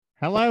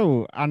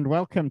Hello and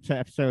welcome to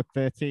episode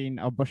 13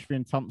 of Bushby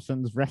and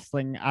Thompson's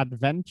Wrestling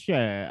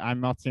Adventure.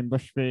 I'm Martin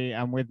Bushby,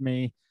 and with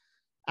me,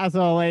 as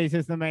always,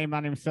 is the main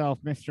man himself,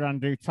 Mr.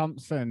 Andrew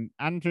Thompson.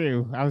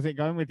 Andrew, how's it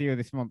going with you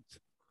this month?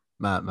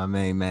 My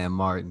main man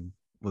Martin,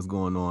 what's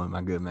going on,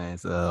 my good man?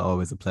 It's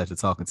always a pleasure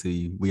talking to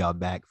you. We are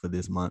back for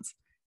this month's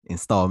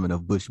installment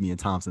of Bushby and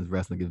Thompson's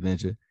Wrestling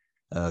Adventure,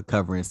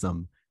 covering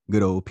some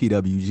good old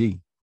PWG.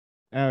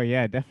 Oh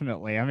yeah,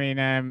 definitely. I mean,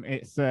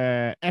 it's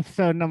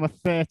episode number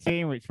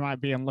 13, which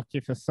might be unlucky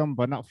for some,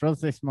 but not for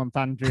us this month.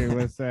 Andrew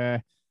was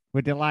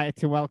we're delighted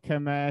to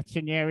welcome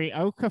Chinyere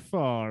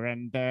Okafor,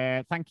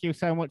 and thank you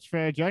so much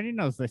for joining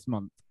us this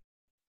month.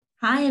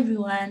 Hi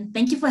everyone,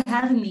 thank you for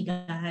having me,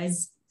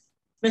 guys.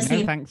 No,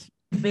 thanks.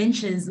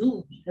 Adventures,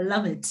 ooh, I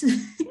love it.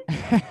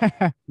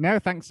 No,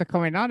 thanks for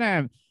coming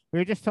on. We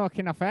were just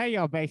talking off air.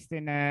 You're based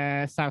in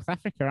South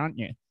Africa, aren't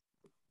you?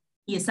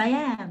 Yes, I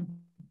am.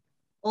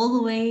 All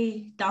the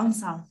way down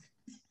south.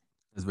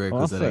 It's very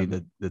cool. So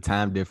the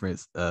time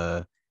difference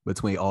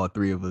between all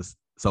three of us.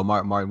 So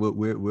Martin,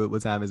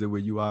 what time is it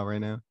where you are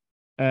right now?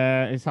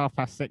 It's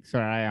 6:30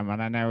 where I am,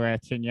 and I know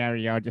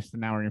Chinyere, you're just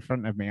an hour in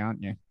front of me,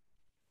 aren't you?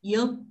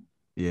 Yep.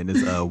 Yeah, and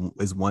it's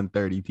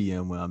 1:30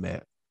 p.m. where I'm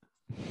at.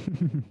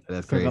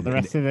 That's crazy.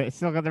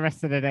 Still got the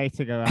rest of the day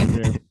to go,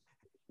 Andrew.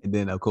 And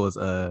then of course,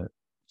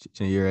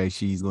 Chinyere,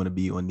 she's going to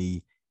be on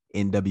the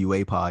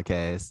NWA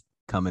podcast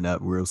coming up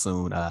real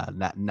soon. I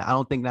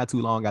don't think not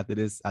too long after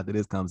this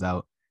comes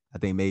out. I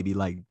think maybe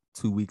like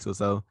 2 weeks or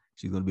so.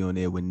 She's gonna be on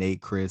there with Nate,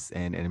 Chris,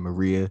 and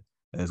Maria.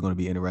 It's gonna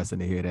be interesting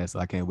to hear that. So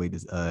I can't wait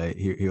to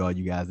hear all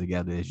you guys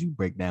together as you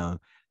break down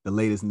the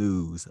latest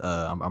news.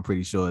 I'm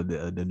pretty sure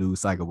the news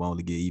cycle will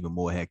only get even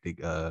more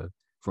hectic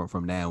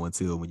from now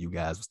until when you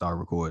guys start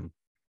recording.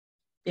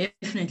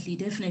 Definitely.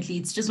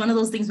 It's just one of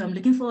those things where I'm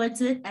looking forward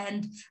to it.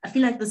 And I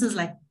feel like this is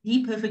like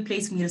the perfect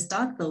place for me to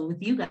start though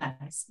with you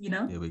guys, you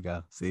know? Here we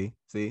go. See,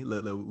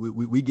 look,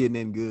 we getting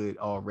in good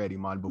already,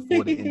 Martin,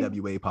 before the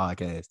NWA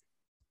podcast.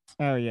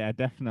 Oh yeah,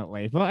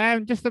 definitely.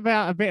 But just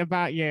about a bit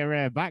about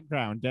your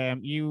background.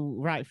 You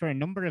write for a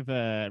number of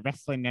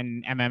wrestling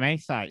and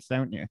MMA sites,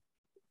 don't you?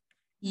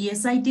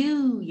 Yes, I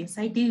do.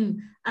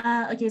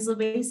 Okay, so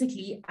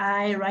basically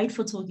I write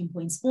for Talking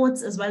Point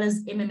Sports as well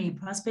as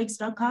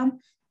MMAprospects.com.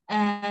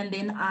 And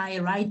then I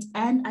write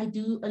and I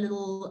do a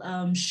little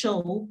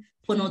show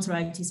for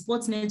Notoriety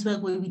Sports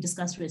Network where we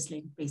discuss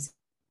wrestling, basically.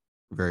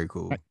 Very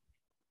cool.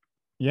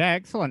 Yeah,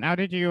 excellent. How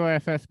did you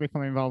first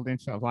become involved in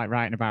sort of like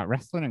writing about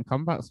wrestling and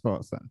combat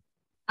sports then?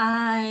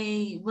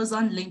 I was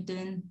on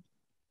LinkedIn.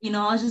 You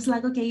know, I was just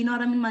like, okay, you know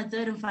what? I'm in my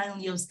third and final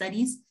year of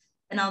studies.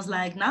 And I was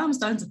like, now I'm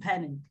starting to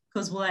panic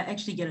because will I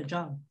actually get a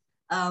job?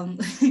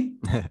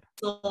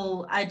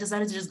 So I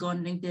decided to just go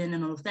on LinkedIn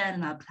and all of that.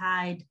 And I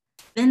applied.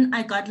 Then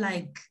I got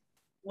like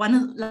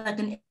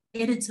an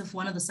editor for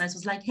one of the sites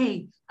was like,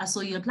 hey, I saw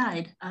you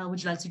applied.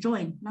 Would you like to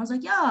join? And I was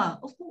like, yeah,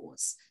 of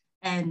course.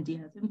 And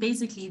yeah, then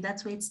basically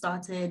that's where it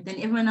started. Then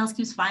everyone else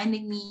keeps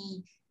finding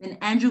me. Then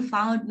Andrew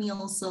found me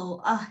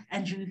also.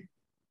 Andrew.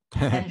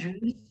 So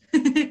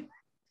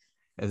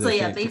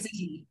yeah,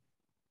 basically.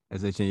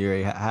 As a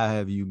Chinyere, how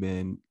have you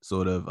been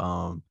sort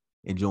of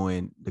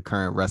enjoying the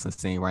current wrestling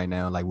scene right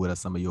now? Like, what are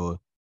some of your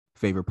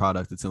favorite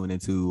products to tune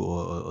into,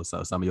 or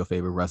some of your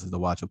favorite wrestlers to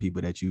watch, or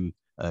people that you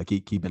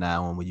keep an eye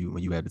on when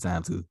you have the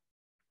time to?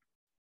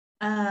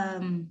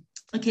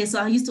 Okay, so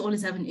I used to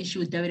always have an issue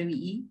with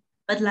WWE,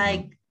 but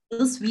like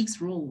this week's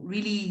Raw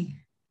really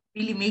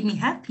made me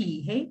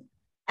happy. Hey,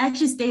 I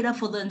actually stayed up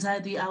for the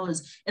entire 3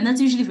 hours, and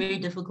that's usually very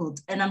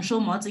difficult. And I'm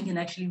sure Martin can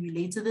actually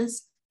relate to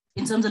this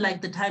in terms of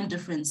like the time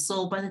difference.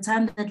 So by the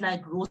time that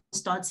like Raw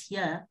starts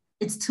here,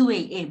 it's 2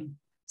 a.m.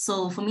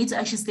 So for me to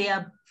actually stay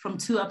up from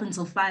 2 up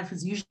until 5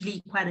 is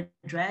usually quite a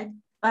drag.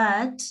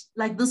 But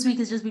like this week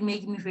has just been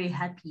making me very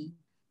happy.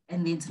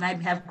 And then tonight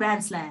we have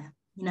Grand Slam,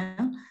 you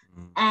know?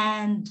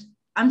 And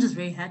I'm just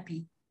very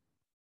happy.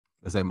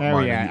 Let's say,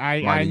 Martin,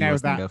 I know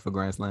that. Up for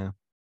Grand Slam?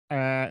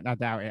 I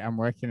doubt it. I'm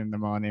working in the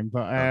morning.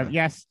 But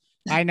yes,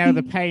 I know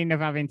the pain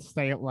of having to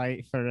stay up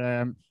late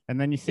for and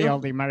then you see all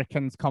the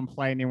Americans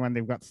complaining when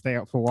they've got to stay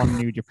up for one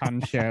New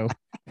Japan show.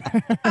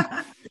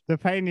 The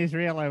pain is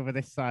real over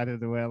this side of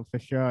the world for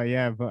sure.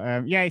 Yeah,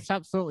 but yeah, it's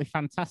absolutely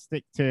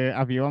fantastic to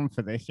have you on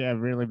for this. Yeah, I've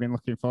really been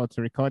looking forward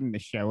to recording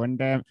this show. And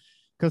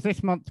because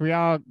this month we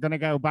are going to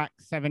go back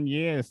 7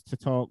 years to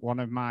talk one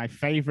of my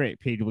favorite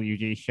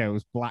PWG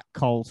shows, Black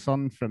Coal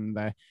Sun, from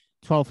the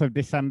 12th of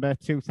December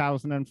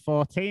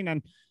 2014.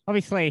 And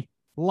obviously,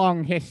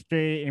 long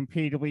history in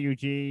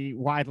PWG,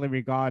 widely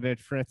regarded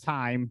for a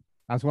time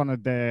as one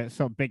of the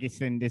sort of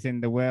biggest indies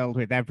in the world,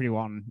 with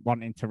everyone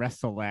wanting to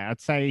wrestle there.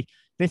 I'd say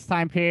this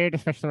time period,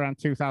 especially around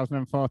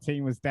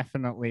 2014, was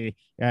definitely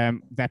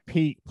their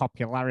peak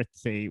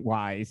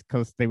popularity-wise,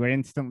 because they were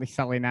instantly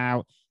selling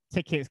out,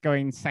 tickets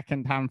going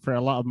secondhand for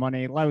a lot of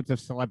money, loads of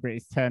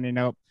celebrities turning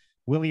up.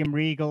 William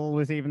Regal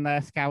was even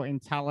there scouting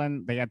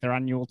talent. They had their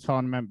annual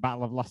tournament,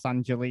 Battle of Los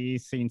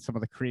Angeles, seeing some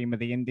of the cream of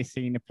the indie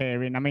scene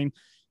appearing. I mean,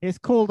 it's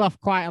cooled off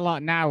quite a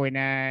lot now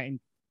in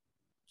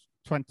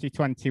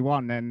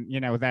 2021,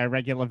 and their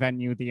regular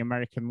venue, the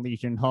American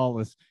Legion Hall,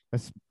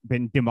 has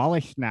been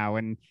demolished now,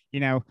 and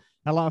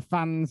a lot of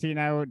fans,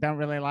 don't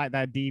really like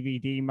their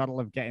DVD model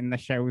of getting the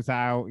shows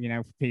out,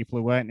 for people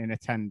who weren't in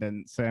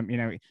attendance.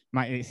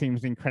 It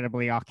seems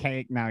incredibly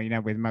archaic now,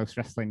 with most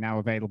wrestling now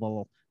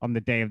available on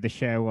the day of the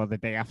show or the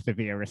day after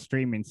via a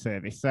streaming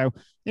service. So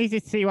easy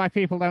to see why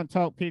people don't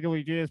talk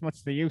PWG as much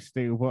as they used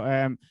to,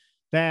 but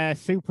their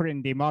super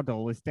indie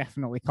model is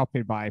definitely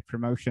copied by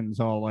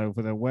promotions all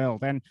over the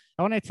world. And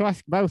I wanted to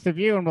ask both of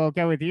you, and we'll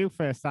go with you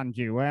first,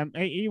 Andrew.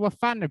 Are you a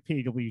fan of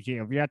PWG?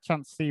 Have you had a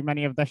chance to see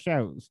many of their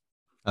shows?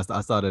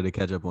 I started to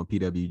catch up on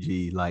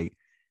PWG, like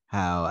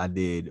how I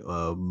did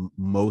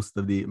most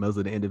of the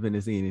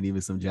independent scene, and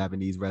even some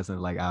Japanese wrestling.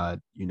 Like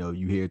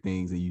you hear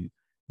things and you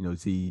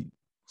see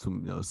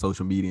some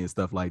social media and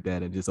stuff like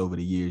that, and just over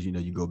the years,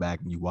 you go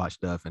back and you watch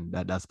stuff, and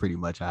that's pretty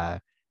much how I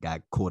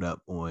got caught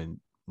up on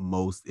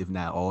most, if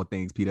not all,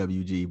 things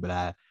PWG. But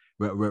I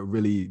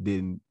really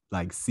didn't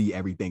like see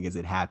everything as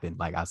it happened.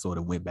 Like I sort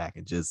of went back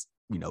and just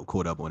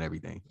caught up on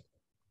everything.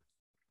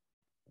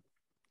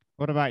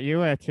 What about you,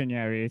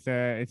 Tinyeri?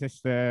 Is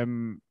this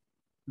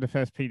the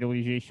first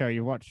PWG show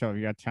you watched, or have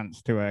you had a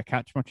chance to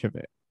catch much of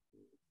it?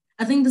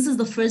 I think this is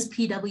the first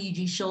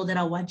PWG show that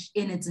I watched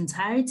in its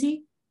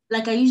entirety.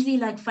 Like I usually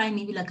find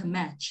maybe like a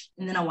match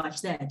and then I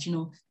watch that,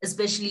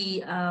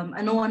 especially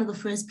I know one of the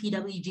first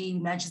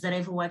PWG matches that I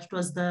ever watched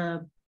was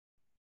the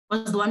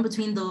one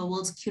between the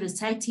world's cutest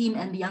tag team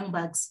and the Young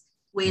Bucks,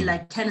 where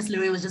like Candice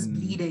LeRae was just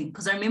bleeding,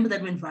 because I remember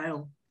that went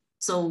viral.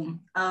 So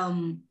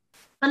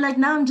but like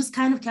now I'm just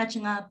kind of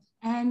catching up.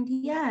 And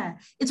yeah,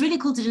 it's really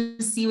cool to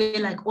just see where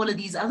like all of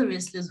these other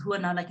wrestlers who are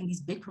now like in these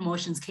big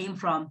promotions came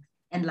from,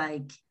 and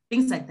like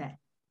things like that.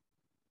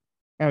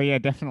 Oh yeah,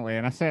 definitely.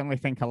 And I certainly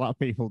think a lot of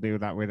people do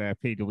that with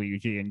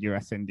PWG and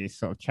US Indies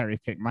sort of cherry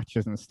pick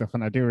matches and stuff.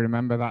 And I do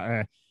remember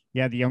that,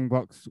 the Young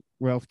Bucks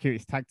World's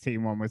Cutest Tag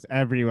Team one was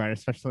everywhere,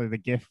 especially the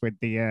GIF with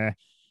the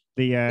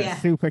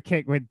super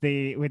kick with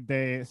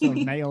the sort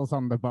of nails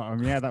on the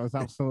bottom. Yeah, that was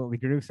absolutely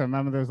gruesome. I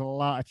remember there was a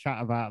lot of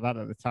chat about that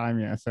at the time.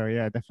 Yeah, so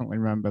yeah, definitely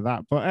remember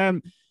that. But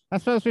I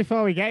suppose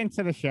before we get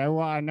into the show,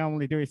 what I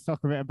normally do is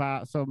talk a bit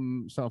about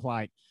some sort of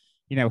like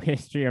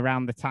history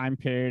around the time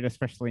period,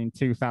 especially in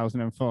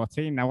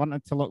 2014. I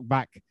wanted to look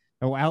back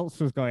at what else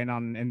was going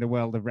on in the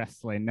world of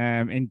wrestling.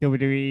 In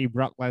WWE,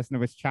 Brock Lesnar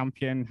was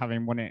champion,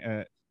 having won it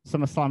at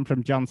SummerSlam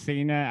from John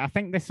Cena. I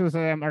think this was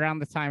around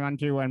the time,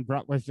 Andrew, when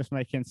Brock was just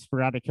making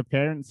sporadic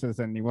appearances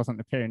and he wasn't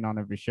appearing on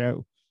every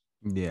show.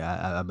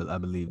 Yeah, I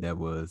believe that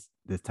was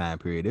this time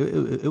period.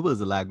 It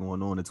was a lot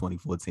going on in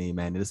 2014,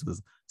 man. This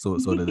was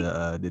sort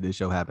of this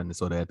show happened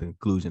sort of at the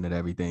conclusion of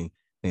everything.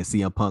 And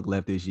CM Punk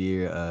left this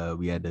year.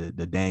 We had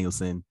the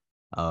Danielson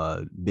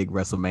big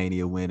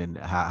WrestleMania win, and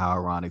how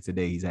ironic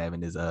today he's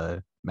having his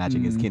match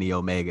against Kenny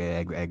Omega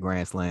at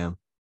Grand Slam.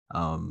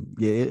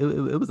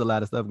 It was a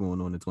lot of stuff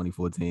going on in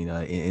 2014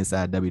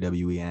 inside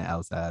WWE and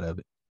outside of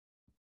it.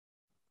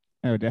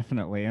 Oh,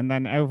 definitely. And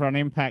then over on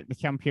Impact, the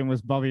champion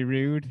was Bobby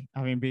Roode,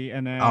 having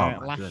beaten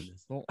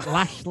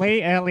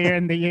Lashley earlier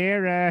in the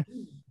year.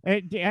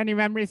 Any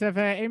memories of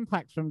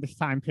Impact from this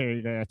time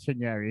period,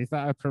 Chinyeri? Is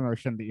that a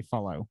promotion that you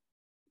follow?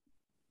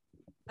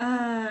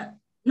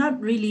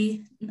 Not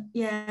really.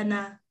 Yeah,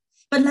 nah.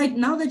 But like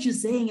now that you're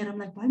saying it, I'm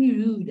like Bobby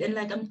Roode, and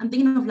like I'm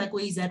thinking of like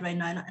where he's at right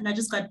now, and I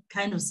just got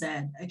kind of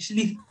sad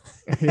actually.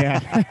 Yeah.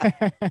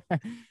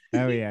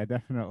 Oh yeah,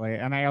 definitely.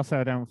 And I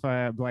also don't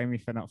blame you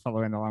for not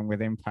following along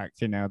with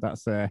Impact.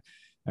 That's a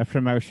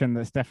promotion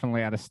that's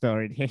definitely had a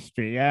storied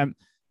history.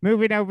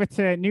 Moving over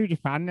to New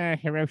Japan,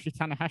 Hiroshi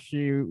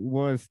Tanahashi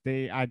was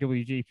the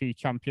IWGP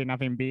champion,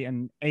 having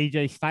beaten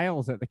AJ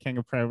Styles at the King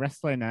of Pro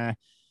Wrestling.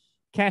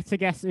 Care to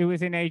guess who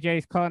was in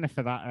AJ's corner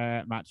for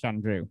that match,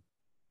 Andrew?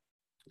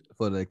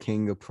 For the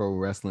King of Pro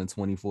Wrestling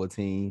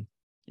 2014?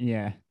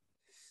 Yeah.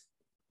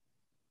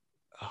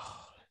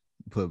 Oh,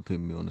 put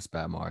me on the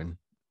spot, Martin.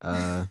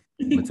 I'm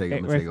gonna take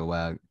a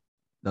while.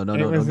 No,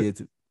 don't get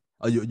to.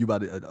 Oh, you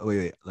about to?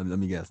 Wait. Let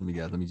me guess.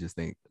 Let me just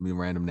think.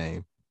 Random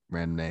names.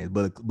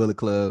 Bullet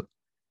Club.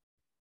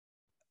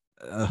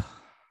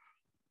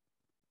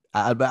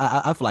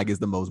 I feel like it's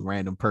the most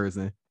random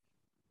person.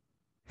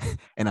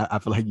 And I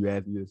feel like you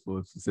asked me this for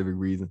a specific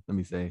reason. Let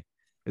me say,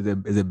 is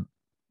it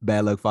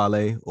Bad Luck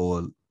Fale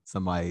or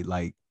somebody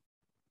like,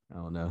 I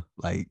don't know,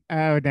 like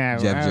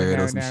Jeff Jarrett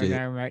or some shit?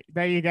 No, mate.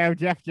 There you go,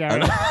 Jeff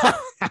Jarrett.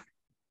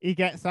 He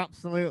gets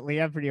absolutely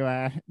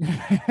everywhere.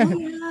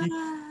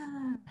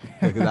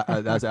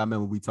 Because I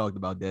remember we talked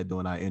about that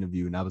during our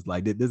interview, and I was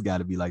like, this got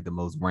to be like the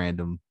most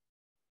random,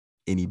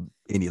 any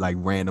like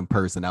random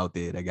person out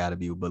there that got to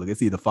be with Bullock.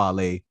 It's either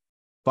Fale.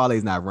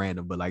 Fale's not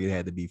random, but like it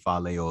had to be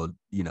Fale or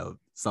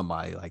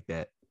somebody like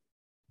that.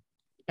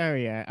 Oh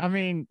yeah, I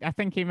mean, I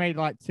think he made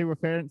like 2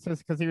 appearances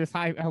because he was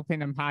helping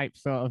them hype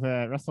sort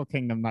of Wrestle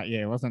Kingdom that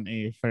year, wasn't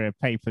he, for a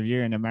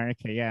pay-per-view in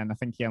America? Yeah, and I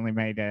think he only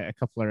made a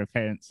couple of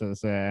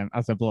appearances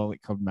as a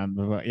Bullet Club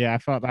member. But yeah, I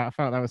thought that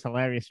was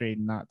hilarious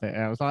reading that.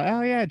 I was like,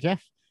 oh yeah,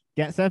 Jeff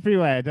gets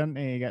everywhere, doesn't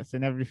he? He gets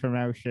in every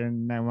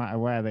promotion, no matter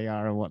where they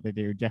are or what they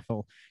do. Jeff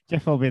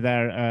will be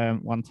there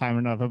one time or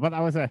another. But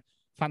that was a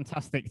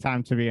fantastic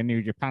time to be a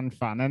New Japan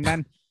fan. And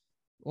then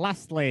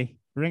lastly,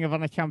 Ring of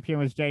Honor champion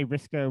was Jay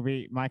Briscoe,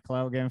 beat Michael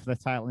Elgin for the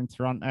title in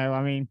Toronto.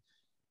 I mean,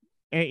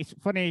 it's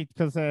funny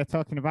because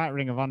talking about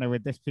Ring of Honor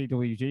with this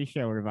PWG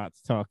show we're about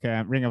to talk,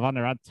 Ring of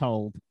Honor had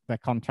told their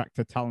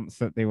contracted talents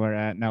that they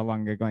were no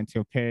longer going to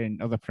appear in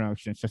other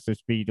promotions, just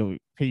as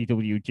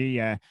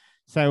PWG.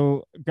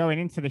 So going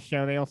into the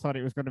show, they all thought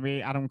it was going to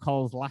be Adam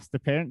Cole's last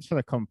appearance for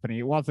the company.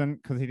 It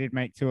wasn't, because he did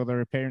make 2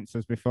 other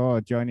appearances before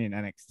joining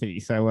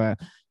NXT. So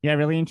yeah,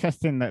 really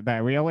interesting that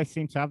there. We always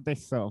seem to have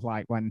this sort of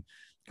like when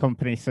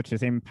companies such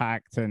as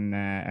Impact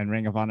and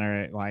Ring of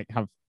Honor like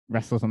have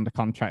wrestlers under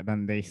contract,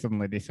 then they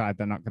suddenly decide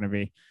they're not going to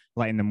be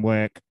letting them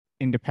work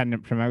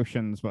independent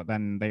promotions, but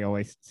then they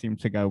always seem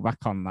to go back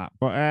on that.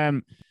 But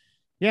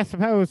yeah, I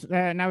suppose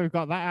now we've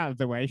got that out of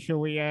the way, shall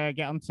we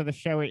get onto the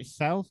show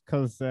itself?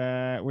 Because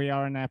we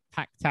are in a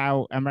packed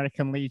out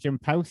American Legion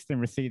post in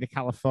Reseda,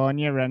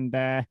 California, and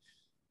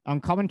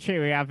on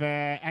commentary we have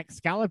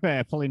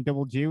Excalibur pulling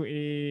double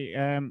duty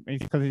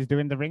because he's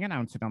doing the ring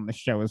announcing on the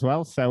show as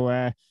well.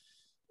 So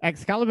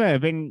Excalibur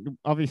been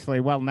obviously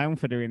well known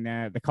for doing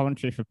the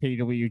commentary for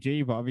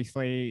PWG, but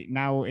obviously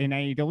now in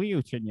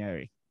AEW,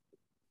 Chinyeri.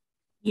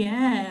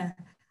 Yeah.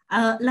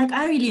 Like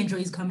I really enjoy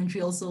his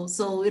commentary also.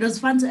 So it was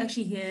fun to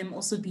actually hear him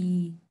also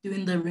be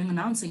doing the ring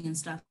announcing and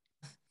stuff.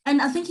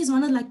 And I think he's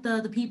one of like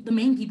the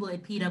main people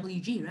at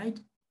PWG, right?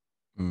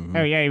 Mm-hmm.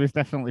 Oh yeah, he was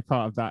definitely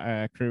part of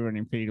that crew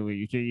running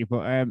PWG.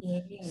 But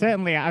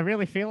certainly, I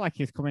really feel like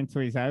he's coming to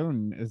his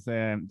own as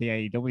the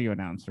AEW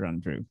announcer,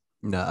 Andrew.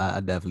 No, I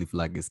definitely feel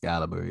like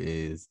Excalibur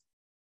is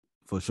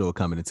for sure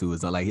coming into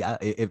his own. Like,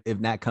 if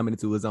not coming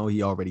into his own,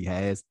 he already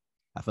has.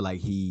 I feel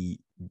like he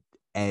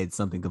adds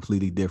something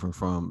completely different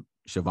from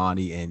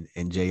Shivani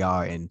and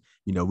JR. And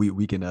you know,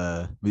 we can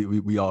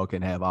we all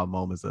can have our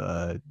moments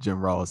of Jim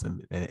Ross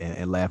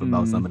and laugh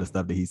about some of the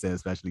stuff that he said,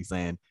 especially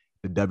saying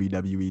the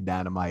WWE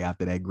Dynamite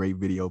after that great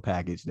video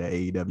package that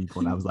AEW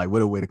put. I was like,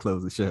 what a way to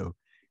close the show.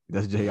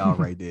 That's JR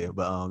right there.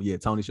 But yeah,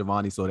 Tony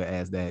Schiavone sort of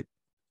adds that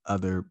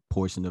other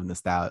portion of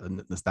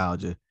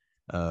nostalgia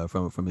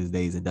from his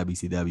days in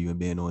WCW and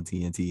being on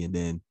TNT. And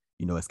then,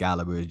 you know,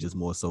 Excalibur is just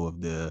more so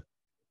of the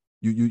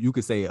you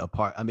could say a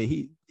part. I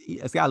mean,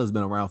 Excalibur's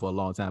been around for a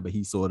long time, but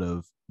he sort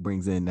of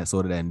brings in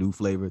that new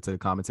flavor to the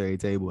commentary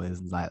table.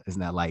 And it's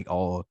not like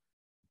all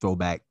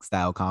throwback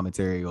style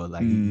commentary, or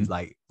like he's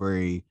like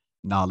very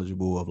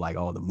knowledgeable of like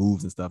all the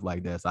moves and stuff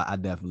like that. So I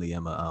definitely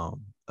am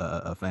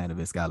a fan of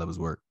Excalibur's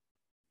work.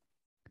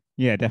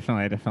 Yeah,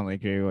 definitely. I definitely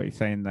agree with what you're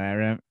saying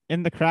there.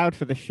 In the crowd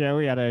for the show,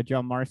 we had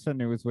John Morrison,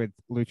 who was with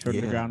Lucha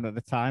Underground at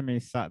the time. He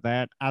sat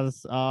there,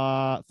 as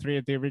are 3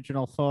 of the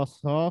original Force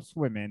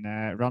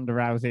Horsewomen. Ronda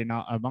Rousey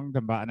not among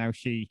them, but I know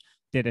she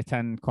did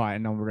attend quite a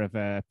number of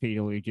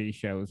PWG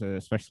shows,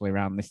 especially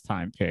around this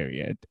time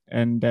period.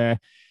 And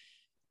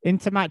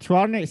into match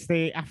 1, it's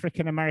the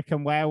African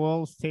American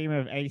Werewolves team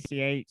of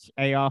ACH,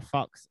 AR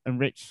Fox, and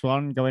Rich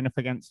Swann going up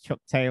against Chuck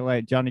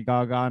Taylor, Johnny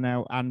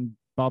Gargano, and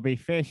Bobby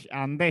Fish.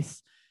 And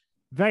this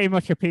very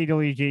much a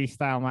PWG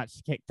style match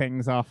to kick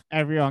things off.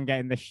 Everyone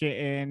getting the shit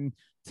in,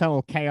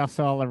 total chaos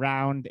all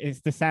around.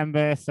 It's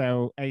December,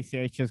 so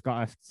ACH has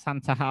got a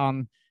Santa hat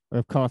on.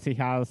 Of course, he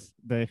has.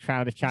 The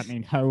crowd are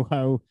chanting ho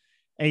ho,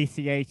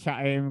 ACH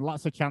at him.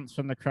 Lots of chants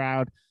from the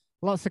crowd.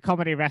 Lots of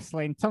comedy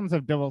wrestling, tons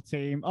of double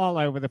team all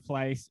over the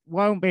place.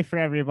 Won't be for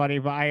everybody,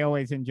 but I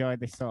always enjoy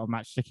this sort of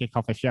match to kick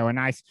off a show. A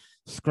nice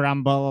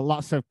scramble,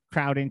 lots of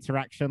crowd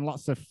interaction,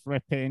 lots of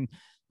flipping.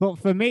 But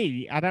for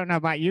me, I don't know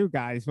about you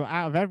guys, but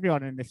out of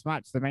everyone in this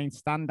match, the main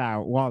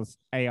standout was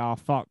AR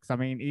Fox. I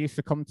mean, he used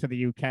to come to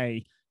the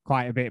UK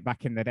quite a bit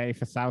back in the day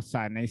for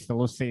Southside, and I used to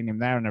love seeing him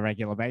there on a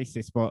regular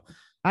basis. But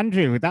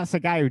Andrew, that's a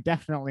guy who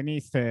definitely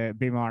needs to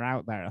be more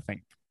out there, I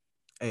think.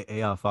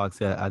 AR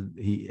Fox,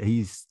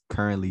 he's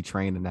currently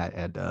training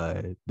at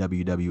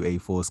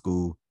WWA 4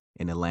 School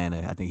in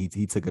Atlanta. I think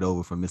he took it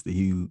over from Mr.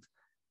 Hughes.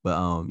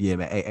 But yeah,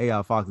 man,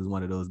 AR Fox is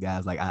one of those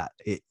guys. Like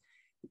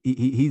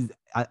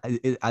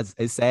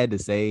it's sad to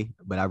say,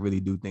 but I really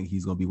do think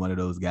he's gonna be one of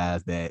those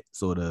guys that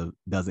sort of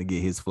doesn't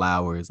get his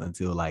flowers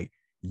until like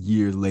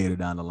years later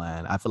down the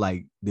line. I feel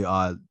like there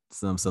are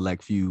some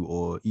select few,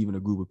 or even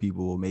a group of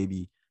people, or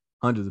maybe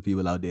hundreds of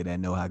people out there that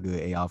know how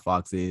good AR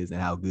Fox is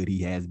and how good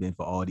he has been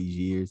for all these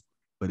years.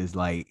 But it's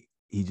like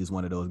he's just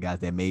one of those guys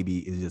that maybe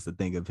is just a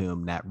thing of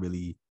him not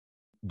really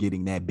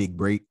getting that big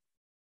break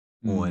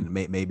on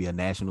maybe a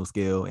national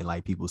scale, and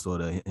like people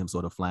sort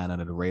of flying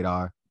under the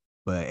radar.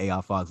 But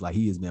AR Fox, like,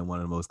 he has been one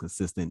of the most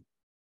consistent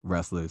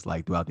wrestlers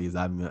like throughout the years.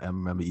 I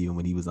remember even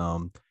when he was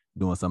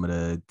doing some of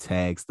the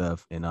tag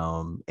stuff in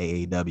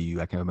AAW.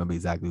 I can't remember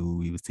exactly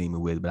who he was teaming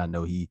with, but I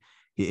know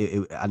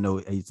I know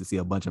I used to see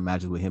a bunch of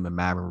matches with him and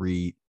Myron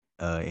Reed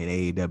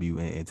in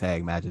AAW and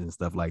tag matches and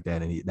stuff like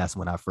that. And that's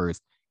when I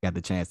first got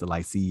the chance to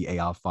like see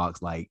AR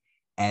Fox like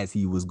as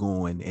he was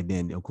going, and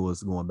then of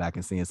course going back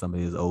and seeing some of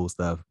his old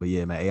stuff. But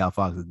yeah, man, AR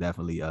Fox is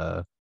definitely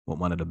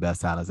one of the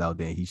best talents out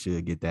there. He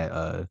should get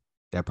that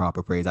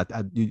proper praise. I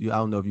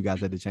don't know if you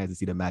guys had the chance to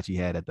see the match he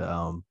had at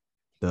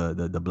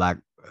the black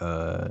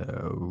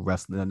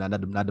wrestling, not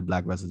the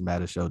Black Wrestlers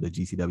Matter show, the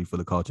GCW for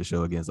the Culture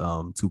show against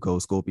Too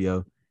Cold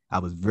Scorpio. I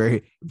was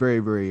very, very,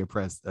 very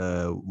impressed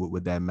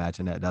with that match,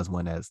 and that's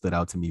one that stood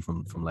out to me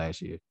from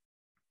last year.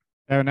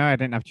 Oh no, I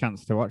didn't have a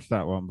chance to watch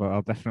that one, but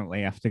I'll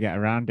definitely have to get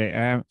around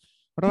it.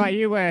 What about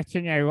you,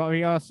 Chinyo? What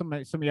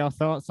were some of your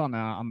thoughts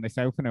on this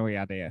opener we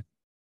had here?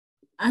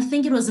 I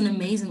think it was an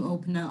amazing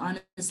opener,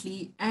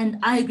 honestly. And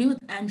I agree with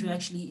Andrew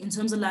actually, in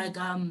terms of like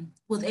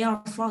with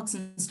AR Fox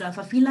and stuff.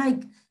 I feel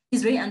like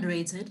he's very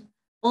underrated.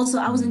 Also,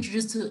 I was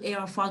introduced to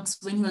AR Fox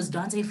when he was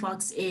Dante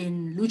Fox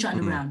in Lucha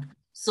Underground.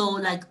 So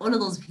like all of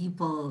those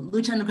people,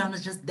 Lucha Underground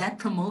was just that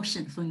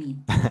promotion for me.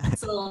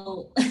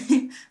 So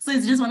so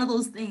it's just one of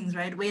those things,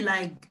 right? Where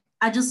like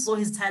I just saw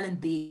his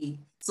talent there.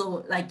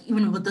 So like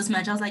even with this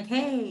match, I was like,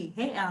 hey,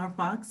 AR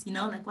Fox,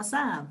 like what's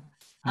up?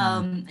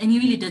 And he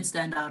really did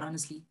stand out,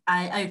 honestly.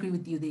 I agree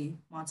with you there,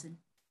 Martin.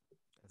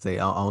 Say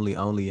only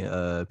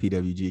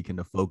PWG can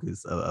the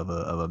focus of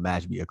a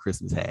match be a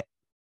Christmas hat,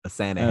 a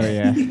Santa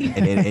hat, yeah.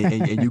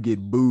 and you get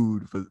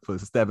booed for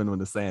stepping on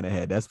the Santa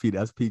hat. That's peak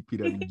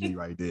PWG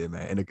right there,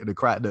 man. And the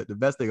crowd, the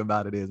best thing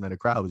about it is, man, the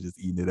crowd was just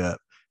eating it up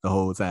the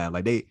whole time.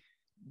 Like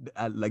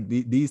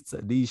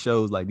these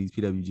shows, like these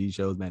PWG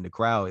shows, man, the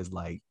crowd is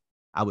like,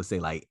 I would say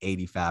like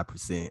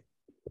 85%.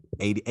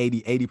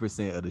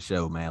 80% of the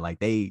show, man. Like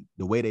the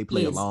way they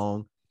play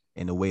along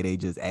and the way they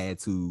just add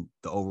to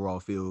the overall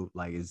feel,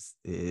 like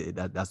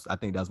I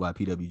think that's why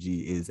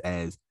PWG is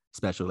as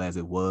special as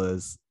it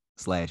was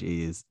 /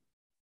 is.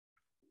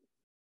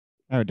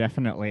 Oh,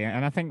 definitely.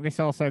 And I think this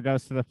also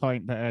goes to the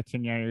point that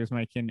Tinyeri was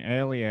making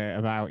earlier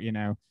about,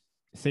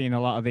 seeing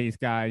a lot of these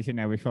guys,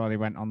 before they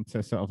went on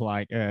to sort of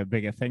like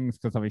bigger things,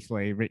 because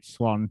obviously Rich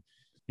Swann,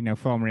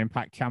 former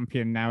Impact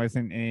champion now,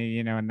 isn't he?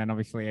 And then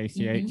obviously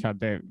ACH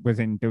was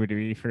in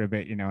WWE for a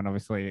bit, and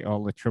obviously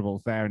all the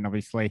troubles there. And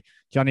obviously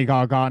Johnny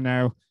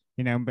Gargano,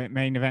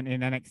 main event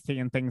in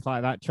NXT and things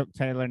like that. Chuck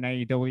Taylor in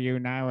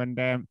AEW now. And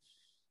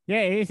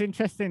yeah, it is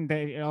interesting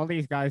that all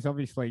these guys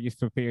obviously used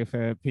to appear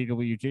for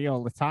PWG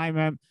all the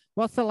time.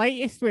 What's the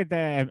latest with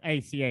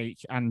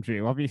ACH,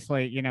 Andrew?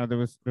 Obviously,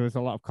 there was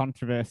a lot of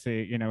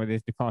controversy, with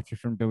his departure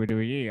from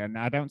WWE, and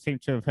I don't seem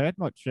to have heard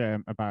much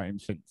about him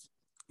since.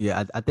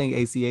 Yeah, I think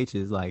ACH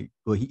is like,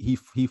 well,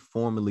 he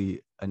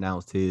formally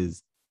announced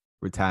his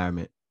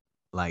retirement.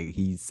 Like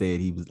he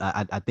said he was,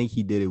 I think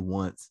he did it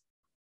once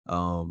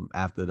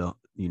after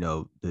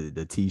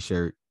the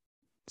T-shirt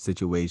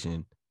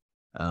situation.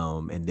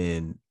 And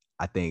then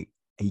I think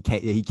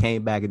he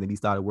came back and then he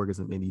started working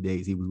some indie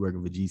days. He was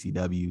working for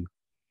GCW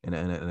and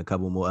a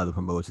couple more other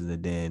promotions.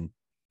 And then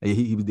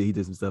he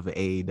did some stuff at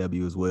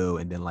AEW as well.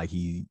 And then like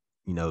he,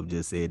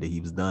 just said that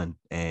he was done.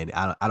 And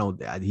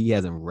he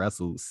hasn't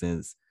wrestled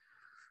since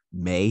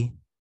May.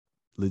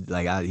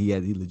 Like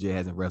he legit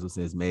hasn't wrestled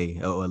since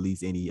May, or at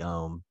least any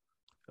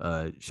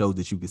shows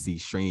that you could see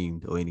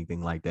streamed or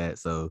anything like that.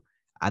 So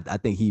I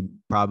think he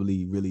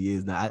probably really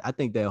is now. I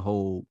think that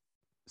whole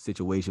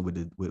situation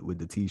with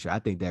the T-shirt, I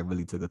think that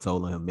really took a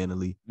toll on him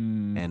mentally.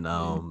 And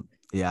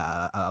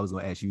yeah, I was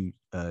gonna ask you,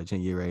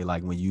 Chinyere,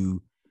 like when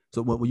you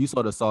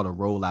sort of saw the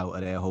rollout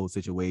of that whole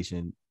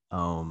situation,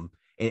 and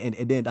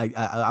then like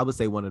I would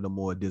say one of the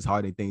more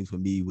disheartening things for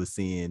me was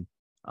seeing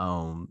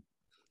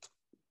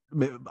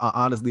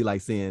honestly,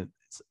 like seeing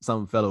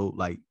some fellow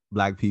like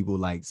Black people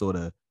like sort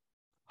of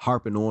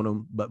harping on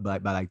him, but by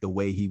like the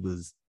way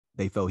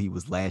they felt he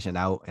was lashing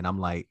out, and I'm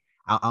like,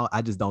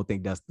 I just don't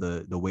think that's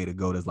the way to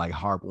go. That's like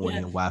harp on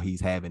him while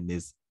he's having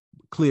this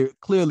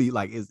clearly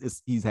like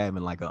he's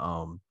having like a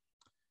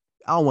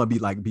I don't want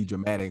to be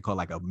dramatic and call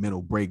like a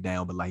mental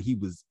breakdown, but like he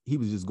was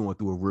just going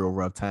through a real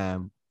rough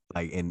time,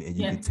 like and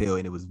you could tell,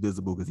 and it was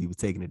visible because he was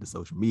taking it to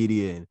social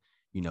media, and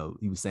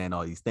he was saying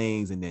all these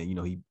things, and then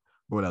he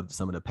brought up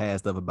some of the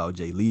past stuff about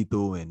Jay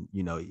Lethal, and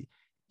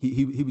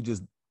he was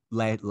just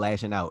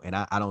lashing out, and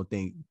I don't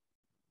think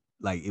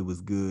like it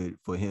was good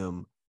for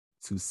him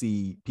to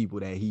see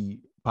people that he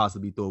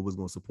possibly thought was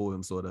going to support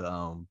him sort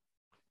of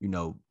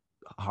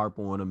harp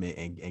on him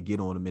and get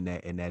on him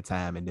in that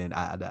time, and then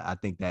I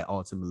think that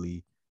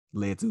ultimately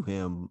led to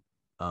him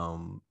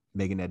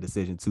making that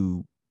decision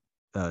to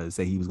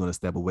say he was going to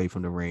step away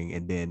from the ring,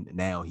 and then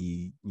now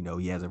he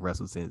hasn't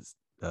wrestled since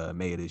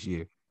May of this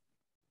year.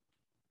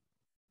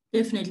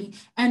 Definitely.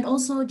 And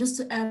also just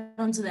to add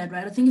on to that,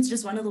 right? I think it's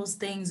just one of those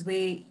things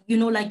where,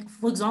 like,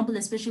 for example,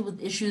 especially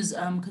with issues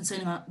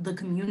concerning the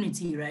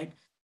community, right?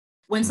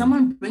 When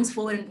someone brings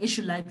forward an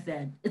issue like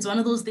that, it's one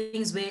of those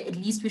things where at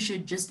least we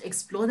should just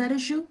explore that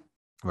issue,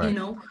 right,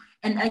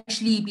 and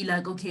actually be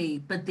like, okay,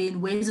 but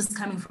then where is this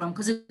coming from?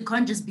 Because it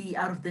can't just be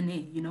out of the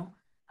air,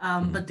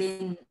 But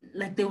then,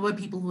 like, there were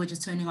people who were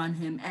just turning on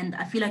him, and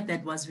I feel like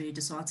that was very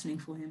disheartening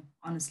for him,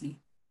 honestly.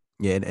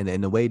 Yeah,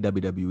 and the way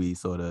WWE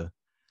sort of,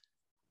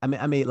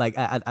 I mean, like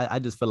I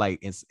just feel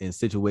like in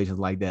situations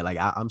like that, like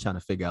I'm trying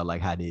to figure out like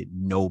how did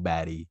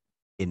nobody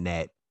in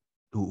that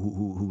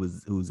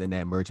who's in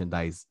that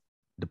merchandise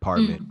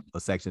department or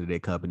section of their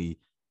company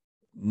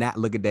not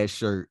look at that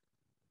shirt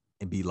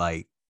and be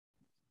like,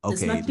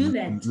 Let's okay, not do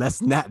that.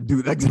 let's not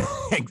do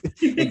that.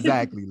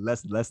 Exactly.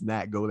 Let's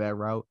not go that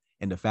route.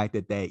 And the fact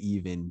that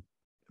even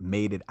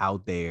made it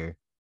out there,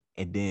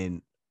 and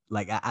then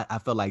like I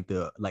felt like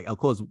of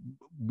course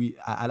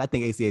I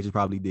think ACH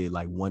probably did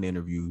like one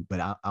interview,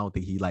 but I don't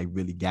think he like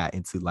really got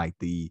into like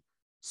the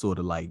sort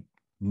of like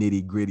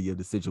nitty gritty of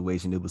the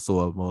situation. It was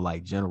sort of more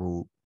like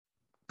general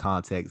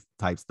context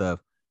type stuff.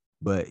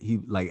 But he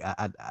like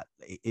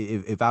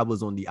if I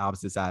was on the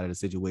opposite side of the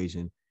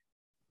situation,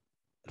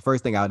 the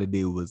first thing I would have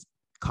did was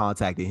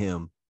contacted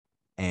him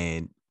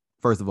and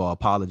first of all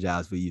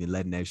apologize for even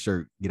letting that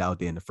shirt get out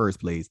there in the first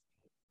place,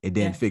 and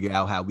then figure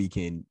out how we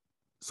can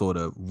sort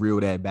of reel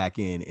that back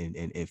in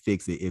and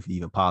fix it if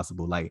even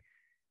possible. Like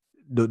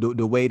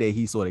the way that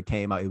he sort of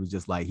came out, it was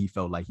just like he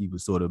felt like he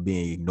was sort of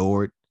being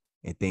ignored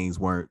and things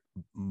weren't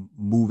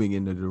moving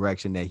in the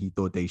direction that he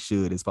thought they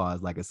should as far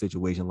as like a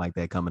situation like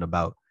that coming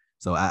about.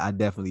 So I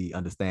definitely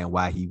understand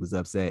why he was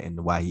upset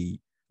and why he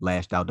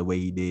lashed out the way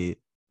he did.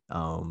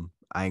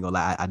 I ain't gonna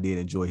lie, I did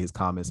enjoy his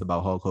comments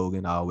about Hulk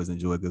Hogan. I always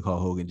enjoy a good Hulk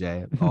Hogan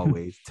jab.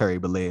 Always. Terry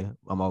Bollea,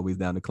 I'm always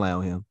down to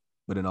clown him.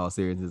 But in all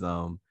seriousness,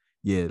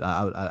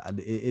 yeah,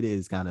 it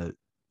is kind of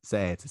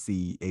sad to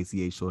see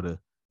ACH sort of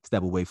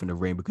step away from the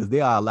ring because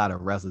there are a lot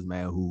of wrestlers,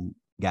 man, who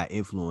got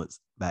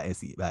influenced by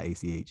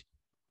ACH.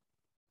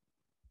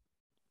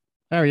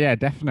 Oh yeah,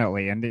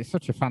 definitely, and it's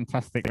such a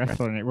fantastic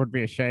wrestler, and it would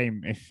be a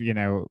shame if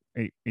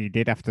he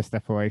did have to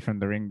step away from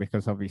the ring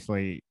because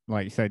obviously,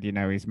 like you said,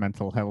 his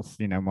mental health,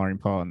 more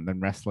important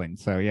than wrestling.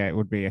 So yeah, it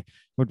would be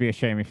a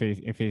shame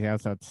if he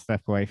has had to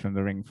step away from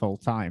the ring full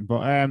time.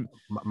 But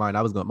Martin,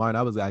 I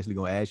was actually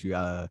gonna ask you,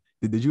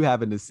 did you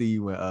happen to see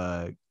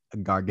when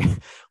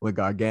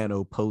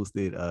Gargano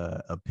posted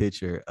a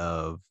picture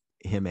of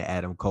him and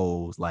Adam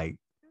Cole's like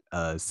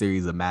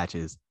series of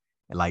matches?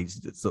 And like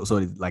so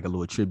it's like a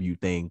little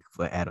tribute thing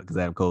for Adam because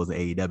Adam Cole's in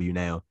AEW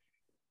now.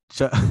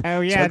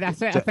 Oh yeah,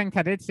 that's it. I think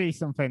I did see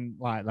something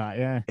like that.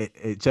 Yeah.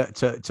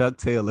 Chuck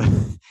Taylor,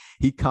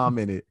 he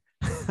commented.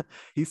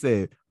 He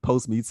said,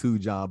 "Post me too,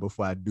 John,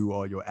 before I do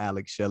all your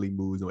Alex Shelley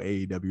moves on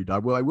AEW."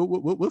 Dog, we're like,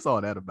 what's all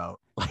that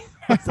about?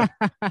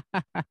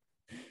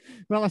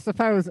 Well, I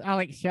suppose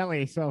Alex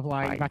Shelley, sort of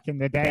like back in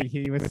the day,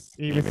 he was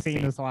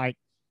seen as like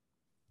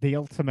the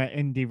ultimate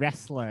indie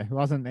wrestler,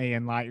 wasn't he?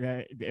 And like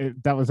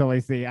that was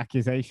always the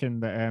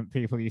accusation that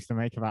people used to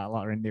make about a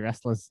lot of indie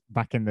wrestlers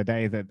back in the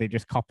day, that they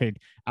just copied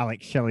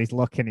Alex Shelley's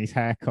look and his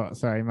haircut.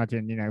 So I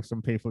imagine,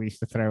 some people used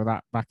to throw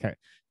that back at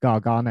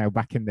Gargano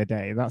back in the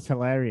day. That's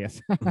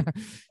hilarious.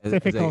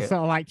 Typical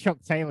sort of like Chuck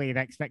Taylor, you'd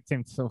expect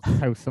him to sort of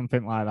post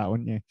something like that,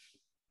 wouldn't you?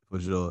 For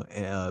sure.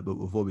 And but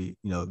before we,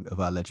 if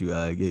I let you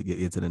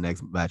get to the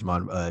next match,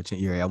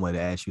 I wanted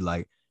to ask you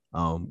like,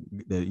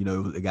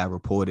 it got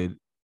reported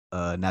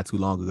not too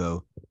long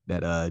ago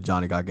that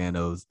Johnny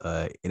Gargano's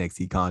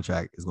NXT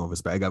contract is going to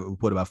expire. It got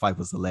reported by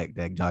Fightful Select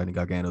that Johnny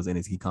Gargano's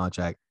NXT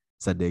contract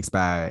set to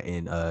expire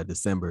in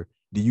December.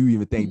 Do you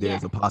even think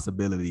there's a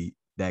possibility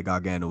that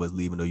Gargano is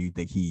leaving, or you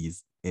think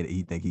he's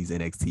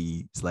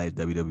NXT /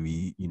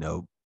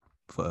 WWE,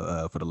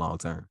 for the long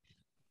term?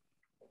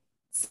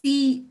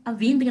 See, I've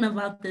been thinking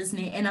about this,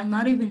 and I'm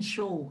not even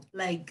sure,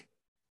 like,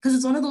 because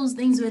it's one of those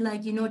things where,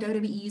 like,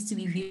 WWE used to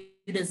be viewed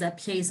as that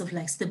place of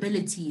like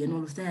stability and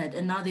all of that,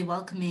 and now they're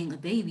welcoming a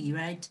baby,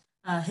 right?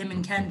 Him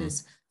and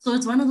Candice. So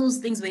it's one of those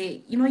things where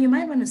you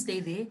might want to stay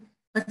there,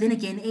 but then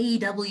again,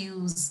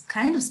 AEW's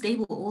kind of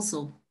stable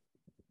also.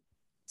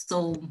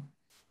 So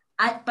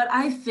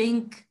I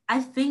think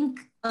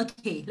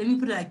okay, let me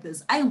put it like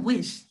this: I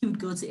wish he would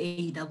go to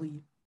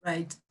AEW,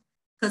 right?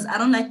 Because I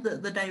don't like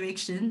the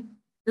direction.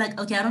 Like,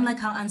 okay, I don't like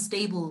how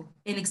unstable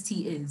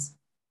NXT is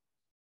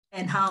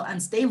and how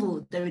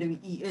unstable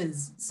WWE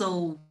is.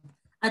 So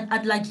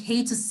I'd like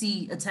hate to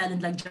see a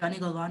talent like Johnny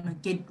Gargano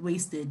get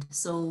wasted.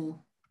 So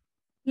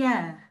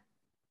yeah.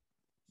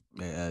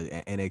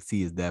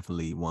 NXT is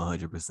definitely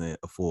 100%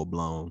 a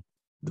full-blown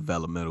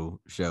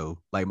developmental show.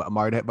 Like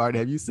Martin,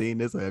 have you seen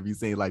this, or have you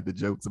seen like the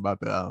jokes about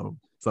the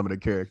some of the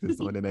characters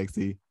on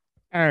NXT?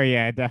 Oh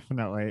yeah,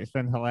 definitely. It's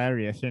been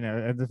hilarious.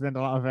 There's been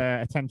a lot of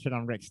attention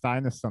on Rick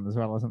Steiner's son as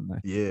well, hasn't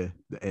there? Yeah,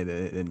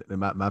 and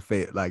my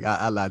favorite, like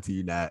I lied to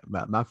you not.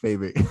 My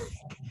favorite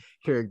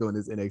character on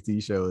this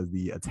NXT show is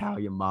the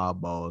Italian mob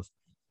boss,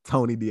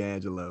 Tony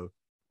D'Angelo.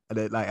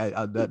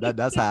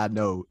 That's how I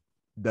know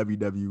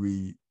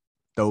WWE.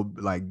 Though,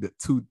 like the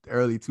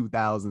early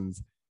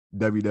 2000s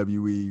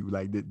WWE,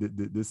 like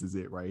this is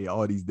it right here.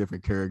 All these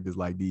different characters,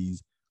 like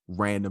these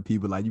random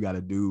people. Like you got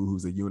a dude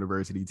who's a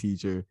university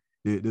teacher.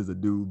 There's a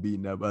dude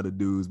beating up other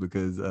dudes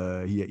because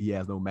he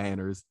has no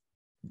manners.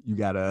 You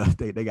got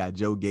they got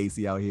Joe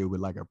Gacy out here with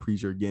like a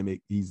preacher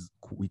gimmick.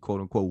 We quote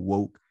unquote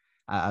woke.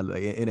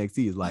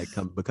 NXT is like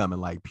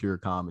becoming like pure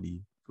comedy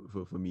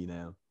for me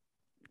now.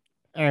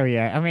 Oh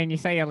yeah, I mean, you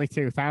say early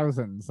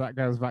 2000s. That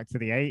goes back to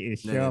the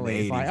 80s,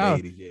 surely. The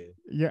 80s,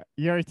 yeah.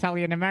 You're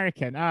Italian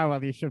American. Oh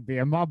well, you should be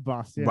a mob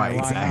boss, right?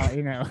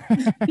 Exactly. Not,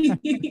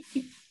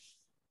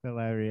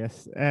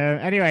 Hilarious.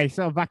 Anyway,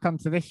 so back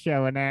onto this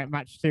show, and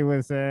match 2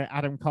 was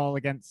Adam Cole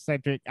against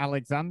Cedric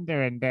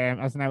Alexander, and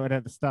as noted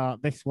at the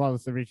start, this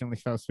was originally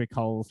supposed to be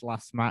Cole's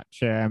last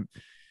match.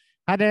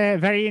 Had a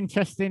very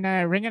interesting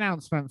ring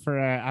announcement for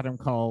Adam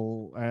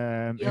Cole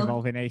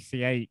involving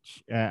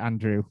ACH,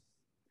 Andrew.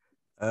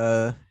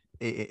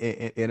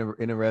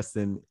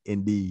 Interesting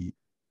indeed.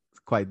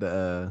 Quite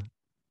the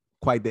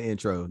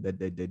intro that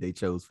they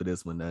chose for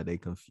this one. They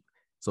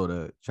sort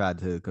of tried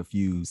to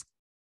confuse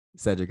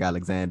Cedric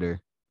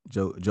Alexander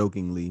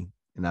jokingly,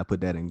 and I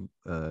put that in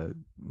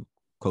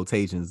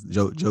quotations,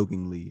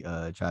 jokingly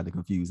tried to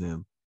confuse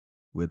him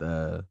with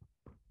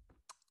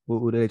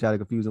what did they try to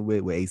confuse him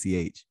with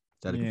ACH.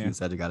 Try to confuse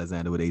Cedric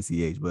Alexander with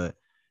ACH, but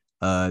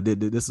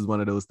this is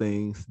one of those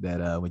things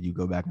that when you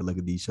go back and look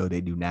at these shows, they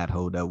do not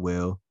hold up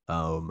well.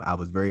 I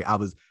was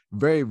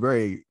very,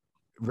 very,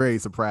 very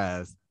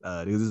surprised.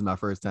 This is my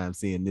first time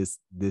seeing this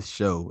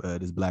show,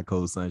 this Black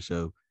Hole Sun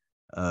show.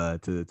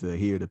 To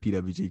hear the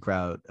PWG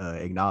crowd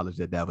acknowledge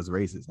that was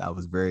racist. I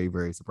was very,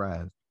 very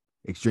surprised,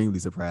 extremely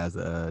surprised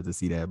to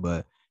see that.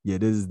 But yeah,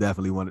 this is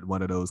definitely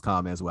one of those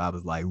comments where I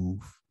was like,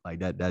 oof, like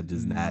that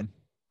does not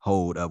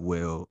hold up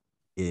well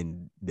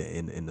in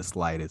the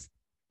slightest.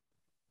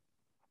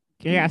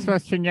 Yeah, I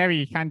suppose, Chinyere,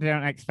 you kind of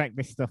don't expect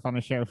this stuff on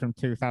a show from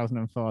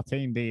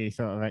 2014, do you?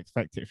 Sort of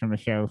expect it from a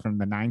show from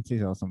the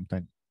 90s or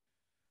something?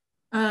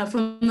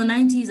 From the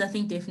 90s, I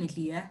think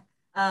definitely, yeah.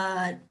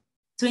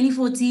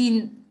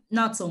 2014,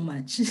 not so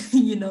much,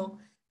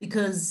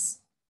 because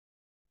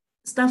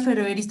stuff had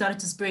already started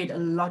to spread a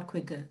lot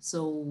quicker.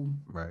 So,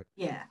 right.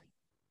 Yeah.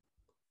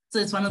 So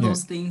it's one of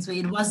those things where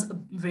it was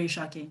very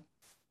shocking.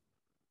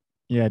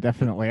 Yeah,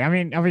 definitely. I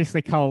mean,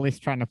 obviously, Cole is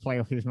trying to play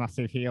off his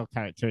massive heel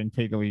character in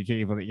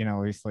PWG, but,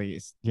 obviously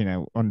it's,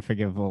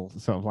 unforgivable,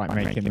 sort of like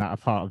making that a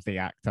part of the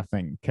act, I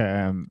think.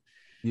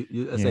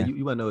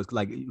 You want to know, it's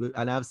like,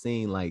 and I've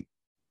seen, like,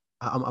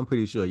 I'm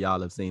pretty sure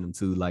y'all have seen them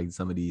too, like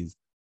some of these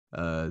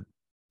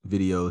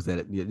videos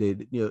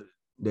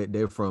that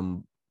they're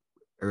from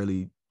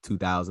early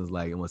 2000s,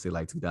 like I want to say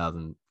like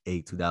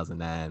 2008,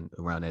 2009,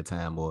 around that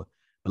time, but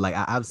like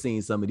I've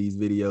seen some of these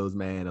videos,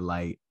 man, of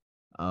like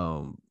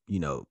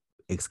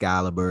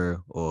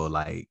Excalibur or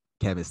like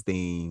Kevin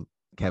Steen,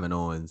 Kevin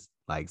Owens,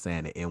 like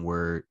saying the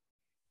N-word.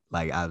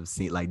 Like I've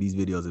seen like these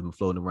videos have been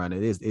floating around.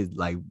 It's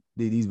like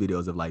these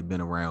videos have like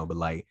been around, but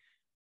like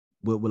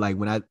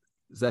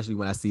especially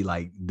when I see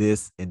like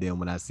this, and then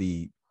when I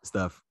see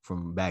stuff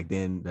from back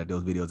then, that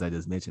those videos I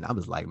just mentioned, I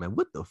was like, man,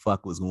 what the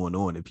fuck was going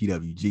on in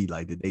PWG?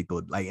 Like, did they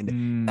thought like,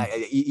 and like,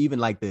 even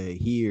like to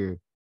hear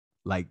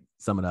like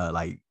some of the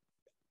like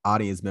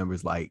audience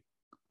members like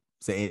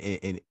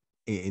say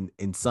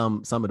in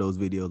some of those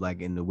videos,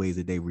 like in the ways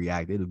that they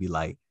react, it'll be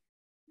like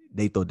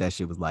they thought that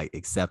shit was like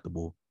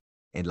acceptable,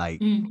 and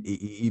like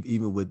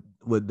even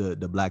with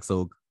the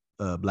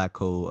Black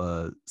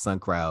Hole Sun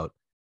crowd,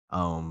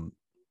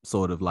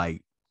 sort of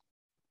like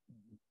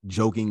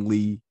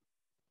jokingly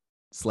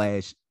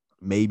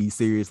 / maybe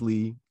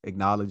seriously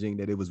acknowledging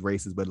that it was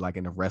racist, but like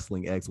in a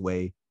wrestling X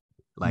way.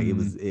 Like it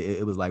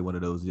was like one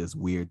of those just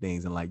weird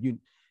things, and like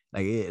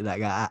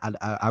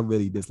I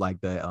really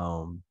dislike that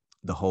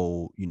the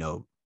whole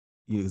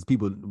because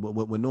people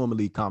when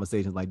normally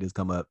conversations like this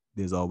come up,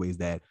 there's always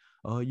that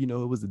it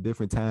was a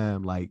different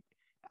time. Like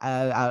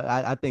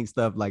I think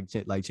stuff like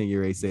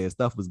Chinyere said,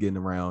 stuff was getting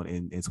around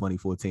in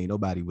 2014.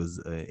 Nobody was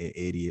an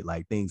idiot.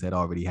 Like things had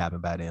already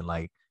happened by then.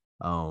 Like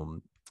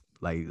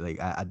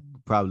I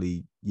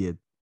probably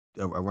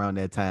around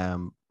that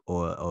time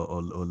or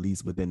at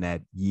least within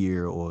that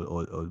year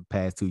or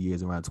past 2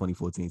 years, around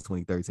 2014,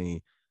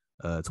 2013,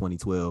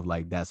 2012,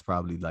 like that's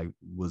probably like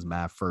was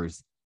my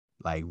first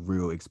like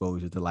real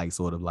exposure to like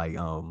sort of like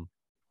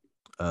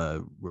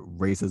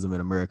racism in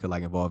America,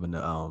 like involving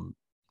the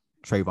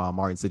Trayvon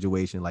Martin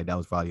situation. Like that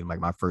was probably like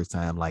my first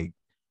time like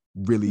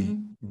really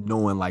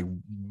knowing like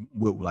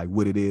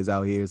what it is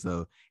out here.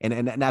 So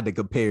and not to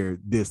compare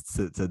this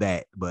to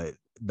that, but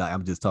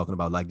I'm just talking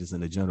about like just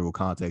in the general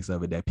context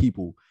of it, that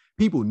people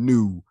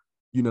knew,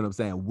 you know what I'm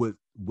saying, what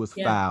was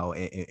foul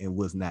and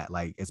was not,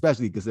 like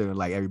especially considering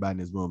like everybody in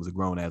this room is a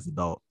grown ass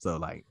adult. So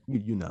like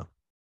you know.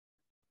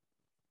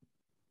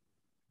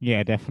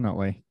 Yeah,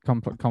 definitely.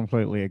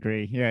 Completely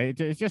agree. Yeah,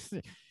 it's just,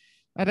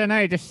 I don't know,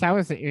 it just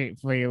sours it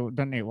for you,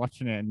 doesn't it,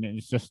 watching it? And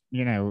it's just,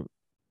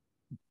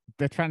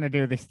 they're trying to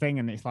do this thing,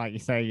 and it's like you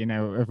say,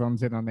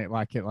 everyone's in on it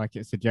like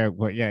it's a joke.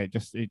 But yeah,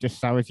 it just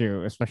sours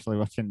you, especially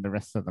watching the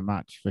rest of the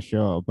match for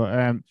sure.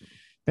 But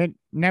then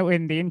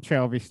noting the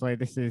intro, obviously,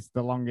 this is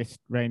the longest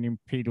reigning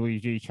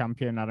PWG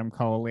champion, Adam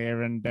Cole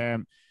here,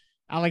 and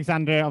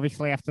Alexander,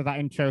 obviously, after that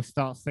intro,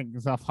 starts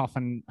things off hot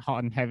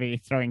and heavy,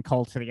 throwing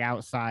Cole to the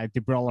outside, they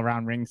brawl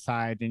around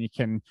ringside, and you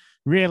can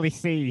really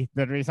see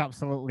there is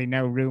absolutely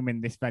no room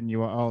in this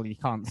venue at all. You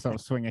can't sort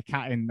of swing a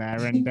cat in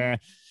there. And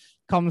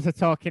comms are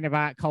talking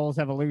about Cole's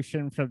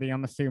evolution from the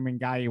unassuming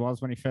guy he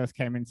was when he first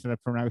came into the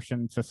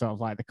promotion to sort of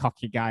like the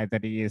cocky guy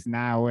that he is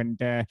now.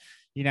 And,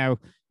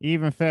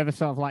 even further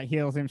sort of like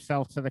heals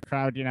himself to the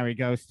crowd. He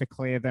goes to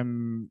clear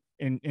them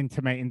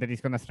intimating that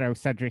he's going to throw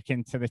Cedric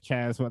into the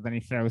chairs, but then he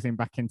throws him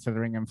back into the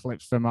ring and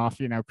flips them off.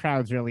 You know,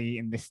 crowd's really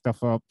eating this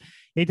stuff up.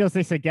 He does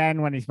this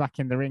again when he's back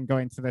in the ring,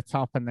 going to the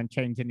top and then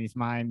changing his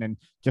mind and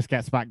just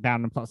gets back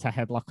down and puts a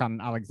headlock on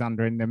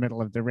Alexander in the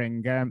middle of the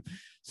ring.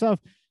 So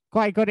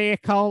quite good here,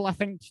 Cole. I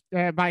think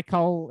by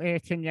Cole here,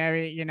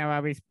 Tinieri, you know,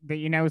 how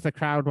he knows the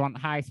crowd want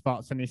high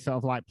spots and he's sort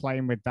of like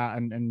playing with that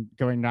and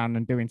going around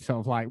and doing sort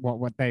of like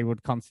what they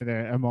would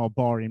consider a more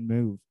boring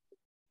move.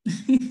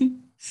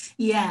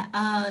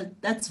 Yeah,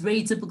 that's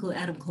very typical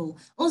Adam Cole.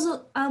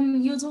 Also,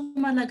 you were talking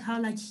about like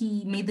how like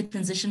he made the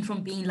transition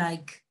from being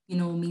like, you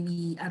know,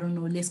 maybe, I don't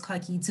know, less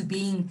cocky to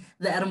being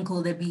the Adam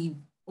Cole that we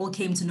all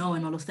came to know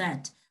and all of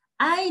that.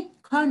 I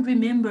can't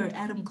remember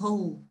Adam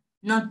Cole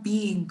not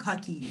being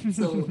cocky.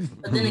 So,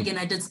 but then again,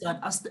 I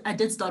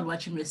did start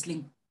watching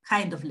wrestling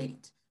kind of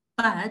late.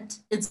 But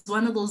it's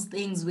one of those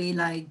things where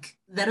like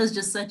that was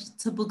just such a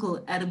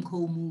typical Adam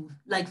Cole move.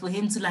 Like for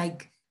him to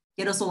like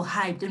get us all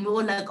hyped and we're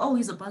all like, oh,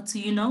 he's about to,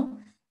 you know,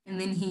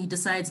 and then he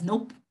decides,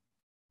 nope,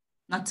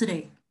 not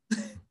today.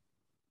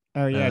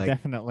 Oh yeah,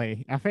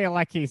 definitely. I feel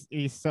like he's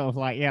sort of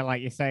like, yeah,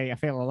 like you say, I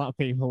feel a lot of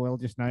people will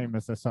just know him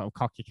as the sort of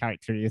cocky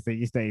character he is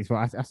these days.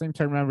 But I seem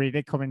to remember he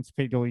did come into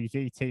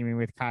PWG teaming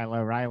with Kyle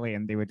O'Reilly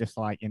and they were just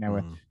like, you know,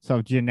 a sort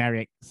of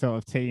generic sort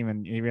of team,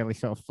 and he really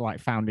sort of like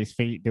found his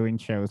feet doing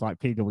shows like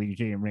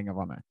PWG and Ring of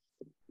Honor.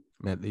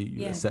 Man,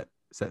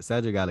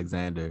 Cedric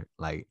Alexander,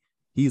 like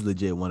he's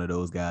legit one of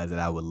those guys that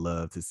I would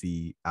love to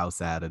see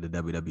outside of the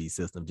WWE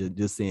system.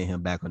 Just seeing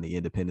him back on the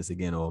independents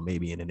again, or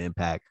maybe in an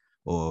Impact,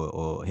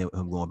 or him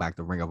going back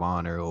to Ring of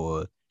Honor,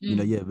 or you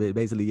know,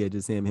 basically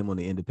just seeing him on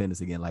the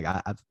independents again. Like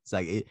it's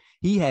like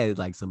he had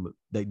like some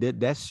like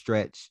that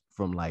stretch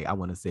from like I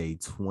want to say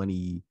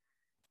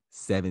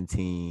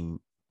 2017,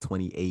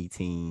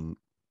 2018,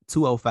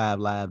 205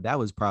 Live. That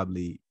was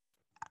probably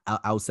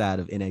outside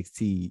of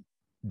NXT,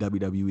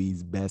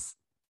 WWE's best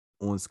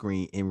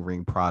on-screen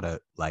in-ring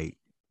product. Like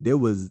there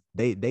was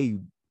they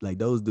like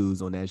those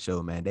dudes on that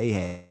show, man, they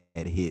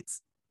had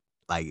hits.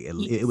 Like it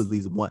was at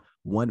least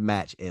one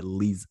match at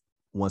least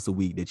once a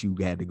week that you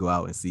had to go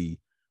out and see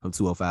from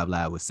 205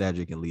 Live with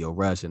Cedric and Leo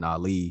Rush and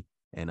Ali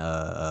and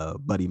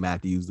Buddy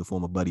Matthews, the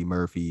former Buddy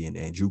Murphy,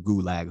 and Drew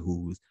Gulak,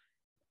 who's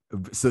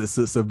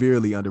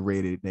severely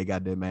underrated. They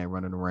got that man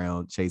running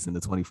around chasing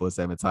the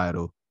 24/7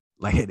 title.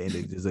 Like, and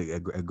it's just as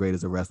great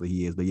as a wrestler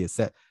he is. But yeah,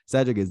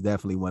 Cedric is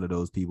definitely one of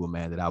those people,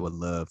 man, that I would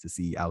love to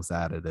see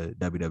outside of the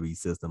WWE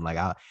system. Like,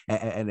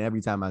 and every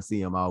time I see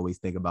him, I always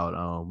think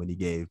about when he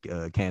gave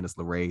Candice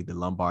LeRae the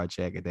lumbar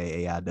check at the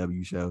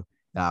AIW show.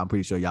 Now, I'm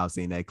pretty sure y'all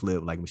seen that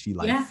clip. Like when she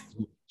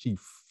she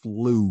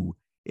flew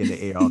in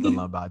the air off the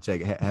lumbar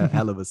check.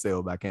 Hell of a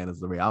sell by Candice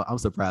LeRae. I'm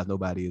surprised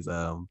nobody has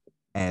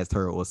asked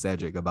her or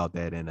Cedric about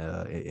that in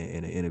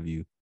an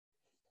interview.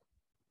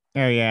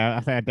 Oh yeah,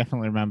 I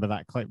definitely remember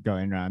that clip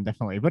going around,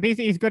 definitely. But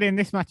he's good in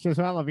this match as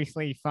well.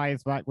 Obviously, he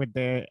fires back with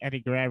the Eddie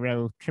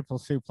Guerrero triple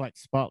suplex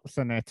spots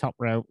and a top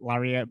rope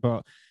lariat,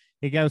 but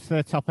he goes to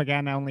the top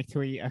again, only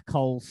to eat a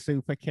Cole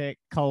super kick.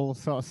 Cole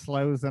sort of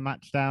slows the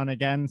match down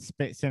again,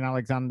 spits in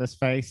Alexander's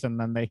face, and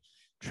then they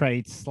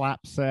trade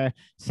slaps.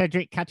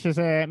 Cedric catches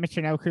a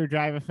Michinoku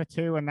driver for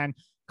 2, and then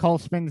Cole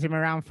spins him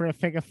around for a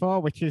figure 4,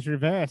 which is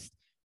reversed,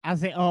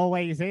 as it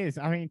always is.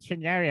 I mean,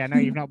 Tinieri, I know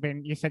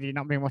you said you've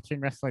not been watching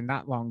wrestling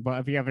that long, but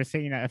have you ever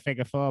seen a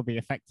figure 4 be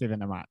effective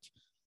in a match?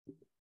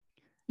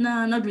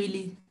 No, not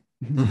really.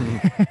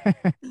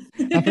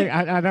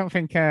 I don't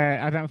think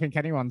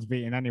anyone's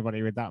beating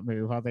anybody with that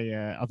move, are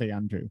they,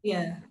 Andrew?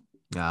 Yeah.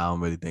 No, I don't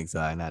really think so.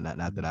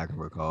 Not that I can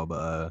recall.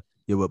 But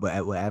with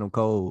Adam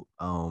Cole,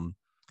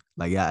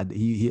 like I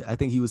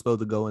think he was supposed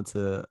to go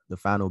into the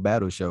Final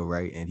Battle show,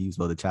 right? And he was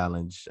supposed to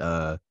challenge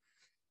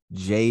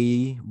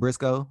Jay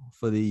Briscoe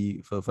for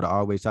the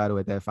ROH title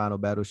at that Final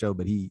Battle show,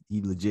 but he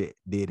legit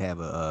did have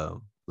a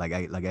like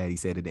he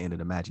said at the end of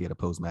the match, he had a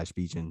post-match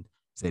speech and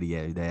said he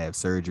had to have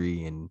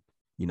surgery, and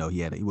you know he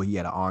had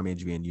an arm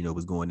injury and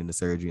was going into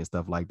surgery and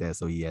stuff like that,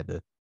 so he had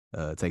to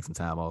take some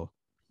time off.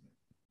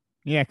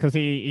 Yeah, because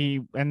he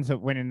ends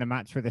up winning the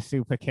match with a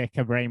super kick,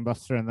 a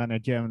brainbuster, and then a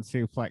German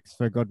suplex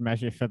for good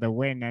measure for the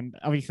win. And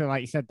obviously,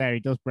 like you said there,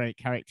 he does break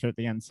character at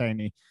the end,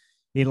 saying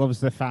he loves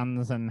the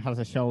fans and has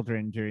a shoulder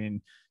injury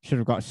and should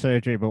have got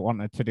surgery, but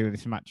wanted to do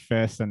this match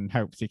first and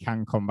hopes he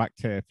can come back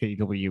to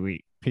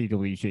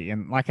PWG.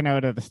 And like I know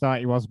at the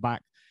start, he was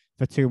back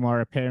for 2 more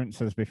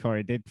appearances before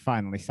he did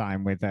finally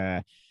sign with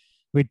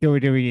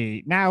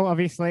WWE. Now,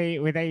 obviously,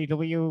 with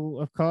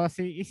AEW, of course,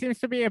 he seems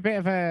to be a bit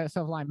of a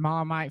sort of like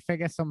Marmite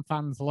figure. Some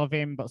fans love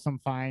him, but some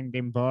find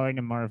him boring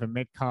and more of a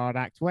mid-card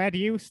act. Where do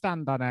you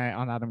stand on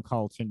Adam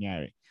Cole,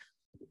 Tinieri?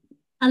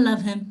 I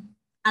love him.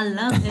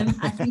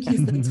 I think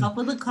he's the top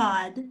of the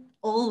card,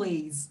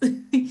 always.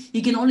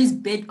 You can always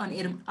bet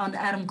on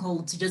Adam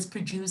Cole to just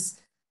produce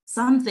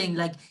something.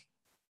 Like,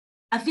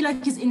 I feel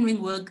like his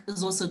in-ring work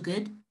is also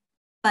good,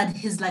 but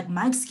his like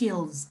mic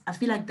skills, I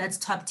feel like that's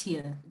top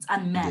tier. It's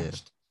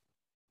unmatched.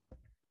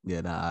 Yeah,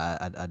 no,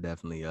 I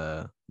definitely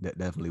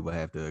definitely would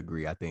have to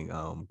agree. I think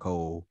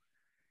Cole,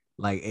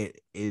 like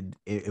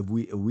if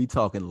we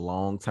talking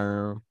long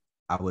term,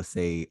 I would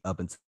say up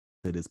until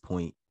this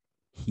point,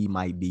 he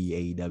might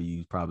be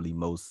AEW's probably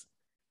most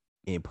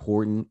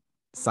important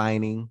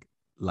signing.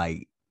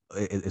 Like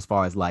as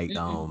far as like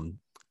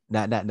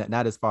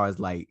not as far as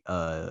like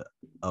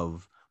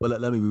of well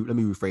let me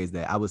rephrase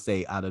that. I would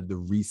say out of the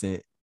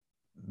recent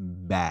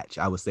batch,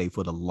 I would say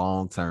for the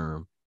long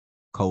term,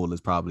 Cole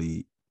is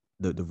probably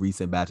the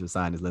recent batch of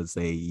signings, let's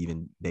say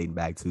even dating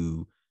back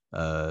to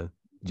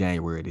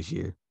January this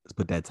year. Let's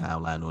put that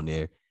timeline on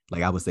there.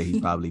 Like I would say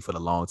he's probably for the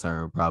long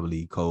term,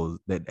 probably Cole,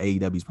 that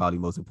AEW is probably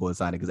most important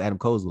signing because Adam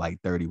Cole's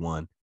like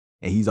 31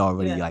 and he's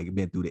already like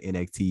been through the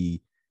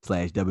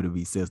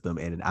NXT/WWE system.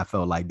 And I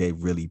felt like they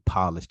really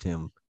polished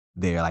him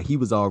there. Like he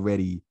was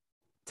already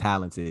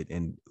talented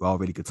and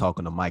already could talk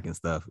on the mic and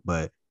stuff.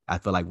 But I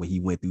feel like when he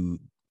went through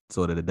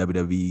sort of the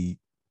WWE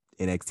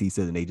NXT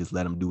system, they just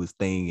let him do his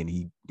thing, and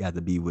he got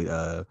to be with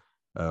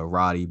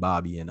Roddy,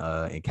 Bobby, and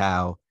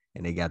Kyle,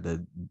 and they got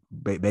to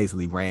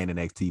basically ran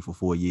NXT for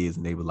 4 years,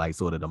 and they were like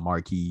sort of the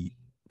marquee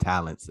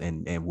talents,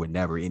 and were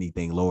never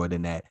anything lower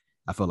than that.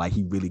 I felt like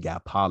he really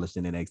got polished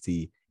in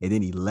NXT, and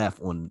then he left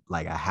on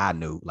like a high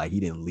note. Like he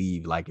didn't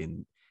leave like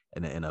in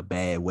a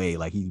bad way.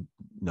 Like he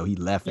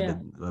left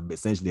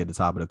essentially at the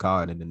top of the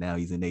card, and then now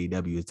he's in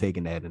AEW, is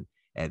taking that, and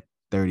at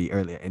 30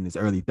 early in his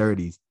early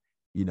 30s.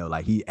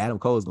 Like Adam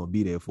Cole is gonna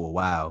be there for a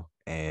while,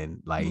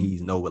 and like he's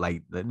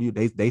like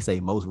they say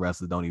most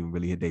wrestlers don't even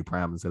really hit their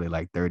prime until they're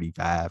like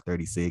 35,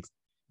 36,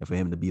 and for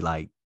him to be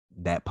like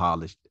that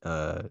polished,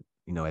 at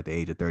the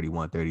age of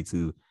 31,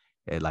 32,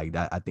 and like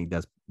that, I think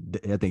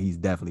he's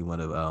definitely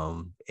one of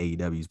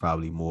AEW's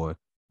probably more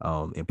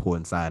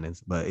important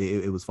signings. But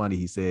it was funny,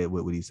 he said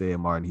what he said,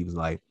 Martin. He was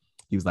like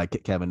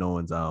Kevin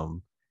Owens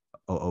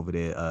over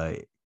there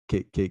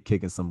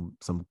kicking some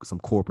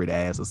corporate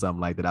ass or something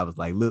like that. I was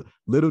like,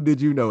 little did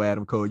you know,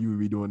 Adam Cole, you would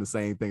be doing the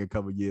same thing a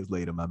couple of years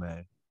later, my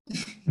man.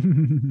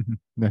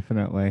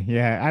 Definitely.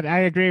 Yeah, I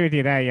agree with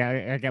you there.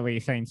 Yeah, I get what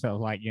you're saying. Sort of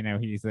like,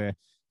 he's a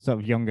sort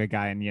of younger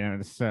guy, and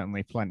there's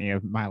certainly plenty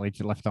of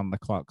mileage left on the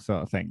clock,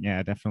 sort of thing.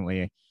 Yeah,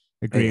 definitely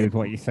agree with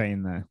what you're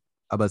saying there.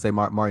 I about to say,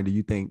 Martin, do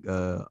you think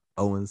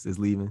Owens is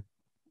leaving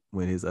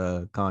when his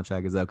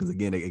contract is up? Because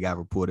again, it got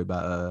reported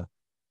by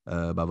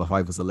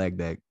Fightful Select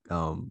that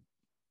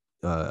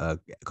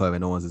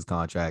Kevin Owens'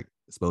 contract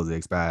is supposed to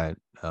expire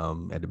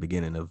at the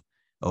beginning of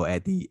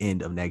at the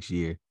end of next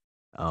year.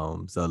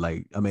 So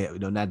like, I mean,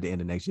 no, not the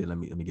end of next year. Let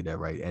me get that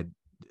right. At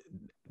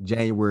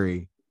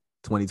January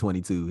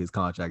 2022, his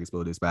contract is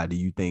supposed to expire. Do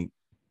you think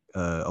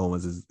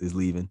Owens is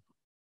leaving?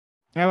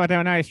 Oh, I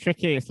don't know. It's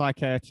tricky. It's like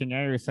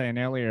Chinyere was saying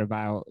earlier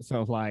about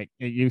sort of like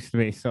it used to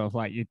be sort of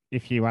like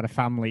if you had a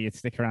family, you'd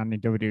stick around in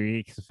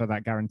WWE for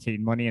that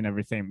guaranteed money and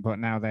everything. But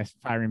now they're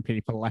firing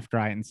people left,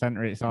 right, and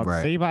center. It's hard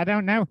to see. But I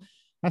don't know.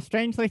 I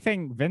strangely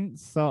think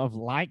Vince sort of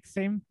likes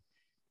him.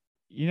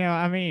 You know what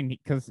I mean?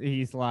 Because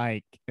he's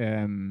like,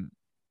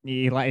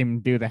 he let him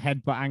do the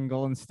headbutt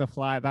angle and stuff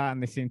like that.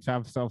 And they seem to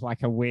have sort of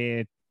like a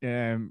weird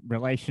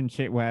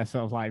relationship where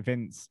sort of like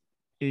Vince,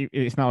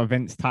 it's not a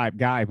Vince type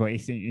guy, but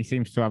he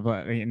seems to have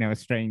a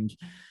strange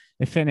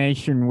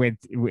affiliation with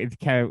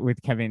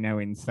Kevin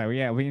Owens. So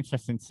yeah, it'll be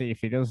interesting to see if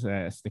he does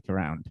stick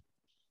around.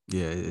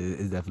 Yeah,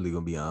 it's definitely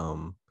gonna be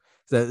so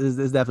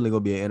it's definitely gonna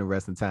be an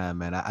interesting time,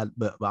 man.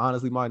 But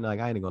honestly, Martin, like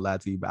I ain't gonna lie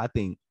to you, but I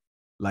think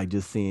like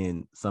just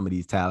seeing some of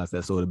these talents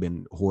that sort of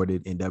been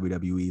hoarded in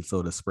WWE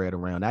sort of spread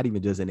around, not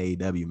even just in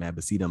AEW, man,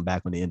 but see them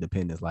back on the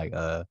independents, like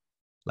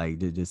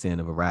just seeing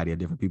a variety of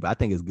different people. I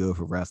think it's good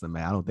for wrestling,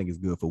 man. I don't think it's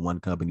good for one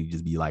company to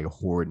just be like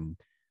hoarding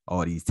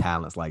all these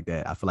talents like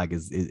that. I feel like I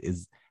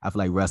feel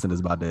like wrestling is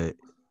about to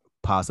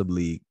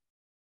possibly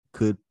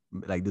could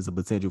like there's a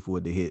potential for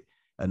it to hit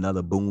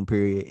another boom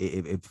period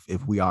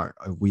if we aren't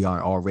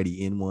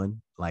already in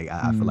one. Like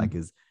I feel like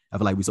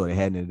we sort of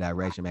heading in the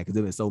direction, man, because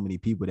there's been so many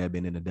people that have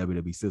been in the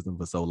WWE system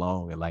for so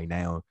long, and like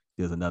now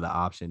there's another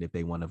option if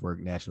they want to work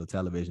national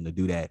television to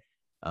do that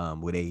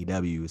with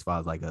AEW as far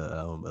as like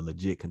a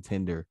legit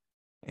contender.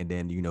 And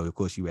then of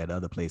course you had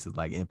other places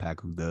like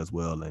Impact who does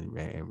well,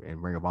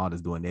 and Ring of Honor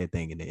is doing their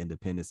thing, and the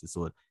independents is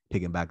sort of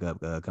picking back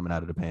up coming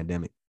out of the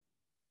pandemic.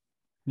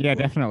 Yeah,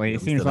 definitely.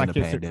 It seems like it's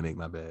a pandemic.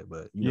 My bad,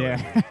 but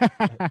yeah,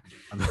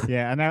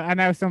 yeah. I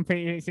know. Some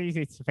people. It's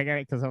easy to forget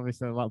it because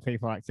obviously a lot of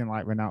people are acting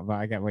like we're not. But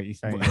I get what you're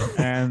saying.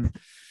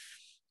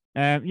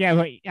 Yeah,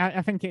 but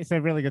I think it's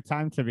a really good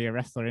time to be a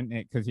wrestler, isn't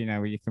it? Because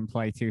you can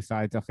play two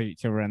sides off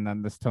each other, and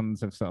then there's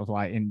tons of sort of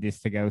like indies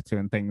to go to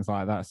and things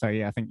like that. So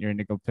yeah, I think you're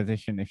in a good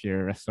position if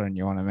you're a wrestler and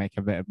you want to make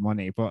a bit of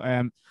money. But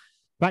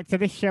back to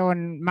this show,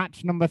 and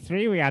match number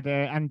 3, we had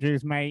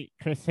Andrew's mate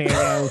Chris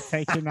Hero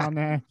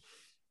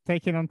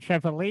taking on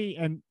Trevor Lee,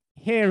 and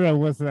Hero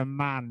was the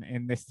man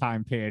in this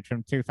time period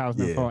from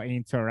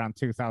 2014 to around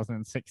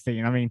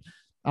 2016. I mean,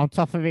 on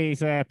top of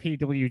his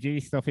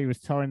PWG stuff, he was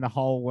touring the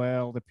whole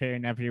world,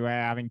 appearing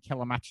everywhere, having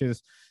killer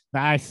matches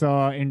that I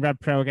saw in Red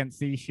Pro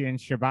against Ishii and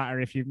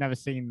Shibata. If you've never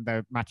seen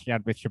the match he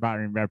had with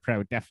Shibata in Red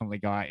Pro, definitely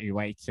go out of your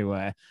way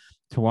to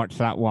watch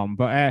that one.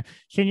 But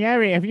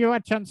Chinyere, have you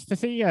had a chance to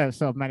see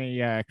so many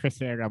Chris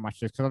Hero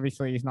matches? Because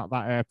obviously he's not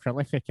that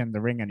prolific in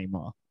the ring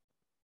anymore.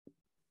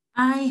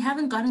 I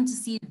haven't gotten to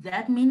see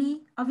that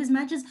many of his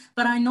matches,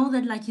 but I know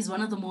that like he's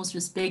one of the most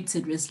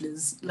respected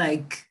wrestlers,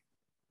 like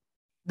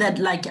that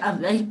like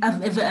I've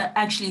ever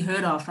actually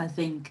heard of, I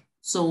think.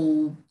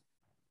 So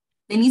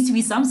there needs to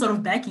be some sort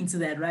of backing to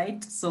that,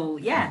 right? So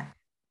yeah.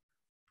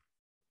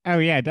 Oh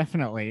yeah,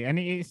 definitely. And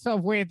it's sort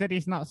of weird that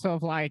he's not sort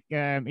of like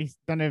he's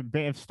done a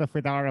bit of stuff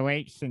with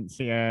ROH since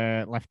he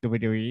left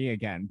WWE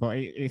again. But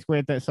it's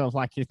weird that sort of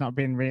like he's not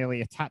been really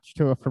attached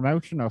to a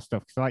promotion or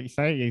stuff. Because like you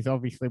say, he's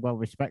obviously well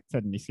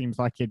respected, and he seems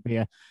like he'd be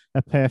a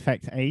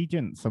perfect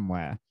agent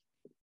somewhere.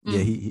 Yeah,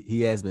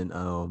 he has been.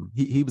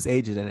 He was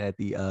agent at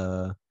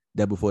the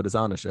Dead Before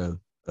Dishonor show,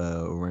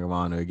 Ring of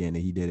Honor again,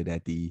 and he did it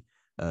at the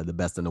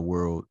Best in the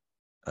World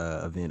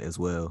event as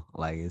well.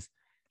 Like it's,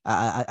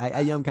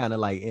 I am kind of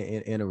like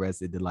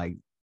interested to like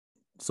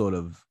sort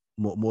of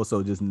more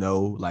so just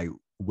know like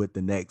what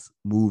the next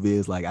move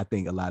is. Like I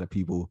think a lot of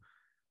people,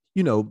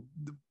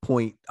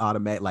 point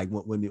automatic like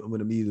when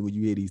immediately when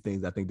you hear these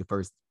things, I think the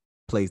first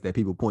place that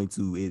people point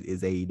to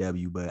is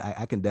AEW, but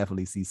I can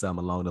definitely see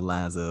something along the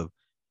lines of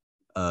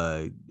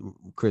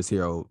Chris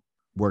Hero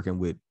working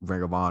with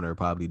Ring of Honor,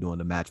 probably doing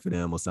the match for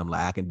them or something.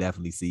 Like I can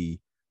definitely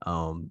see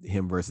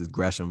him versus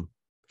Gresham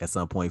at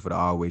some point for the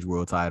ROH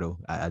World Title.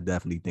 I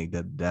definitely think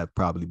that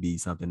probably be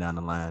something down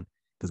the line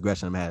because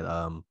Gresham had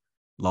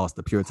lost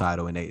the Pure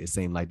Title and it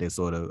seemed like they're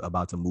sort of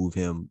about to move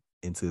him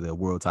into the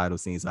World Title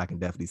scene. So I can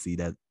definitely see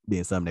that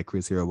being something that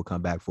Chris Hero will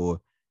come back for.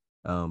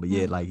 But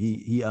yeah, like he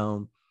he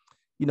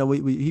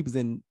was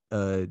in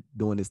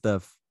doing this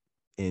stuff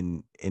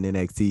in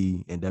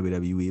NXT and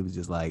WWE. It was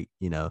just like,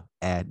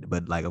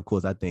 but like of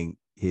course I think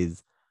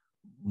his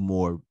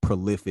more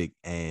prolific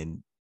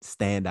and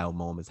standout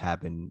moments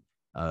happened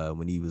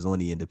when he was on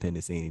the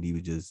independent scene and he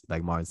was just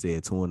like Martin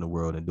said, touring the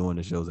world and doing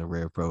the shows in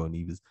Rare Pro. And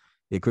he was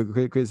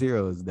Chris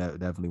Hero is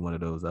definitely one of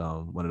those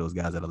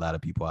guys that a lot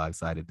of people are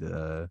excited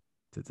to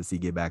see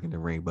get back in the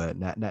ring, but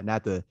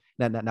not to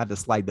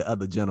slight the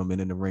other gentleman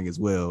in the ring as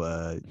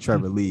well.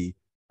 Trevor Lee,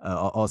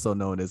 also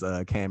known as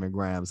Cameron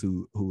Grimes,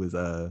 who is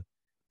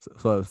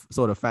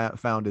sort of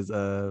found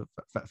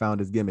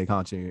his gimmick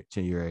on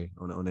Chinyere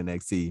on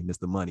NXT,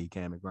 Mr. Money,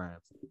 Cameron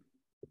Grimes.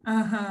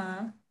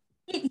 Uh-huh.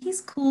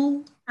 He's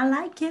cool. I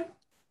like him.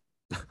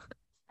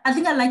 I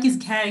think I like his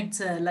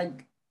character.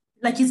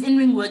 Like his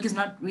in-ring work is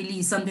not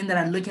really something that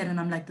I look at and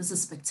I'm like, this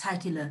is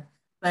spectacular.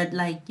 But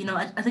like,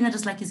 I think I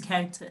just like his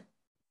character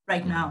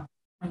right now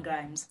on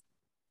Grimes.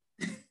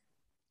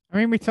 I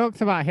mean, we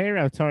talked about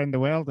Hero touring the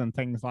world and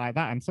things like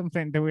that, and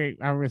something that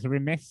I was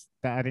remiss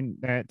that I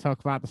didn't talk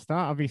about at the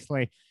start.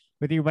 Obviously,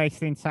 with you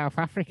based in South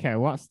Africa,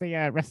 what's the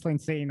wrestling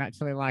scene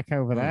actually like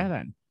over there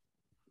then?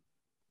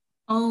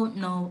 Oh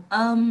no.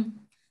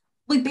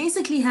 We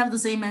basically have the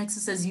same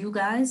access as you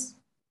guys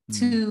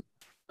to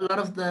a lot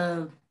of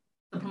the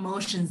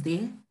promotions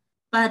there.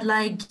 But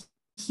like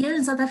here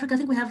in South Africa, I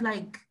think we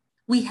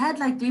had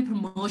like three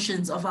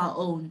promotions of our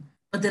own,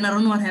 but then I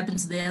don't know what happened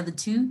to the other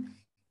two.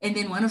 And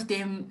then one of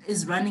them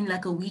is running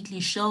like a weekly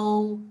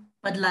show,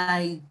 but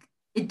like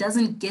it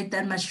doesn't get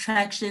that much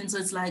traction. So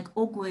it's like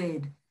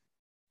awkward.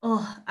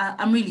 Oh,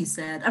 I'm really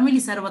sad. I'm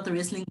really sad about the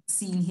wrestling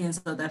scene here in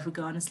South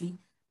Africa, honestly.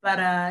 But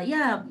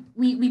yeah,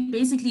 we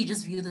basically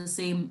just view the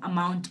same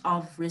amount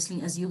of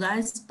wrestling as you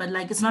guys, but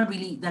like it's not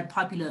really that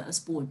popular a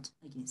sport,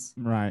 I guess.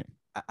 Right.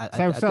 I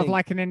So sort of think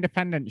like an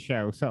independent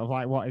show, sort of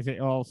like what is it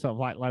all sort of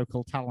like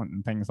local talent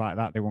and things like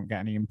that. They won't get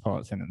any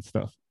imports in and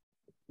stuff.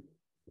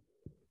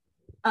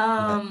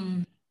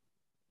 Um,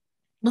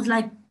 with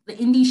like the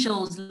indie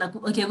shows, like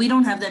okay, we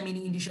don't have that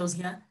many indie shows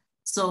here,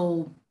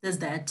 so there's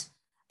that.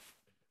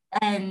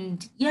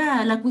 And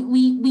yeah, like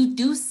we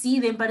do see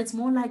them, but it's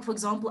more like, for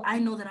example, I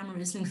know that I'm a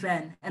wrestling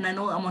fan and I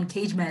know I'm on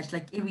Cage Match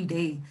like every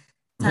day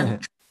to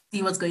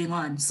see what's going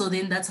on. So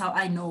then that's how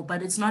I know.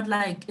 But it's not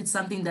like it's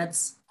something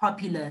that's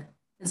popular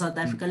in South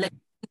Africa. Like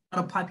it's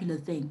not a popular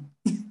thing.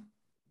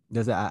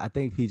 I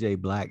think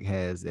PJ Black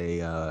has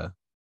a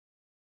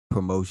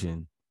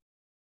promotion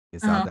in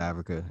Uh-huh. South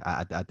Africa.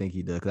 I think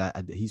he does because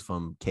he's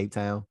from Cape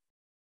Town,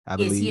 I Yes,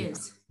 he believe.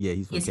 is. Yeah,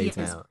 he's from Yes, he Cape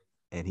is. Town,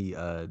 and he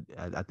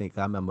I think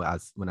I remember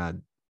when I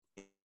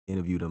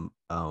interviewed him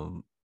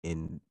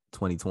in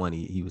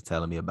 2020, he was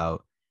telling me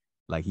about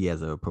like he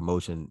has a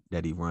promotion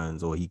that he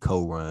runs or he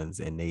co-runs,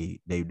 and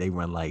they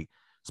run like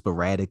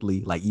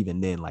sporadically. Like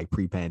even then, like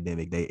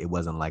pre-pandemic, it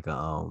wasn't like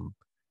a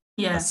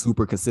Yeah.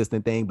 super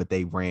consistent thing, but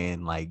they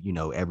ran like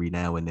every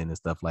now and then and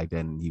stuff like that.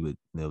 And he would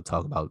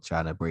talk about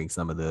trying to bring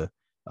some of the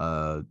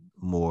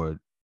more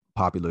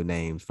popular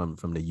names from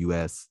the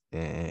U.S.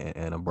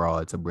 and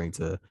abroad to bring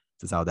to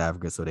South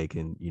Africa so they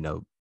can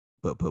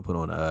put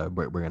on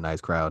bring a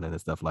nice crowd and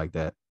stuff like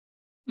that.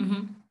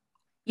 hmm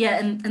Yeah,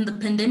 and the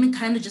pandemic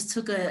kind of just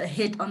took a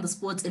hit on the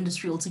sports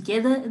industry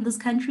altogether in this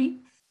country.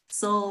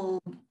 So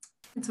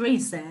it's very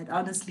sad,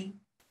 honestly.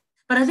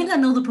 But I think I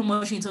know the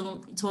promotion you're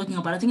talking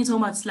about. I think you're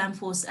talking about Slam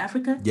Force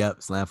Africa.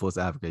 Yep, Slam Force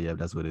Africa. Yep,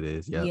 that's what it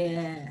is. Yep.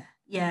 Yeah,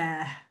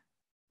 yeah.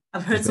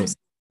 I've It's heard some been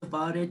stories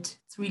about it.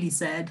 It's really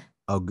sad.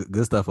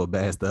 good stuff or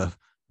bad stuff.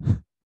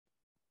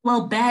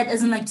 Well, bad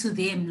isn't like to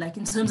them, like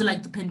in terms of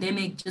like the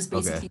pandemic, just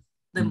Okay. basically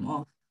them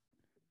off.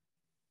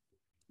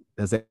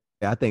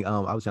 I think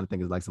I was trying to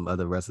think of like some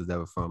other wrestlers that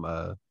were from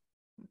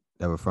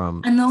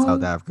I know.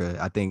 South Africa.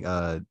 I think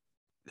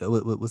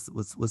what's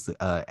the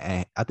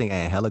I think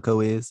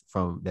Angelico is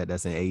from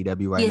that's in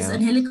AEW right Yes, now.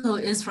 Angelico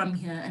is from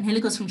here.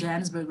 Angelico's from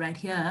Johannesburg, right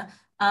here.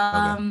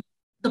 Okay.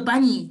 The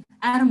bunny,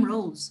 Adam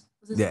Rose.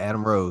 Was his Yeah, name?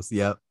 Adam Rose.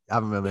 Yep. I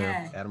remember him.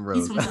 Yeah, Adam he's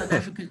Rose. from South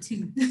Africa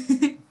too.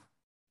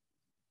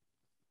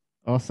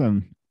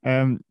 Awesome.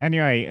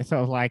 Anyway,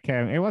 sort of like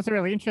it was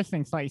really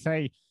interesting. So like you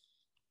say,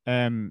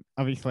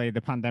 obviously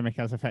the pandemic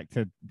has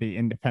affected the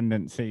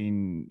independent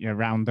scene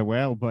around the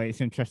world, but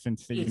it's interesting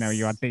to see, you had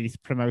Yes. these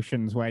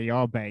promotions where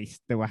you're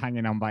based that were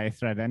hanging on by a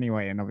thread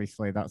anyway, and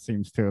obviously that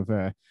seems to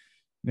have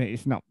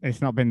it's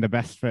not been the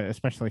best for,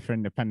 especially for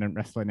independent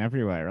wrestling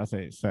everywhere, has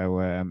it? So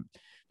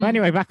but Mm.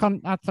 anyway, back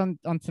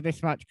onto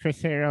this match,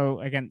 Chris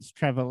Hero against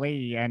Trevor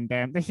Lee, and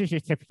this is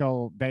your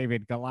typical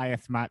David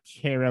Goliath match.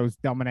 Hero's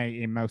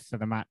dominating most of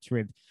the match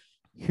with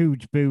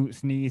huge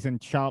boots, knees,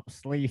 and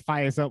chops. Lee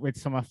fires up with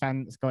some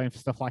offense, going for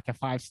stuff like a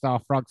 5-star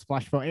frog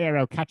splash, but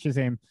Hero catches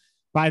him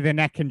by the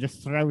neck and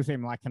just throws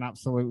him like an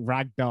absolute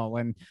rag doll.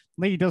 And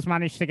Lee does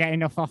manage to get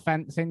enough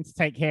offense in to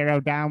take Hero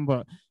down,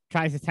 but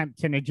tries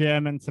attempting a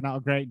German to not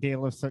a great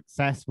deal of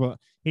success. But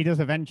he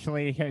does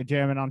eventually hit a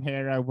German on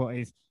Hero, but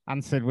is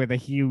answered with a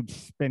huge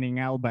spinning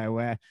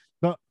elbow.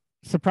 But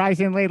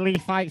surprisingly, Lee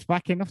fights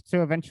back enough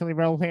to eventually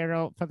roll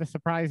Hero up for the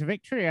surprise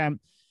victory.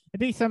 A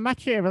decent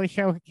match here, really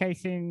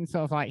showcasing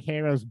sort of like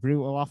Hero's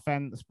brutal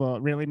offense, but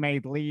really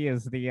made Lee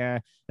as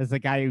the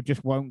guy who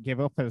just won't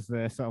give up, as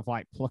the sort of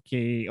like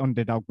plucky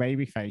underdog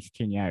babyface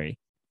Chinyeri.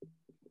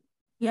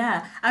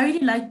 Yeah, I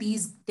really like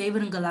these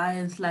David and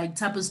Goliath like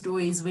type of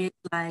stories where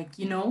like,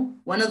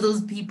 one of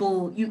those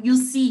people you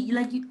see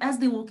like as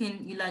they walk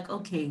in, you're like,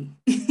 okay,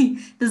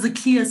 there's a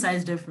clear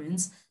size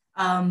difference.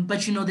 But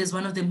there's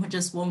one of them who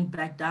just won't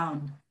back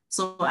down.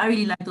 So I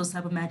really like those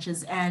type of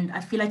matches, and I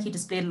feel like he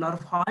displayed a lot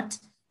of heart.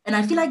 And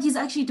I feel like he's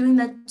actually doing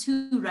that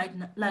too right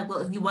now. Like,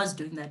 well, he was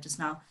doing that just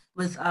now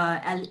with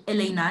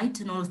LA Knight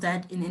and all of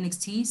that in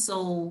NXT.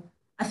 So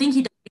I think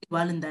he did really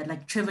well in that,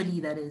 like Trevor Lee,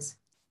 that is.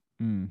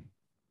 Mm,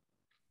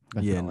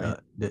 Yeah, and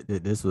definitely.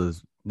 this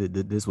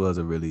was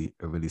a really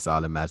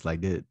solid match.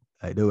 Like there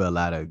were a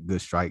lot of good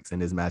strikes in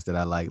this match that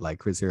I like. Like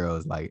Chris Hero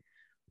is like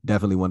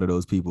definitely one of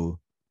those people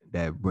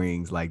that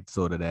brings like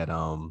sort of that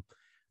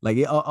like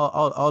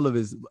all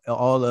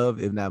of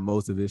if not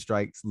most of his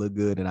strikes look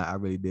good, and I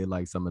really did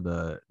like some of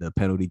the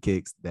penalty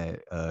kicks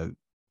that I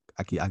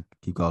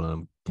keep calling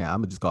them. I'm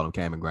gonna just call them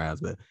Cameron Grimes,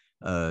 but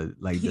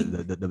like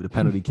the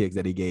penalty kicks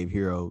that he gave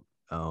Hero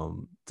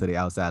to the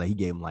outside. Like he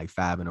gave him like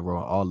 5 in a row.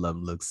 All of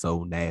them look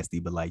so nasty,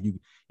 but like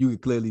you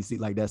could clearly see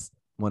like that's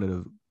one of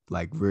the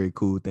like very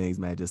cool things,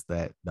 man. Just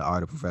that the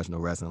art of professional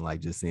wrestling, like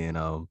just seeing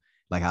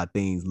like how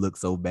things look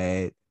so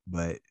bad,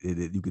 but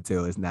you could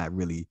tell it's not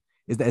really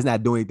it's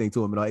not doing anything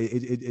to him at all.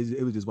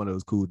 It was just one of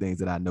those cool things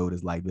that I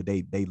noticed. Like, but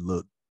they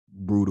look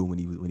brutal when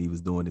he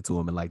was doing it to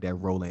him, and like that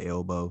rolling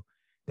elbow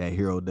that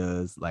Hero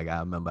does. Like I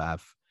remember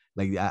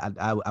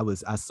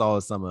I saw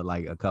some of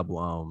like a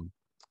couple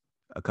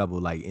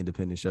like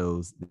independent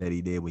shows that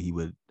he did where he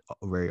would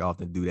very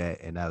often do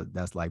that, and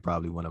that's like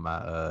probably one of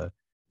my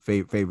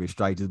favorite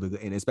strikes,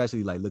 and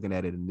especially like looking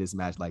at it in this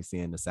match, like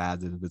seeing the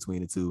sizes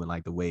between the two and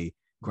like the way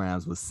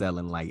Grimes was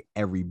selling like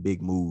every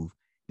big move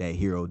that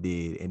Hero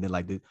did, and then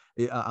like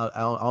I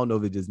don't know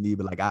if it's just me,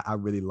 but like I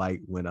really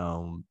like when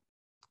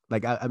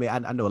like I mean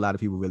I know a lot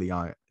of people really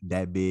aren't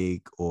that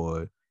big,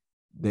 or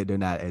they're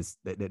not as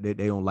they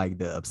don't like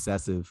the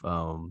obsessive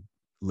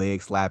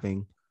leg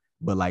slapping,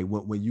 but like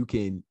when you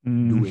can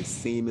do it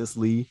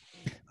seamlessly.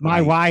 My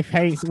like wife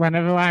hates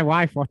whenever my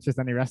wife watches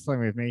any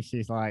wrestling with me,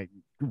 she's like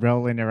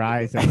rolling her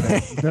eyes at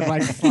the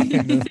like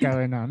slapping that's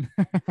going on.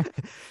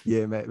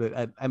 Yeah, man.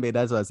 But I mean,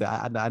 that's what I said.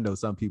 I know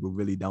some people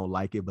really don't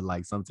like it, but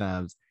like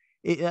sometimes,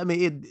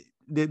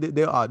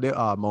 there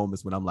are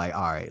moments when I'm like,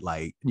 all right,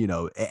 like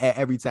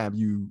every time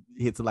you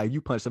hit to like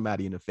you punch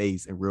somebody in the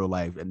face in real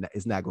life, and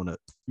you're not gonna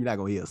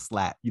hear a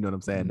slap. You know what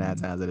I'm saying? 9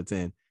 times out of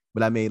 10.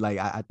 But I mean, like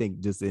I think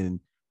just in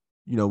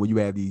when you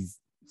have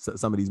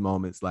some of these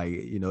moments, like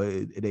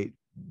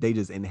they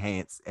just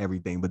enhance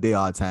everything. But there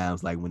are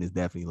times like when it's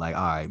definitely like,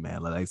 all right,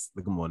 man, like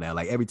come on now.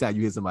 Like every time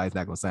you hit somebody, it's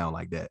not gonna sound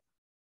like that.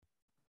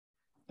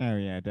 Oh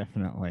yeah,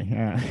 definitely.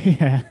 Yeah,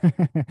 yeah.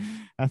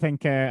 I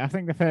think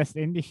the first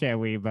indie show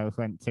we both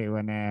went to,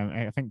 and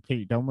I think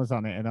Pete Dunne was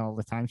on it, and all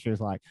the time she was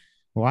like,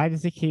 "Why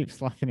does he keep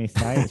slapping his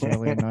thigh? It's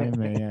really annoying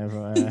me."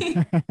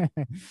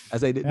 I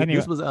say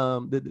anyway,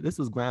 this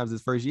was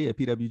Grimes' first year at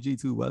PWG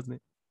too, wasn't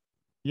it?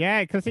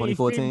 yeah, because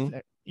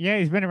 2014.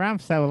 he's been around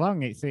for so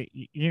long.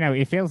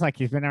 It feels like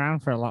he's been around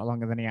for a lot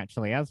longer than he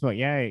actually has. But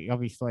yeah,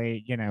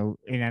 obviously, in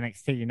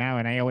NXT now,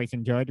 and I always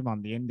enjoyed him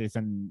on the Indies,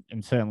 and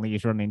certainly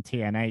he's running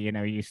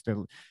TNA. He used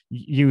to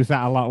use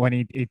that a lot when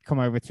he'd come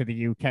over to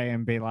the UK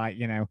and be like,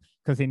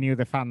 because he knew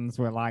the fans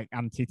were like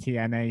anti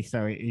TNA,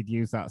 so he'd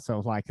use that sort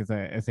of like as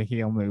a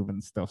heel move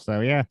and stuff.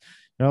 So yeah,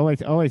 I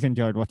always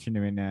enjoyed watching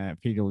him in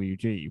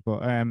PWG.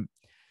 But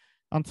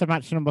on to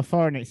match number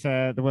 4, and it's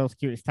the world's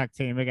cutest tag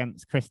team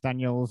against Chris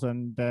Daniels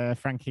and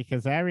Frankie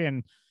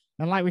Kazarian.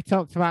 And like we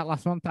talked about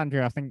last month,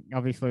 Andrew, I think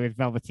obviously with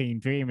Velveteen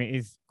Dream, it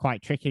is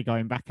quite tricky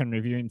going back and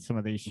reviewing some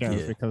of these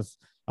shows because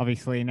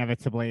obviously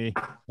inevitably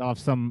they'll have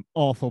some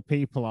awful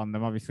people on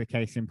them. Obviously,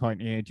 case in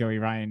point here, Joey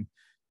Ryan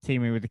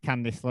teaming with the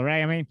Candice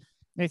LeRae. I mean,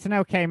 it's an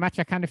okay match.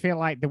 I kind of feel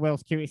like the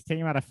world's cutest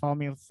team had a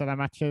formula to their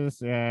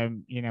matches,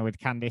 with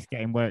Candice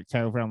getting worked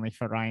over only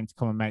for Ryan to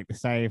come and make the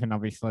save, and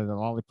obviously the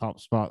lollipop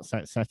spots,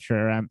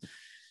 etc.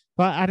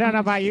 But I don't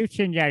know about you,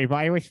 Jerry, but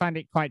I always find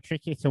it quite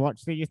tricky to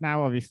watch these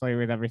now, obviously,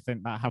 with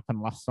everything that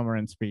happened last summer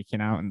and speaking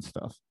out and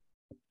stuff.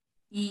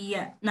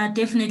 Yeah, no,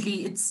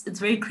 definitely. It's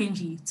very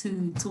cringy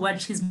to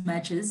watch his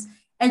matches.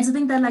 And to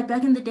think that like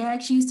back in the day I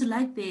actually used to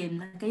like them.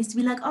 Like I used to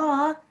be like,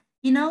 oh,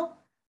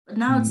 but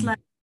now it's like,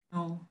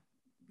 no,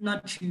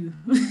 not true.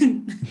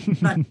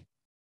 Not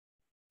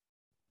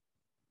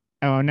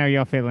Oh, I know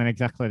you're feeling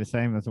exactly the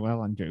same as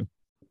well, Andrew.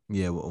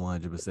 Yeah,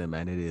 100%,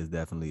 man. It is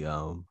definitely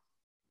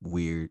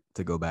weird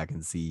to go back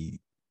and see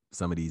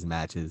some of these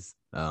matches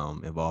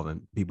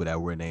involving people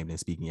that were named and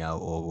speaking out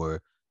or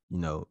were,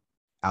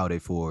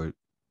 outed for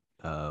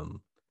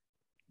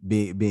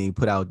being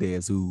put out there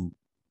as who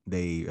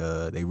they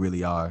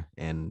really are.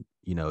 And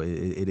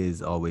it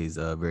is always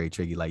very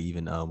tricky. Like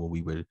even when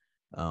we were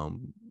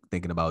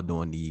thinking about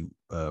doing the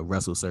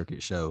Wrestle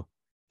Circuit show,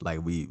 like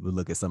we would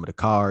look at some of the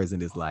cards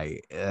and it's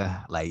like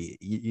I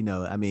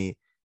mean,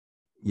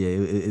 yeah,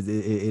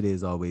 it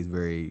is always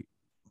very,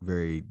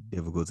 very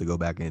difficult to go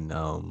back and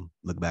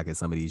look back at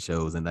some of these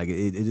shows, and like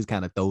it just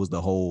kind of throws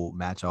the whole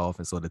match off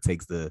and sort of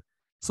takes the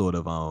sort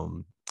of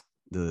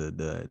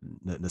the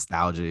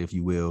nostalgia, if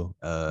you will,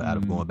 out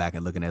of going back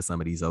and looking at some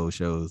of these old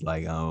shows.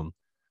 Like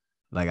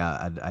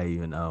I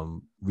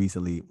even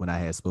recently when I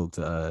had spoke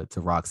to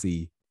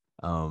Roxy,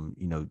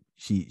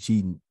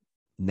 she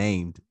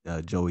named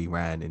Joey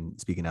Ryan and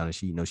speaking out,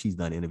 and she's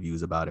done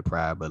interviews about it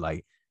prior, but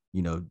like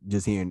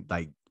just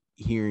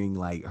hearing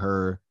like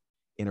her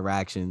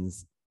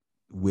interactions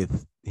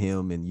with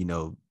him and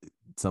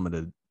some of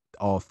the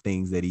off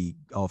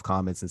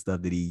comments and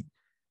stuff that he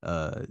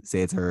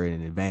said to her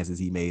and advances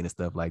he made and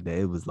stuff like that,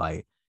 it was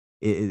like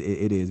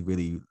it is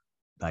really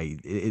like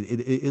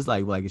it's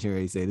like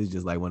Sherry said, it's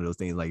just like one of those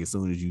things, like as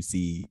soon as you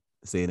see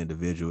say an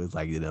individual, it's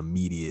like an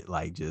immediate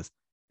like just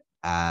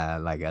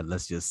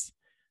let's just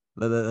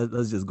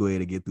go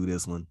ahead and get through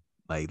this one.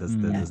 Like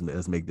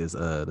let's make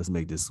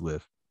this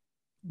swift.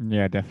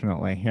 Yeah,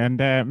 definitely. And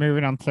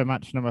moving on to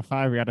match number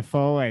 5, we had a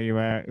 4-way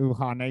where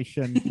Uhaa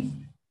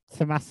Nation,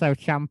 Tommaso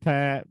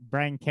Ciampa,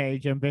 Brian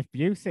Cage, and Biff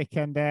Busick.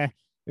 And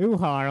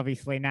Uhaa,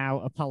 obviously now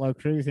Apollo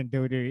Crews in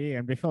WWE.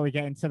 And before we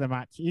get into the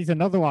match, he's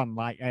another one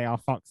like AR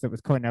Fox that was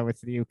coming over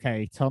to the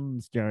UK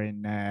tons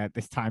during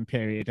this time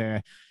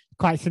period.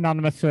 Quite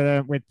synonymous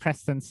with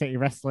Preston City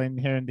Wrestling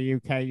here in the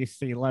UK. You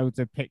see loads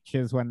of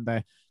pictures when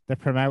the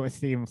promoter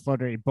Stephen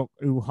Fluddery booked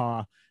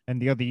Uhaa and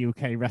the other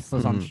UK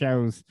wrestlers on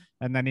shows,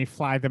 and then he'd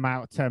fly them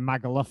out to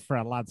Magaluf for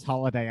a lad's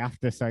holiday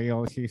after. So you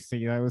always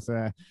see those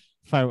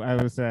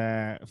photos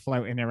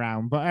floating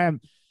around. But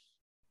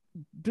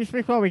just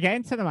before we get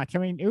into the match, I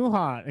mean,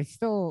 Uhaa, he's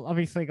still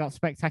obviously got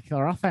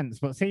spectacular offense,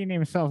 but seeing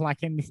him sort of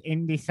like in this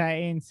indie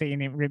setting, seeing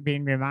him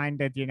being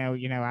reminded,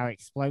 how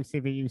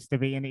explosive he used to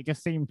be, and it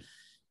just seemed,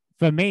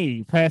 for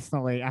me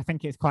personally, I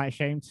think it's quite a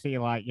shame to see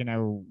like,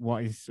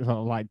 what he's sort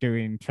of like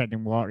doing,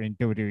 treading water in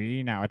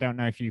WWE now. I don't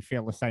know if you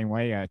feel the same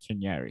way,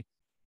 Chinyeri.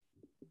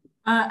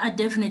 I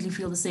definitely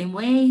feel the same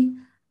way.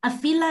 I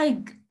feel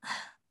like,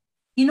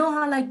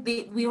 how like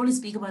we always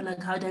speak about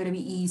like how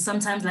WWE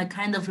sometimes like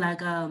kind of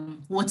like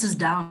waters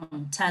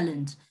down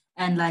talent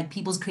and like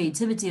people's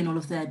creativity and all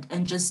of that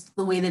and just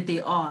the way that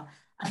they are.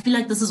 I feel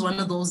like this is one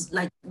of those,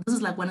 like this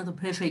is like one of the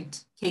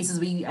perfect cases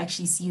where you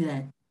actually see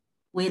that,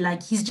 where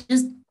like he's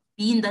just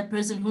being that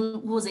person who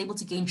was able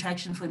to gain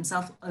traction for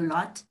himself a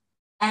lot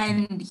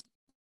and he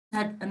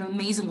had an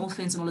amazing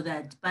offense and all of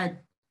that. But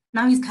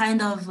now he's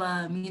kind of,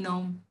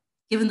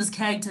 given this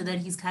character that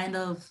he's kind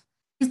of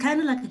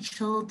like a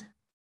chilled,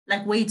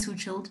 like way too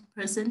chilled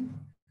person.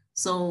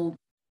 So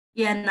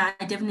yeah,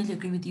 I definitely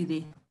agree with you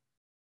there.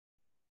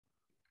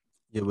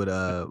 Yeah, with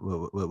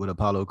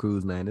Apollo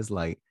Crews, man, it's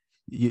like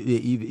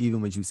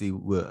even when you see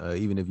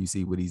even if you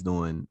see what he's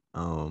doing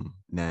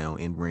now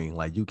in ring,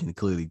 like you can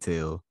clearly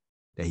tell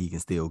that he can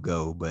still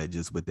go, but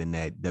just within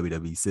that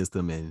WWE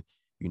system and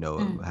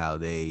how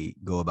they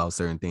go about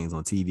certain things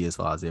on TV as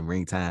far as in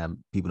ring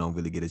time, people don't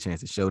really get a chance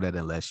to show that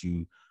unless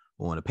you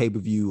on a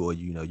pay-per-view or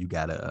you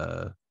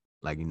gotta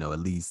at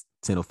least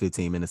 10 or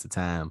 15 minutes of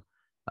time.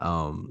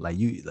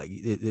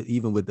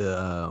 Even with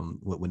the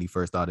when he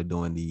first started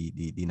doing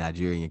the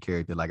Nigerian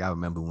character, like I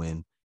remember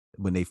when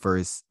he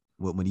first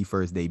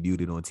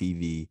debuted on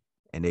TV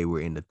and they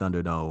were in the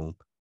Thunderdome.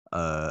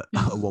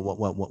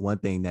 One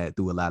thing that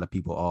threw a lot of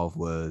people off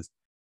was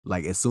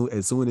like as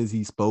soon as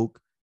he spoke,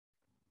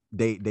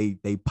 they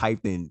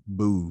piped in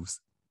boos.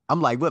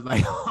 I'm like, what?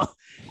 Like,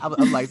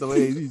 I'm like, so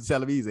he's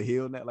telling me he's a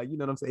heel now? Like, you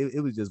know what I'm saying?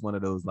 It was just one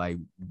of those like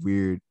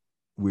weird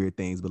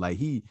things. But like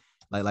he,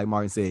 like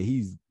Martin said,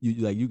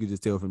 you could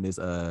just tell from this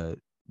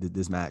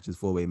this match, this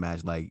 4-way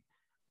match, like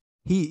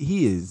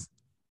he is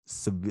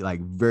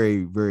like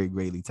very, very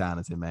greatly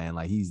talented, man.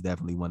 Like he's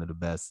definitely one of the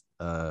best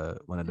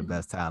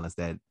talents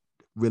that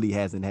really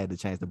hasn't had the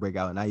chance to break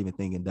out. And I even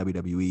think in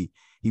WWE,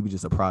 he was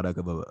just a product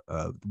of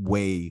a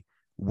way,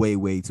 way,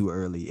 way too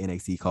early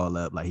NXT call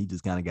up. Like he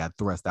just kind of got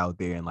thrust out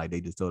there, and like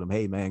they just told him,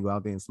 "Hey, man, go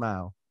out there and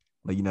smile."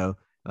 Like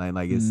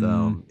like it's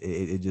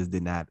it just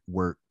did not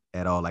work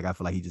at all. Like I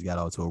feel like he just got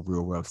off to a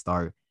real rough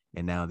start,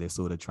 and now they're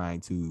sort of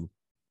trying to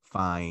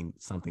find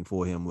something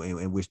for him,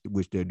 and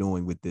which they're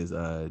doing with this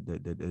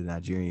the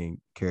Nigerian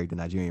character,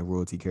 Nigerian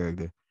royalty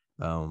character.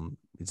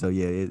 So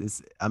yeah,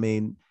 it's I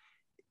mean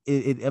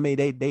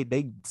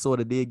they sort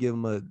of did give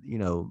him a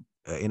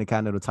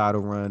Intercontinental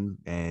title run,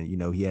 and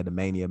he had the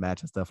Mania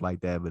match and stuff like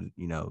that, but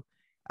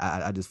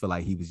I just feel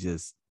like he was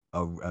just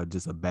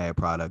a bad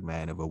product,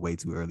 man, of a way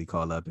too early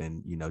call up,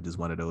 and just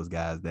one of those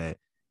guys that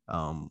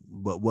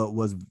but what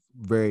was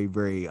very,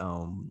 very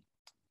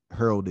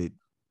heralded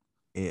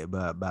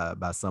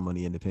by some on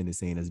the independent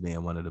scene as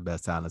being one of the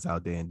best talents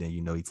out there. And then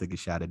he took a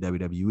shot at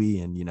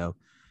WWE, and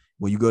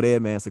when you go there,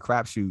 man, it's a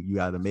crapshoot.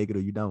 You either make it or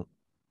you don't.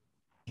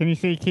 Can you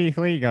see Keith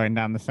Lee going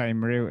down the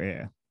same route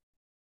here?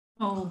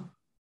 Oh,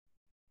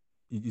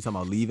 you talking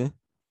about leaving?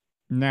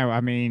 No,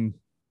 I mean,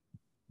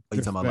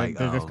 you talking about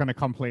they're just going to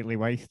completely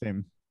waste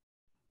him.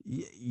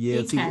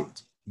 Yeah. What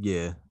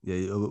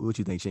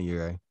you think,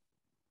 Shinyuri?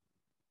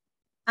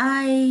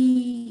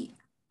 I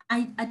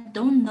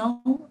don't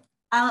know.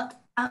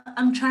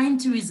 I'm trying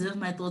to reserve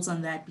my thoughts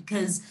on that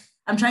because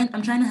I'm trying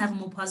to have a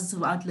more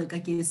positive outlook, I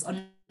guess,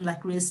 on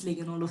like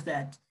wrestling and all of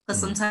that. Because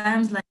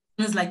sometimes like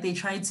it's like they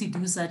try to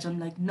do such, I'm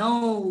like,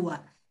 no,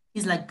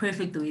 he's like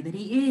perfect the way that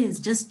he is.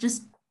 Just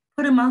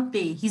put him out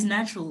there. He's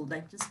natural.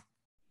 Like just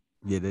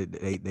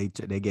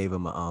they gave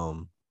him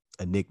a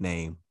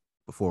nickname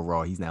before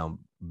Raw. He's now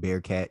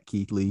Bearcat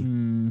Keith Lee.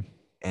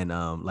 And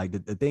like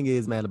the thing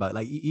is, man, about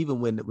like even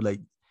when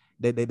like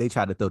they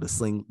try to throw the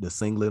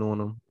singlet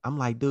on him, I'm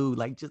like, dude,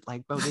 like just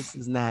like, bro, this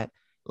is not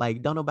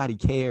like, don't nobody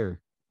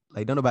care.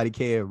 Like, don't nobody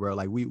care, bro.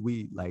 Like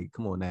we like,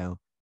 come on now.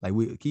 Like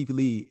Keith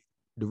Lee,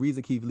 the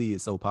reason Keith Lee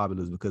is so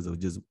popular is because of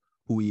just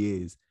who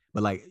he is.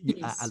 But like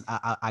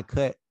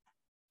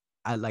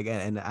I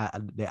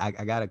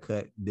gotta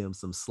cut them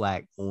some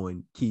slack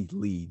on Keith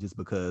Lee just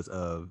because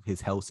of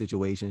his health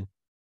situation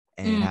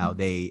and how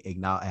they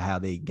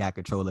got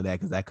control of that,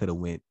 because that could have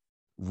went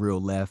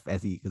real left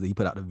because he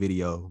put out the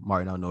video.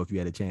 Martin, I don't know if you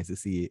had a chance to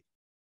see it,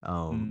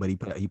 but he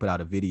put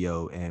out a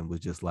video and was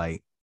just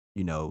like,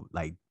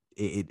 like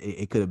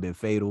it could have been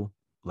fatal.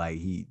 Like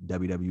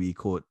WWE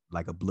caught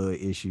like a blood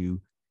issue,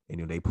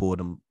 and they pulled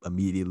him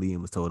immediately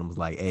and told him was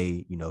like,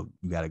 hey, you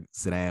gotta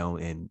sit down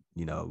and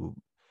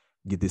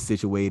get this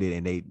situated,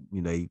 and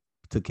they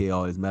took care of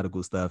all his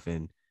medical stuff,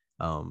 and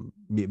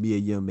Mia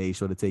Yim made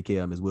sure to take care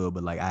of him as well.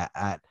 But like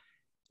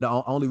the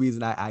only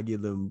reason I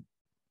give them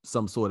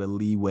some sort of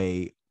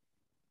leeway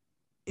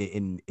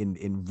in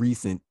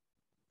recent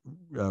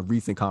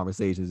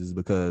conversations is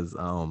because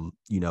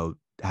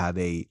how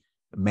they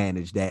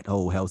managed that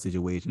whole health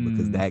situation,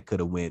 because that could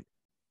have went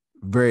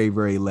very,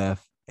 very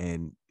left,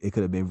 and it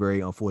could have been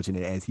very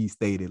unfortunate, as he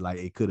stated. Like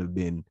it could have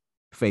been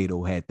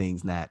fatal had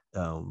things not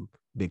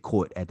been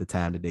caught at the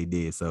time that they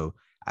did. So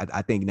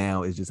I think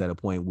now it's just at a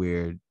point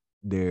where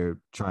they're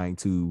trying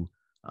to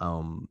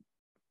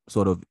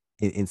sort of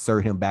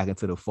insert him back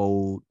into the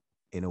fold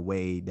in a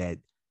way that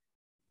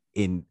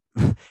in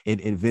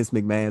Vince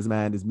McMahon's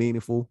mind is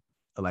meaningful,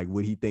 like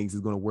what he thinks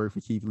is going to work for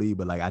Keith Lee.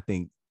 But like I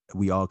think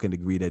we all can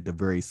agree that the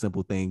very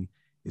simple thing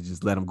is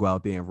just let him go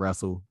out there and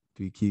wrestle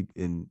to keep.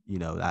 And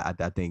I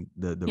think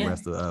the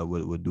rest of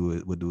would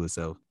do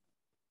itself.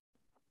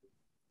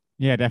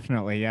 Yeah,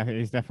 definitely. Yeah,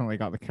 he's definitely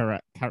got the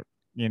correct.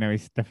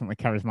 He's definitely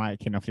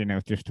charismatic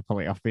enough, just to pull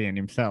it off being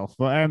himself.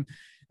 But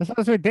as far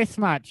as with this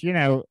match,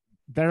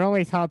 they're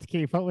always hard to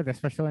keep up with,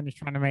 especially when you're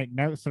trying to make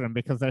notes of them,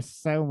 because there's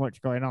so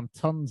much going on,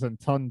 tons and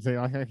tons of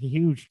like a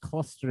huge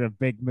cluster of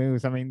big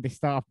moves. I mean, they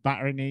start off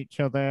battering each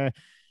other,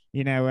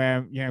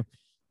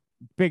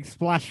 big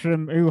splash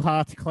from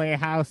Uhaa to clear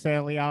house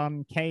early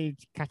on.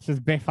 Cage catches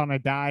Biff on a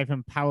dive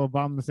and power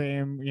bombs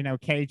him.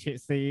 Cage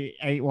hits the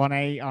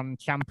 818 on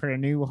Ciampa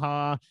and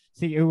Uhaa.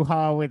 See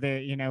Uhaa with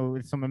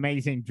with some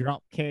amazing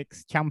drop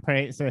kicks. Ciampa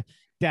hits a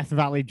Death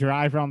Valley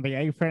driver on the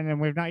apron, and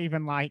we're not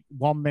even like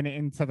 1 minute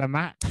into the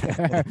match.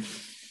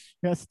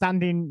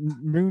 Standing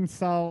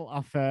moonsault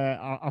off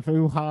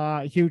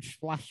Uhaa, huge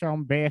splash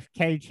on Biff.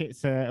 Cage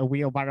hits a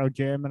wheelbarrow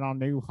German on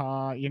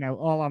Uhaa,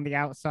 all on the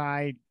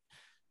outside.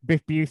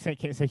 Biff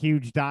Busick hits a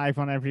huge dive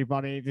on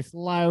everybody. Just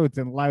loads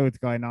and loads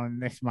going on in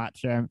this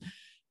match.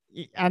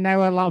 I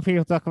know a lot of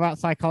people talk about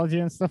psychology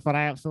and stuff, but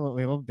I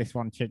absolutely love this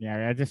one,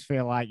 Chinyere. I just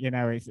feel like,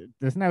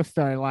 there's no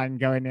storyline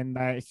going in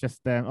there. It's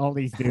just all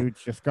these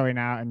dudes just going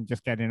out and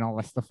just getting all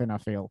this stuff in, I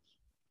feel.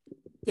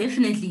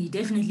 Definitely.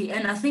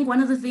 And I think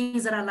one of the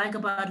things that I like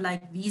about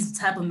like these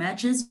type of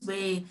matches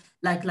where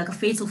like a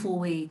fatal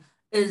four-way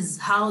is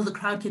how the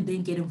crowd can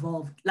then get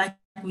involved, like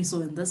we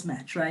saw in this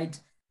match, right?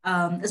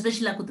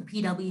 Especially like with the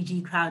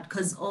PWG crowd,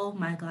 because oh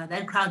my God,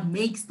 that crowd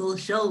makes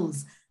those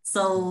shows.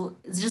 So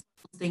it's just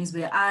things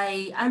where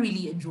I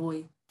really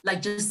enjoy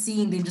Like just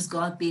seeing them just go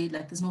out there,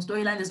 like there's no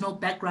storyline, there's no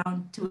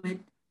background to it.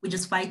 We're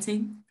just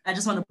fighting. I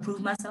just want to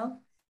prove myself.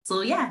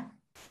 So yeah.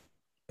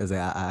 Cause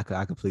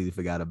I completely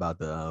forgot about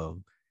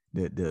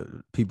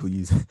the people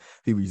use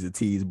people used to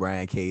tease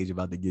Brian Cage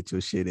about to get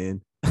your shit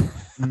in.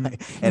 and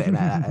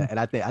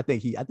I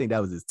think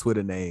that was his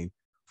Twitter name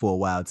for a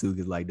while too,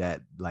 because like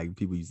that, like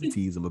people used to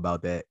tease him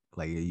about that.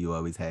 Like you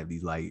always have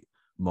these like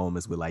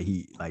moments where like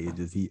he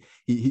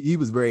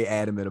was very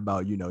adamant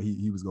about, you know,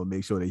 he was gonna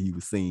make sure that he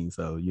was seen.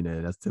 So, you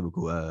know, that's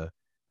typical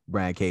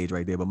Brian Cage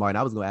right there. But Martin,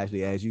 I was gonna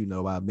actually ask you, you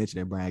know, while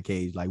mentioning Brian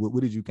Cage, like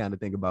what did you kind of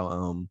think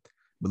about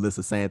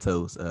Melissa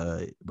Santos,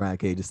 Brian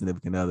Cage's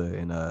significant other,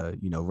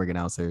 and you know, ring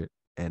announcer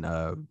and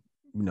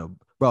you know,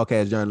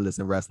 broadcast journalist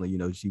in wrestling. You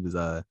know, she was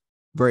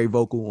very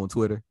vocal on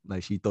Twitter.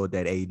 Like she thought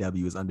that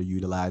AEW is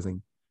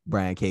underutilizing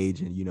Brian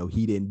Cage, and you know,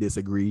 he didn't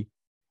disagree.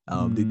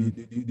 Do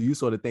you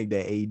sort of think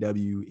that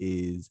AEW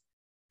is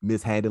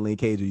mishandling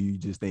Cage, or you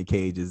just think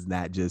Cage is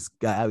not just?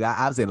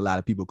 I've seen a lot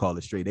of people call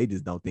it straight. They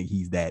just don't think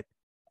he's that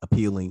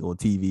appealing on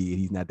TV, and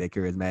he's not that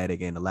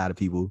charismatic. And a lot of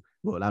people,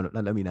 well,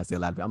 let me not say a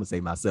lot of people, I'm gonna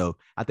say myself,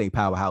 I think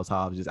Powerhouse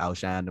Hobbs just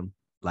outshined him,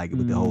 like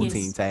with the whole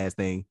team Taz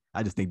thing.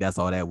 I just think that's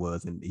all that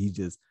was, and he's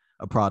just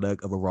a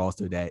product of a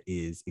roster that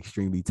is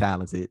extremely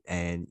talented,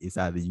 and it's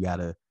either you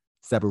gotta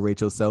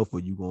separate yourself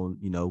or you gonna,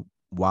 you know,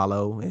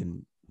 wallow,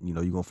 and you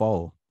know, you're gonna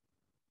fall.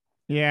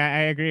 Yeah, I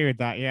agree with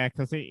that. Yeah,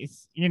 because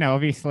it's, you know,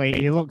 obviously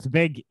he looks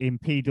big in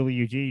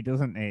PWG,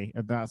 doesn't he?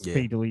 And that's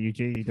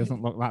PWG. He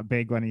doesn't look that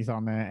big when he's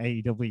on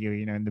AEW,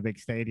 you know, in the big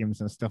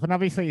stadiums and stuff. And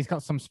obviously he's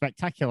got some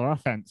spectacular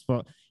offense,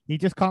 but he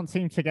just can't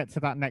seem to get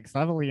to that next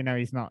level. You know,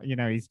 he's not, you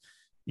know,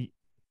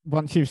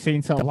 once you've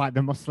seen sort of like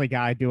the muscly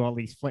guy do all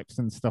these flips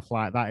and stuff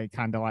like that, it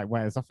kind of like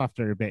wears off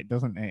after a bit,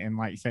 doesn't it? And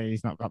like you say,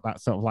 he's not got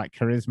that sort of like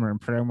charisma and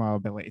promo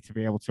ability to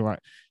be able to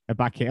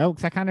back it up.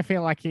 Because I kind of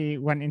feel like he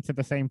went into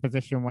the same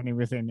position when he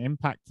was in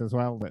Impact as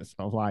well. That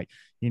sort of like,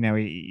 you know,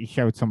 he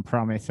showed some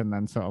promise and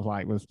then sort of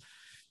like was,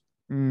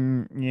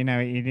 you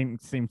know, he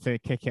didn't seem to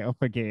kick it up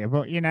a gear.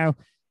 But, you know,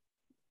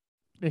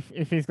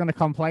 if he's going to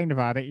complain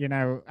about it, you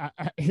know,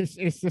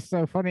 it's just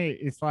so funny.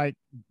 It's like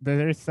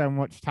there is so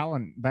much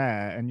talent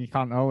there, and you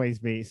can't always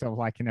be sort of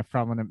like in a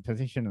prominent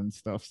position and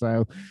stuff.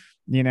 So,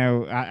 you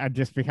know, I'd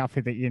just be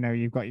happy that, you know,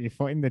 you've got your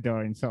foot in the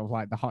door in sort of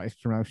like the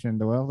hottest promotion in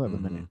the world at the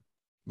minute.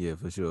 Yeah,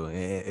 for sure.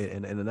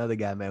 And another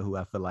guy, man, who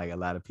I feel like a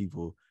lot of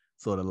people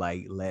sort of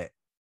like let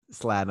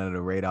slide under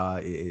the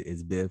radar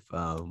is Biff,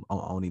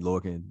 Oni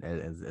Lorcan,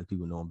 as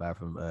people know him back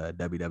from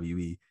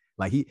WWE.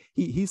 Like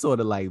he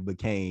sort of like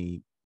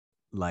became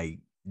like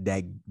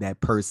that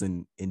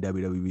person in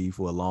WWE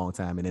for a long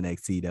time in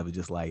NXT that was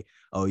just like,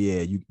 oh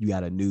yeah, you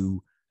got a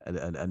new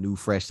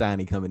fresh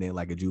signing coming in,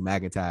 like a Drew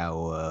McIntyre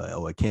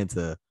or a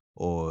Kenta,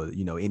 or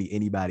you know,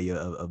 anybody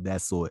of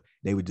that sort.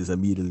 They would just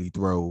immediately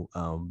throw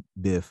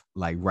Biff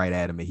like right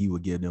at him, and he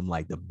would give them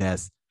like the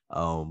best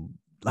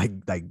like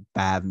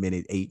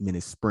 5-minute,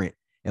 8-minute sprint.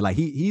 And like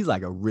he's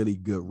like a really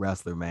good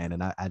wrestler, man.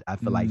 And I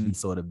feel like he's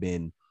sort of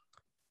been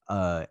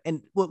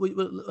and let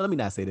me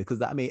not say this,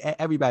 because I mean,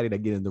 everybody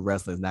that get into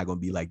wrestling is not going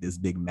to be like this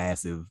big,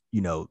 massive,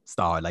 you know,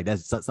 star. Like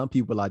that's some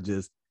people are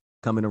just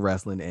coming to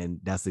wrestling,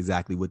 and that's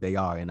exactly what they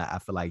are. And I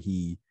feel like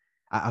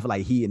I feel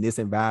like he in this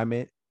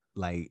environment,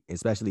 like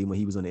especially when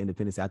he was on the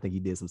independence, I think he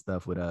did some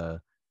stuff with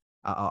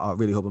I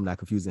really hope I'm not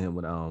confusing him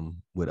with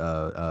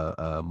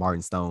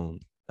Martin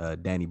Stone,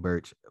 Danny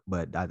Burch,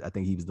 but I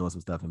think he was doing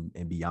some stuff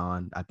in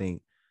Beyond, I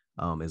think.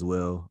 As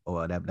well,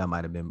 or that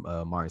might have been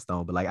Martin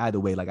Stone, but like either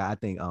way, like I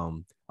think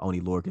Oni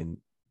Lorcan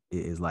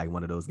is like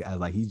one of those guys.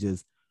 Like he's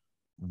just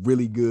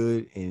really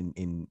good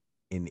in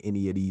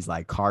any of these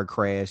like car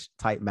crash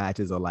type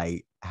matches or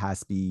like high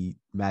speed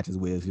matches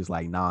where it's just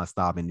like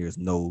nonstop and there's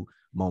no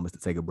moments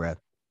to take a breath.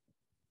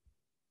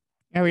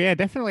 Oh yeah,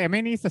 definitely. I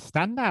mean, he's a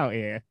standout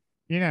here.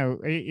 You know,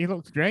 he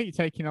looks great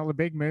taking all the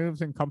big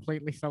moves and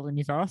completely selling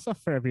his arse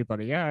off for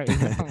everybody. Yeah, he's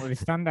definitely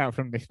stand out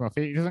from this month.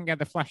 He doesn't get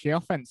the flashy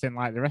offense in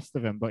like the rest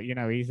of them, but you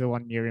know, he's the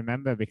one you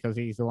remember because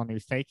he's the one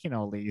who's taking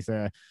all these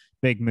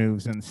big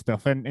moves and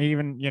stuff. And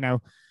even, you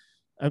know,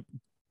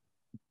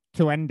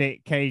 to end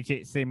it, Cage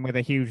hits him with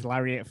a huge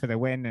lariat for the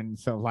win, and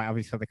sort of like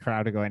obviously the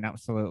crowd are going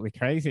absolutely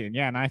crazy. And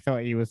yeah, and I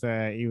thought he was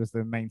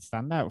the main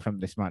standout from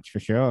this match for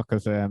sure,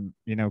 because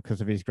you know, because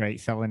of his great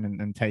selling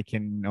and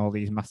taking all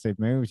these massive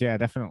moves. Yeah,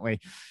 definitely.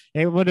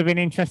 It would have been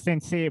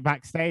interesting to see it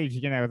backstage.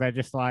 You know, they're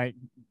just like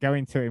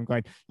going to him,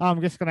 going, "Oh,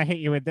 I'm just gonna hit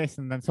you with this,"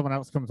 and then someone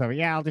else comes over.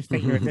 Yeah, I'll just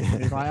hit you with this.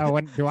 And he's like, "Oh,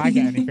 when do I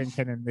get anything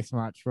in this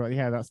match?" But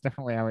yeah, that's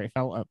definitely how it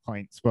felt at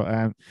points.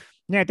 But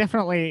yeah,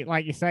 definitely.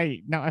 Like you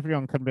say, not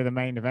everyone can be the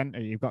main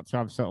eventer. You've got to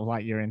have sort of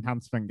like your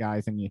enhancement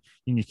guys and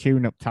your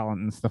tune-up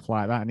talent and stuff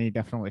like that. And he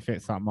definitely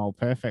fits that mold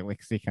perfectly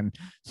because he can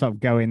sort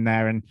of go in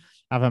there and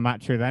have a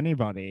match with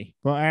anybody.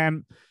 But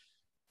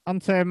on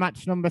to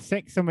match number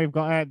 6, and we've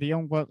got the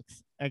Young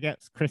Bucks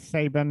against Chris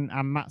Sabin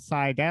and Matt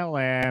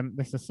Sydal.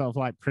 This is sort of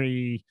like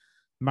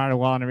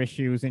pre-marijuana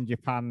issues in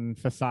Japan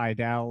for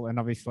Sydal, and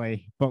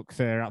obviously Bucks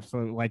are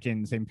absolute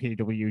legends in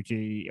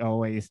PWG,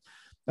 always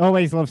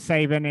always loved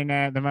Saban in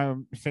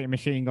the City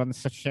Machine Gun.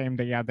 Such a shame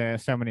that he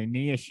had so many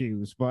knee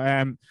issues.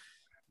 But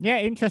yeah,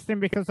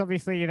 interesting because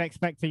obviously you'd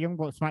expect a Young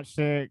Bucks match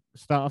to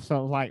start off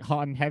sort of like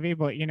hot and heavy,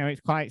 but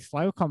it's quite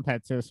slow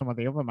compared to some of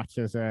the other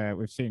matches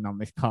we've seen on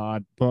this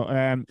card. But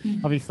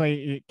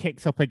obviously it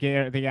kicks up a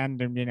gear at the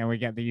end, and we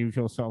get the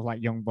usual sort of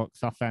like Young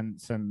Bucks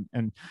offense,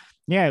 and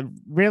yeah,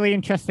 really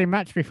interesting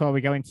match before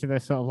we go into the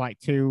sort of like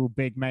two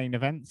big main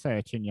events,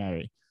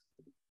 Chinyere.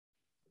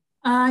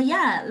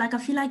 Yeah, like I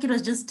feel like it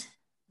was just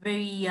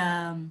very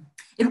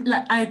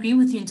like I agree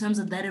with you in terms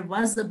of that it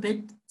was a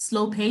bit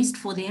slow paced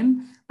for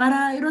them, but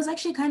it was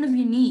actually kind of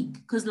unique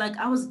because like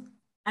I was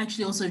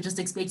actually also just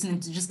expecting them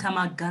to just come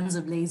out guns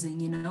a blazing.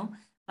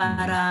 But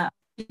I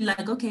feel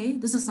like okay,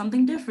 this is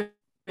something different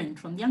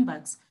from the Young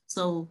Bucks,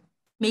 so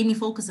made me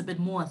focus a bit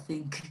more, I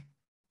think.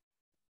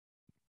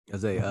 I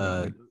say,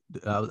 I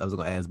was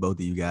gonna ask both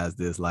of you guys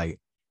this, like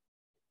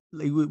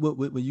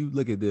when you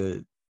look at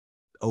the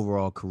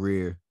overall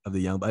career of the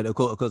Young Bucks, of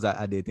course,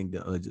 I did think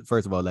that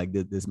first of all, like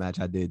this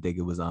match, I did think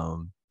it was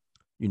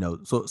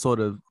sort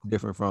of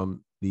different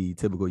from the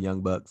typical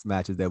Young Bucks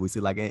matches that we see,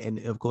 like, and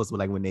of course,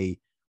 like when they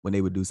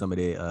would do some of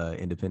their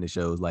independent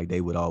shows, like they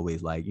would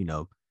always like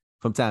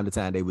from time to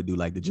time they would do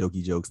like the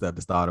jokey joke stuff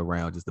to start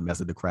around just to mess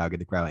with the crowd, get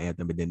the crowd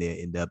anthem, but then they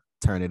end up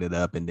turning it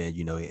up, and then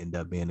it end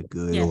up being a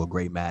good or a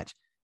great match.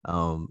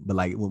 But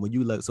like when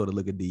you look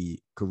at the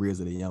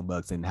careers of the Young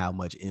Bucks and how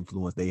much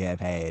influence they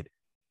have had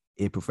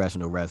in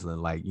professional wrestling,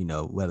 like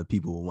whether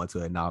people will want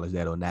to acknowledge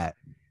that or not,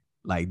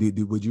 like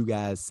would you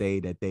guys say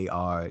that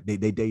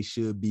they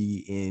should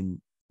be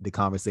in the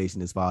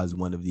conversation as far as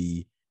one of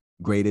the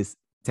greatest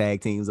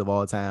tag teams of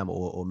all time,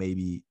 or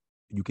maybe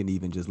you can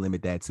even just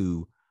limit that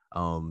to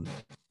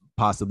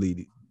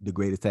possibly the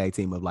greatest tag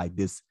team of like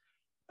this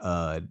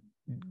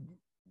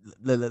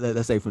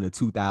let's say from the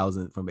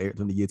 2000 from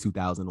the year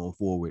 2000 on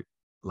forward,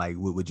 like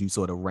would you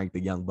sort of rank the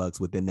Young Bucks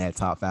within that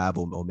top five,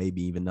 or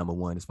maybe even number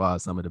one as far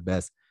as some of the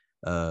best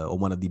or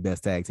one of the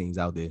best tag teams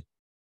out there?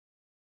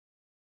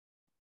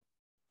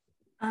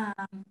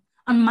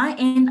 On my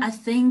end, I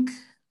think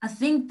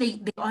they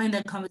are in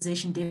that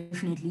conversation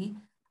definitely.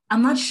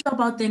 I'm not sure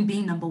about them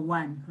being number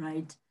one,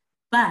 right?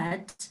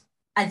 But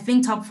I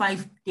think top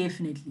five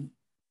definitely.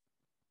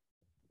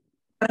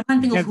 But I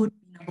can't think of who would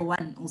be number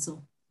one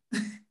also.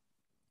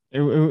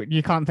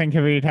 You can't think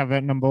of who'd have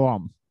it number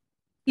one.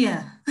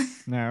 Yeah.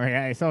 No,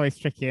 yeah, it's always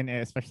tricky, isn't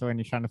it? Especially when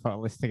you're trying to put a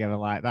list together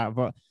like that.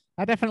 But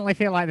I definitely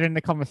feel like they're in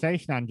the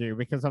conversation, Andrew,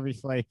 because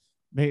obviously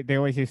they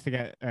always used to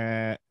get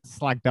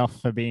slagged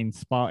off for being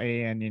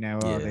spotty and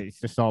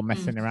it's just all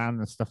messing around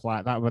and stuff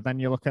like that. But then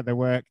you look at the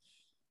work,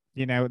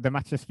 the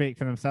matches speak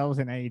for themselves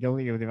in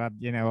AEW. They've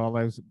had all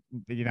those,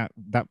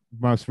 that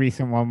most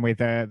recent one with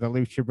the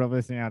Lucha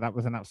Brothers. That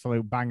was an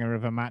absolute banger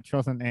of a match,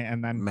 wasn't it?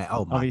 And then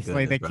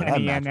obviously the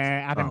Kenny and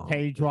Adam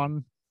Page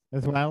one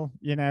as well.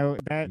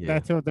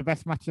 They're two of the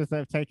best matches that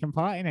have taken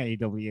part in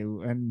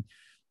AEW, and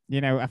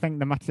I think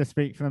the matches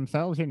speak for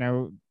themselves.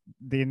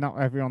 They're not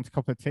everyone's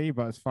cup of tea,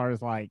 but as far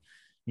as like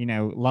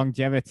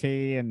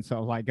longevity and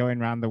sort of like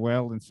going around the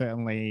world, and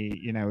certainly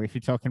if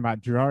you're talking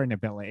about drawing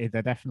ability,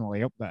 they're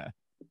definitely up there.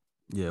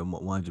 Yeah,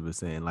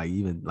 100%. Like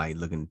even like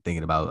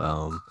thinking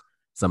about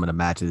some of the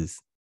matches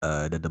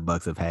that the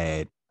Bucks have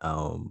had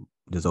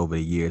just over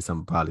the years.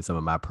 Probably some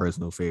of my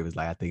personal favorites.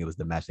 Like I think it was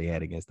the match they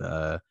had against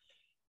the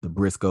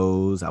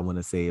Briscoes. I want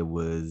to say it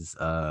was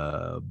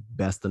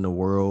Best in the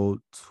World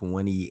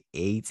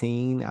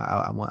 2018.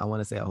 I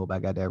want to say, I hope I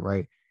got that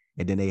right.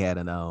 And then they had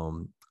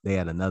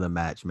another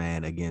match,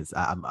 man, against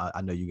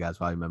I know you guys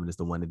probably remember this,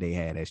 the one that they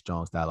had at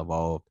Strong Style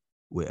Evolved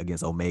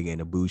against Omega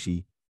and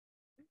Ibushi.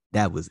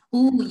 That was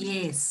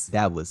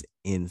that was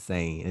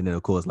insane. And then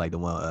of course, like the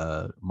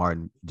one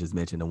Martin just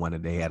mentioned, the one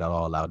that they had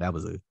All Out, that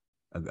was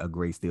a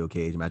great steel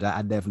cage match.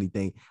 I definitely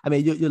think, I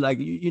mean, you're like,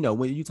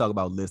 when you talk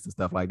about lists and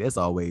stuff like that, it's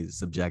always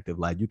subjective.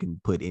 Like you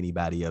can put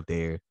anybody up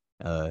there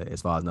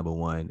as far as number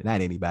one,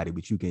 not anybody,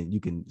 but you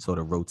can sort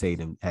of rotate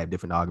and have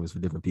different arguments for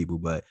different people.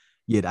 But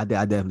yeah, I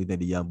definitely think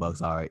the Young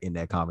Bucks are in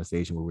that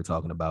conversation where we're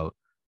talking about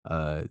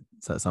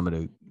some of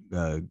the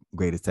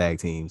greatest tag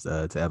teams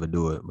to ever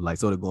do it. Like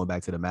sort of going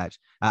back to the match,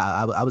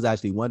 I was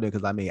actually wondering,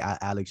 because I mean,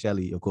 Alex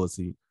Shelley, of course,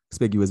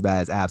 conspicuous by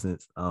his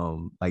absence.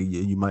 Like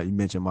you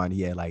mentioned, Martin,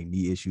 he had like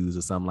knee issues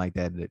or something like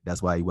that.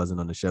 That's why he wasn't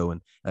on the show.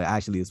 And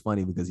actually, it's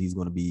funny because he's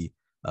going to be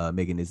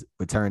making his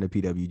return to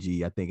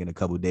PWG. I think in a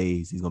couple of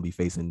days he's going to be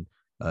facing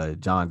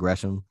John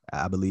Gresham,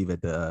 I believe,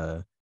 at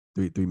the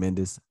Three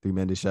Mendes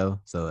show.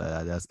 So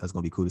that's going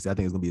to be cool to see. I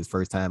think it's going to be his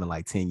first time in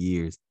like 10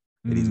 years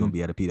that he's going to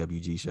be at a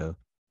PWG show.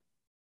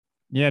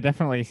 Yeah,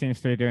 definitely. He seems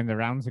to be doing the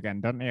rounds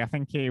again, doesn't he? I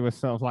think he was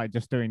sort of like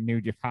just doing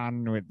New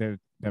Japan with the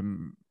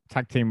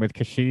tag team with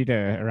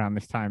Kushida around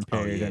this time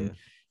period. And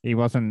he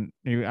wasn't,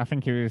 I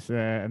think he was,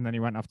 and then he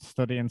went off to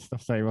study and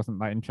stuff. So he wasn't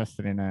that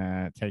interested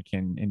in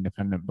taking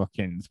independent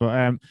bookings. But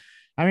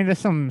I mean, there's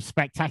some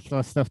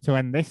spectacular stuff to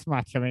end this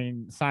match. I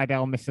mean,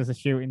 Seidel misses a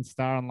shooting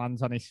star and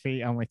lands on his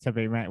feet, only to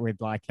be met with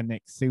like a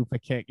Nick super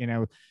kick.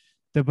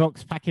 the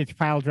Bucks package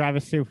pile driver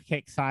super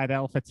kick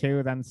Seidel for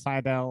 2. Then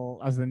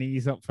Seidel has the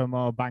knees up for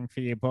more bang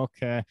for your buck.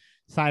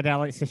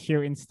 Seidel, it's a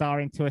shooting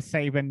star into a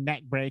Sabre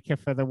neck breaker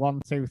for the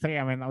 1, 2, 3.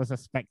 I mean, that was a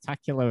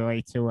spectacular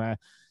way to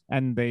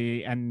end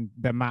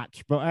the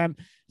match. But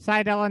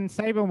Seidel and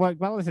Sabre worked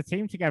well as a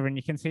team together, and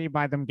you can see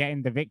by them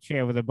getting the victory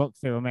over the Bucks,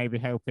 they were maybe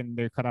hoping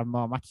they could have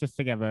more matches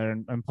together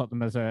and put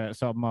them as a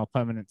sort of more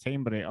permanent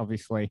team, but it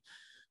obviously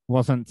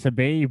wasn't to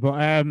be.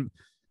 But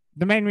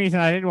the main reason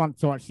I did want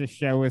to watch this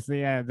show was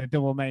the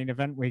double main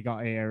event we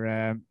got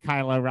here.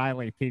 Kyle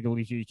O'Reilly,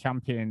 PWG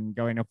champion,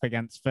 going up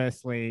against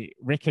firstly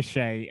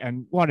Ricochet,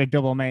 and what a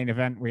double main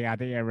event we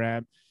had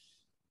here.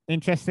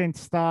 Interesting to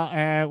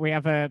start. We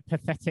have a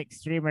pathetic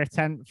streamer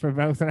tent for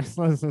both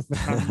wrestlers as the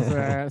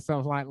fans sort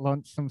of like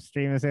launch some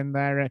streamers in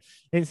there.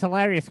 It's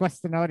hilarious.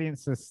 Western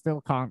audiences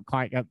still can't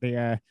quite get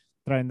the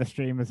throwing the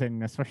streamers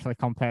in, especially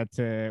compared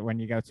to when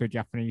you go to a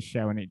Japanese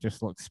show and it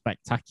just looks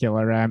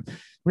spectacular.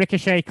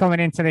 Ricochet coming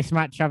into this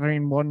match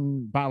having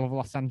won Battle of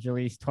Los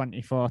Angeles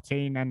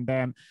 2014,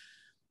 and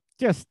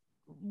just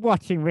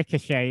watching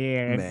Ricochet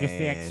here and just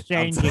the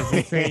exchanges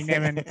between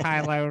him and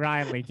Kyle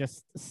O'Reilly,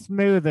 just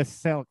smooth as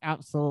silk,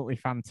 absolutely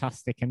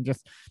fantastic, and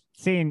just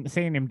seeing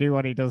him do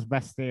what he does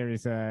best here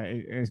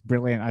is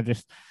brilliant. I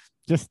just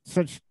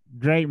such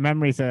great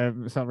memories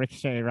of sort of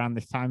Ricochet around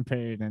this time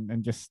period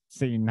and just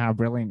seeing how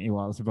brilliant he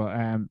was. But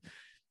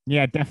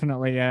yeah,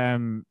 definitely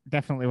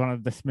one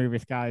of the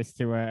smoothest guys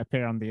to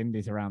appear on the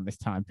indies around this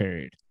time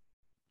period.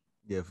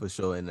 Yeah, for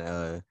sure. And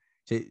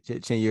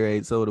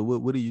Chinyere, so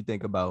what do you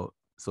think about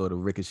sort of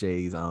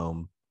Ricochet's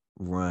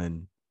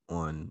run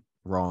on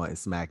Raw and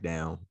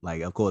SmackDown?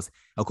 Like, of course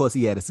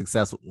he had a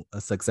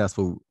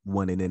successful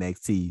one in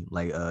NXT.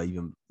 Like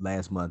even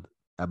last month,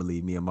 I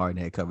believe me and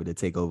Martin had covered the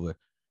TakeOver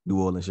New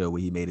Orleans show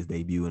where he made his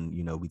debut, and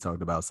we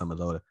talked about some of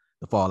the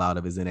fallout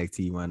of his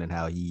NXT run and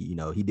how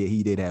he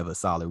did have a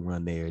solid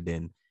run there.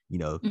 Then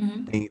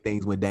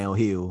things went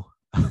downhill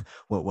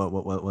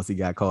once he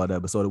got called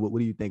up. But sort of what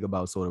do you think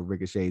about sort of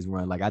Ricochet's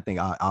run? Like, I think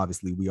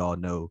obviously we all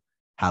know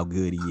how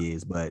good he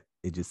is, but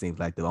it just seems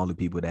like the only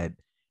people that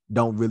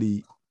don't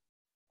really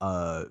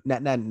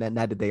not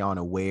that they aren't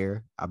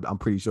aware. I'm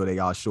pretty sure they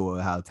are sure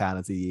how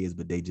talented he is,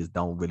 but they just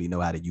don't really know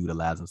how to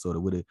utilize him. Sort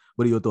of what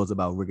are your thoughts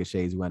about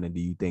Ricochet's run, and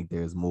do you think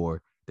there's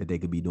more that they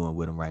could be doing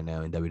with him right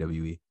now in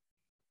WWE?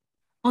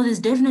 Oh, there's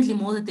definitely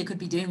more that they could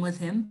be doing with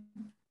him.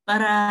 But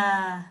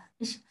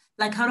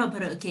like, how do I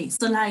put it? Okay,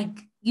 so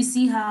like you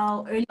see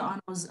how earlier on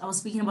I was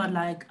speaking about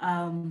like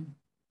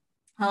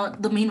how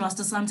the main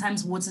roster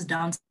sometimes waters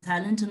down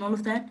talent and all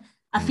of that.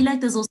 I feel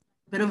like there's also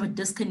a bit of a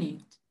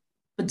disconnect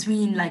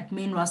between like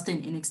main roster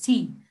and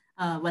NXT,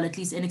 well, at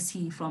least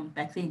NXT from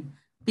back then,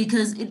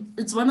 because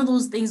it's one of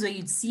those things where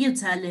you'd see a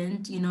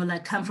talent,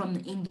 like come from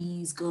the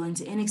indies, go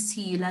into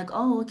NXT, you're like,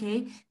 oh,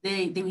 okay,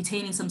 they're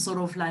retaining some sort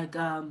of like,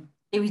 they're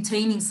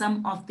retaining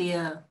some of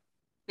their,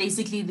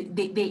 basically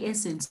their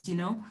essence,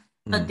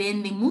 but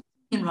then they move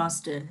to main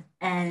roster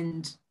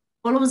and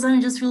all of a sudden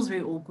it just feels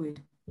very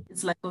awkward.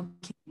 It's like,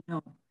 okay,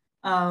 no.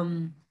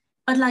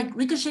 But like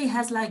Ricochet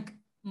has like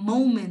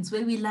moments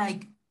where we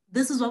like,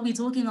 this is what we're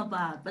talking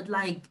about, but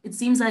like it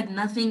seems like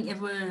nothing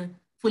ever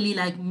fully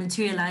like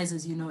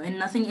materializes, and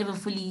nothing ever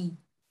fully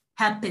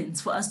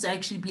happens for us to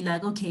actually be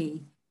like,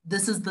 okay,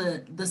 this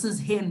is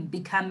him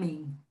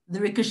becoming the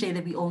Ricochet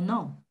that we all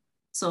know.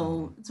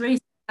 So it's very,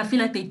 I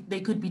feel like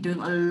they could be doing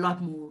a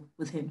lot more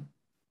with him.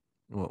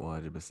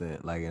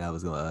 100%. Like, and I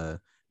was gonna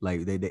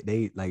like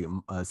they like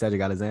Cedric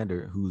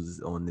Alexander,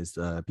 who's on this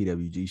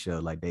PWG show,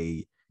 like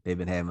they've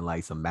been having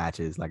like some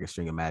matches, like a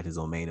string of matches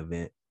on main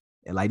event.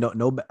 And like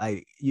no,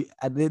 like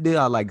there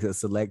are like a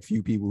select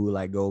few people who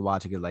like go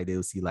watch it because like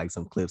they'll see like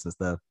some clips and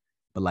stuff.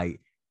 But like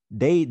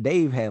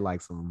they've had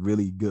like some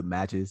really good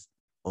matches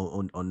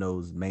on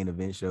those main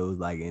event shows.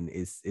 Like, and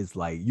it's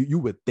like you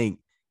would think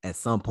at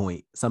some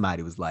point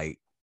somebody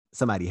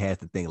has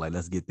to think like,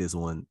 let's get this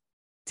on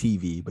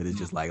TV, but it's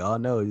just like, oh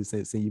no, just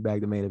send you back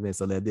to main event.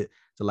 So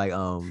like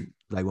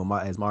when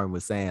as Martin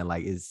was saying,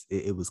 like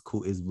it was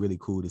cool. It's really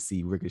cool to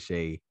see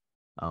Ricochet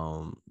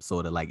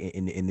sort of like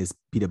in this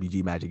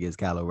PWG match against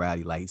Kyle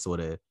O'Reilly, like sort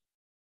of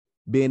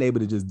being able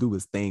to just do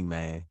his thing,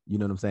 man. You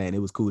know what I'm saying?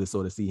 It was cool to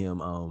sort of see him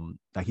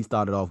like he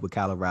started off with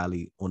Kyle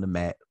O'Reilly on the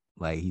mat,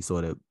 like he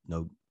sort of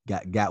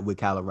got with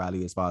Kyle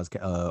O'Reilly as far as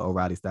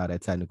O'Reilly style,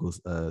 that technical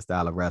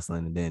style of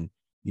wrestling, and then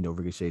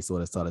Ricochet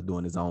sort of started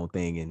doing his own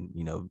thing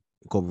and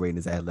incorporating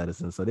his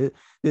athleticism. So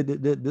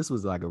this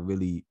was like a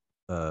really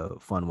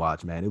fun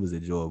watch, man. It was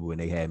enjoyable when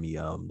they had me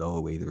the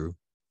whole way through.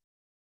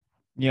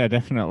 Yeah,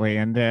 definitely.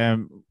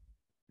 And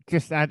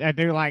just I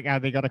do like how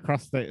they got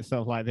across the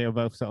sort of like they were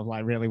both sort of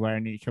like really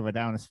wearing each other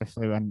down,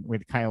 especially when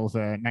with Kyle's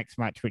next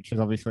match, which is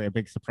obviously a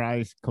big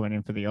surprise coming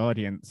in for the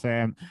audience.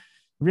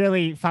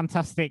 Really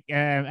fantastic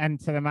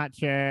end to the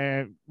match.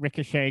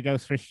 Ricochet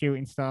goes for a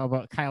shooting star,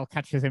 but Kyle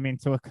catches him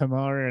into a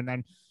Kimura, and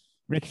then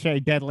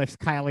Ricochet deadlifts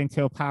Kyle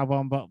into a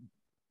powerbomb, but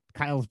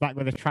Kyle's back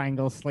with a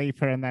triangle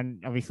sleeper, and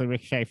then obviously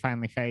Ricochet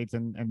finally fades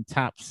and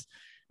taps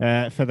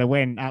for the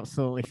win.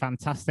 Absolutely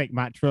fantastic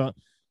match. But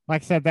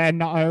like I said, they're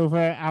not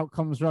over. Out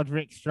comes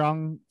Roderick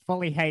Strong,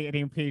 fully hated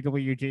in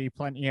PWG.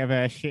 Plenty of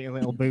shitty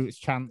little boots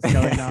chants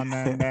going on,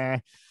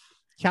 and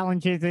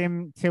challenges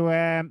him to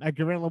a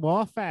guerrilla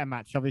warfare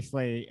match.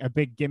 Obviously, a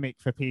big gimmick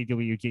for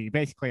PWG.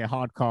 Basically, a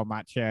hardcore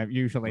match.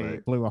 Usually, Right.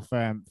 it blew off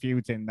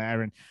feuds in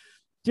there, and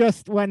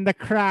just when the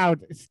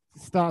crowd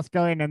starts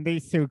going and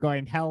these two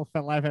going hell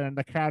for leather and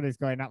the crowd is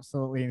going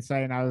absolutely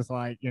insane, I was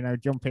like,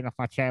 jumping off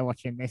my chair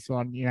watching this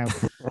one,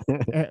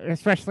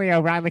 especially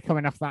O'Reilly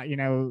coming off that,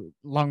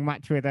 long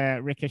match with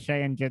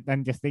Ricochet and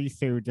then just these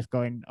two just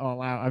going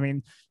all out. I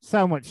mean,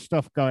 so much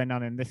stuff going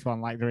on in this one,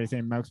 like there is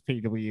in most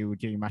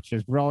PWG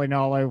matches, rolling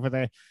all over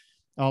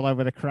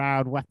the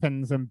crowd,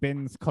 weapons and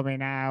bins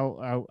coming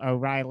out,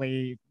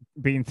 O'Reilly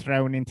being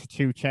thrown into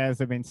two chairs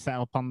that have been set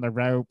up on the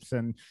ropes,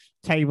 and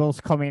tables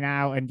coming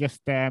out, and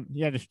just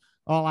just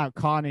all out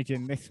carnage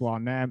in this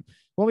one.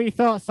 What were your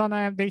thoughts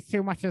on these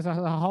two matches as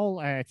a whole,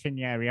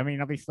 Tinieri? I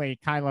mean, obviously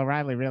Kyle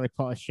O'Reilly really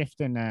put a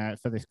shift in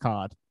for this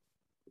card.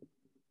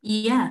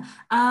 Yeah.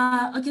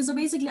 Okay, so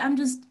basically I'm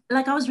just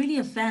like I was really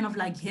a fan of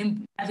like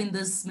him having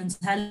this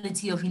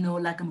mentality of,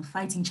 like I'm a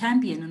fighting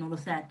champion and all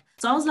of that.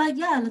 So I was like,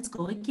 yeah, let's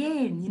go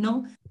again,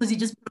 because he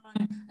just put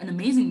on an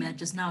amazing match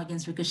just now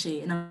against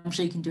Ricochet, and I'm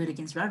sure you can do it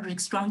against Roderick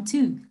Strong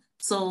too.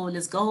 So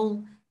let's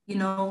go,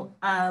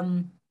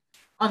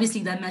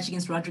 obviously that match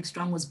against Roderick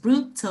Strong was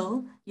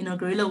brutal.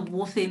 Guerrilla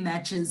warfare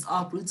matches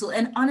are brutal.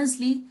 And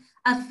honestly,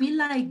 I feel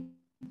like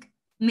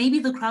maybe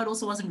the crowd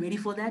also wasn't ready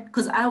for that,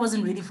 because I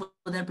wasn't ready for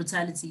that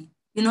brutality.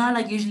 How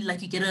like usually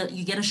like you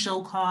get a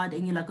show card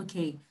and you're like,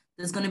 okay,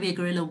 there's gonna be a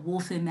guerrilla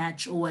warfare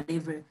match or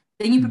whatever.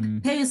 Then you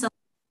prepare yourself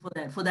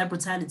for that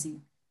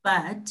brutality.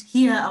 But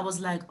here I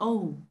was like,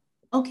 oh,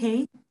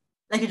 okay.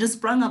 Like it just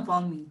sprung up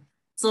on me.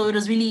 So it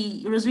was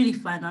really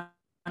fun,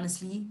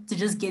 honestly, to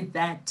just get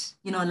that,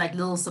 like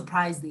little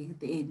surprise there at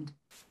the end.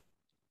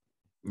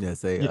 Yeah,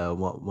 say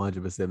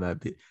 100%, man.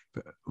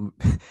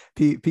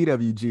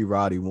 PWG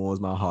Roddy warms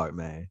my heart,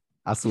 man.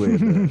 I swear.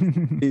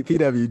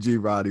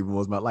 PWG Roddy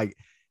warms my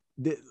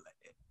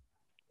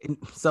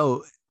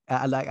so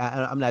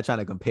I'm not trying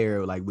to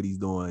compare like what he's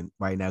doing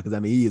right now, because I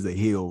mean he is a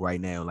heel right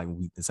now, like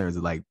in terms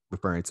of like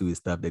referring to his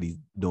stuff that he's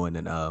doing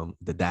in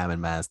the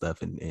Diamond Mine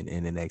stuff and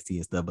NXT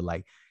and stuff. But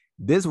like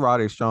this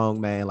Roderick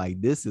Strong, man,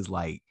 like this is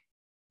like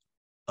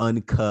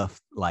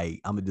uncuffed,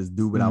 like I'm gonna just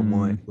do what I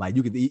want. Like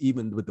you could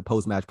even with the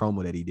post-match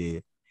promo that he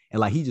did,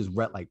 and like he just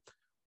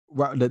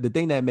the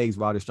thing that makes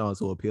Roderick Strong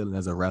so appealing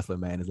as a wrestler,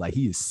 man, is like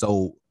he is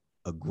so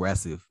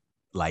aggressive,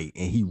 like,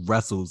 and he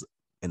wrestles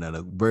in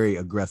a very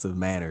aggressive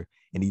manner,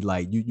 and he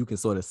like you can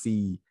sort of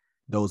see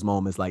those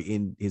moments like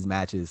in his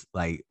matches,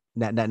 like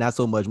not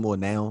so much more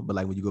now, but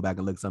like when you go back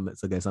and look at some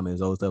of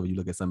his old stuff, or you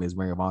look at some of his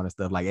Ring of Honor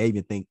stuff, like I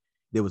even think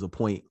there was a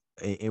point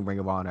in Ring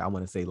of Honor, I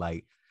want to say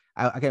like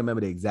I can't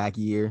remember the exact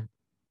year,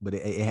 but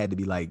it had to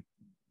be like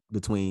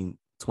between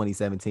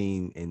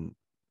 2017 and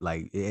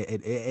like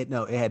it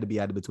had to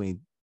be either between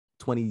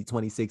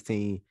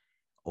 2016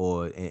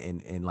 or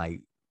and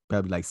like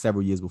probably like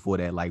several years before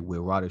that, like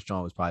where Roderick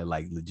Strong was probably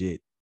like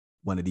legit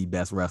one of the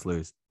best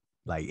wrestlers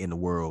like in the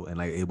world, and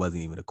like it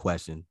wasn't even a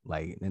question,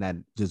 like, and not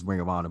just Ring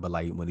of Honor, but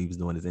like when he was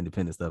doing his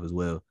independent stuff as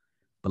well.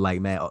 But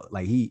like, man,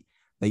 like he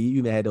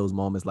even had those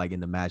moments like in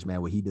the match,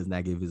 man, where he does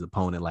not give his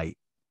opponent like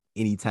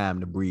any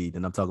time to breathe.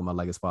 And I'm talking about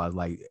like as far as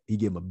like he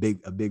give him a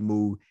big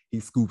move, he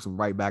scoops him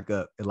right back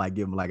up and like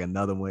give him like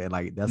another one. And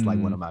like that's like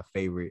one of my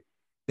favorite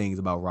things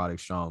about Roderick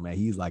Strong, man.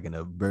 He's like in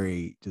a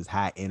very just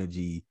high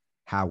energy,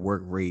 high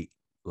work rate.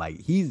 Like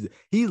he's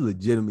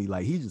legitimately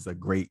like he's just a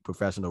great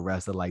professional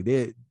wrestler. Like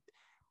they're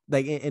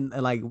like and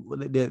like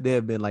there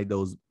have been like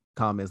those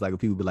comments like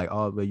people be like,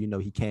 oh, but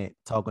he can't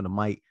talk on the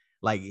mic.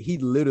 Like he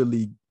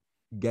literally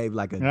gave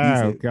like a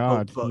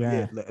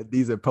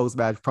decent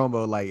post-match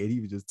promo, like, and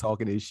he was just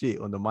talking his shit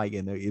on the mic,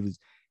 and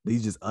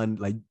he's just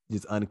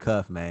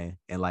uncuffed, man.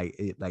 And like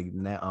it like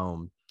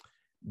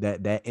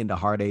that in the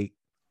heartache,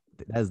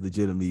 that's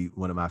legitimately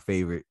one of my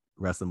favorite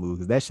wrestling moves,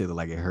 because that shit look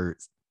like it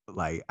hurts.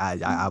 Like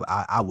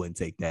I wouldn't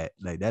take that.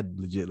 Like that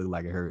legit look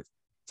like it hurts.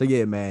 So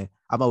yeah, man,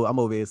 I'm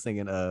over here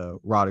singing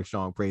Roderick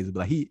Strong praises,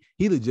 but like he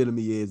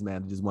legitimately is,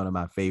 man, just one of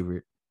my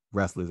favorite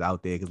wrestlers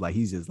out there, because like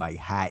he's just like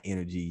high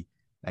energy.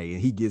 Like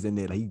he gets in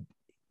there, like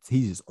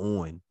he's just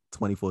on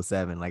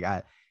 24/7.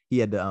 Like he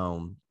had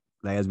the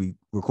like as we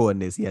recording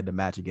this, he had the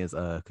match against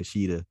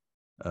Kushida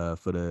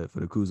for the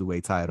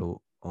cruiserweight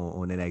title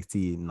on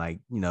NXT, and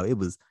like it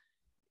was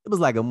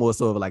like a more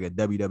sort of like a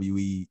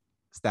WWE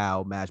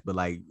style match, but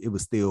like it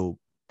was still,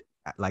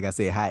 like I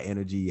said, high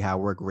energy, high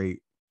work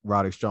rate.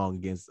 Roderick Strong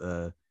against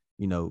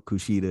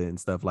Kushida and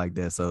stuff like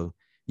that. So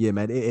yeah,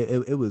 man,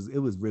 it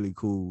was really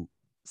cool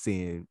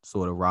seeing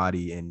sort of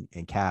Roddy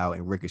and Kyle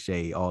and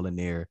Ricochet all in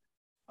there.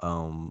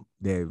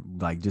 They're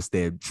like just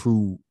their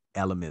true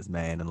elements,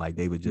 man. And like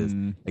they were just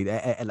like,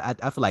 and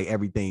I feel like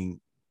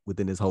everything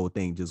within this whole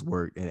thing just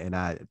worked. And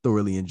I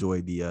thoroughly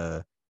enjoyed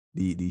the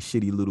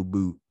shitty little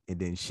boot and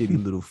then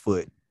shitty little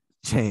foot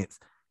chants.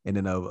 And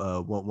then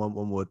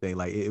one more thing,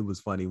 like it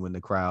was funny when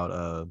the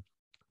crowd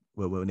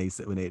when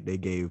they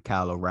gave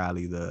Kyle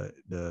O'Reilly the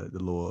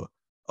little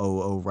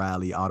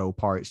O'Reilly Auto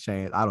Parts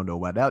chain. I don't know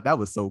why that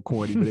was so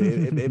corny, but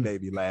it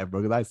made me laugh,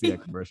 bro. Because I see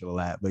that commercial a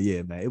lot. But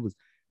yeah, man, it was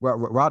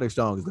Roderick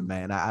Strong is the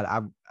man.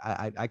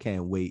 I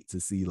can't wait to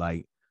see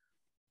like.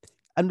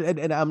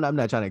 And I'm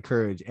not trying to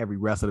encourage every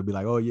wrestler to be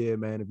like, oh yeah,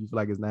 man, if you feel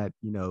like it's not,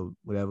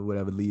 whatever,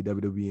 leave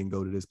WWE and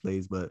go to this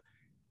place. But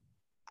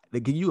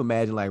like, can you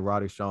imagine like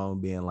Roderick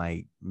Strong being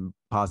like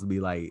possibly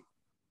like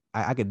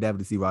I could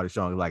definitely see Roderick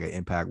Strong as like an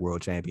Impact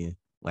World Champion,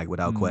 like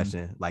without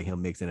question, like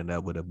him mixing it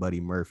up with a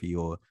Buddy Murphy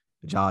or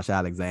Josh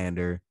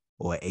Alexander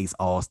or Ace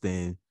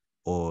Austin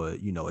or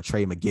a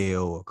Trey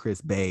Miguel or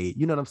Chris Bay.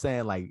 You know what I'm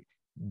saying? Like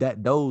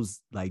that,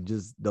 those like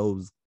just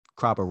those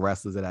crop of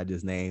wrestlers that I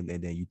just named,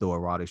 and then you throw a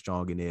Roderick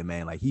Strong in there,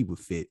 man, like he would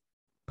fit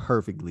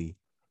perfectly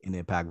in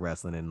Impact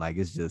Wrestling. And like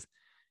it's just,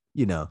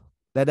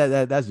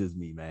 that's just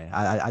me, man.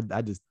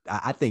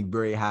 I think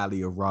very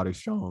highly of Roderick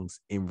Strong's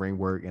in ring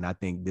work, and I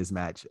think this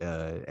match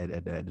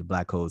at the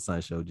Black Hole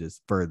Sun show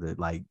just further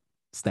like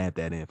stamped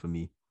that in for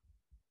me.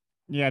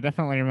 Yeah, I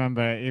definitely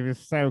remember. He was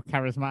so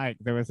charismatic.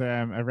 There was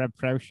a Rev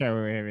Pro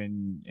show here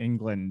in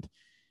England,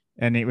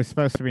 and it was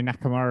supposed to be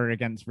Nakamura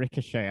against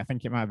Ricochet. I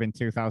think it might have been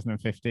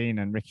 2015,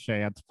 and Ricochet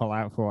had to pull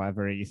out for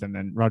whatever reason,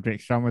 and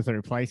Roderick Strong was the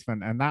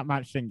replacement. And that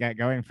match didn't get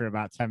going for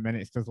about 10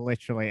 minutes because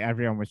literally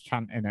everyone was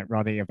chanting at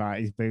Roddy about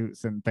his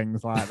boots and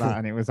things like that,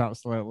 and it was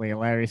absolutely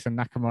hilarious. And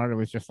Nakamura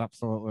was just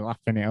absolutely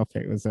laughing it up.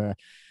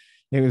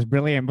 It was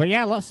brilliant. But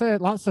yeah, lots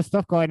of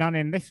stuff going on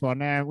in this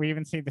one. We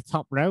even see the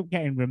top rope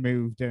getting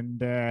removed,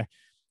 and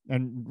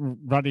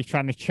Roddy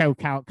trying to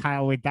choke out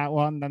Kyle with that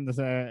one. Then there's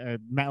a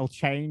metal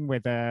chain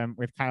with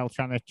Kyle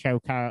trying to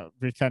choke out,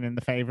 returning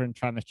the favor and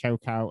trying to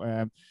choke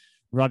out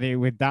Roddy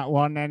with that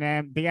one.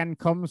 And the end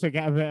comes, we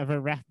get a bit of a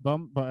ref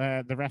bump,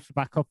 but the ref's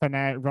back up,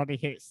 and Roddy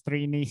hits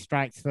 3 knee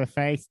strikes to the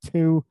face,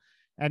 2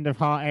 end of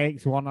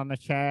heartaches, 1 on a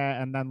chair,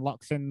 and then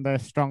locks in the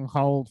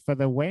stronghold for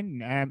the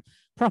win.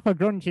 Proper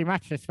grungy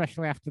match,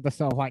 especially after the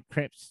sort of like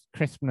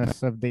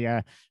crispness of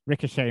the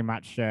Ricochet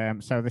match.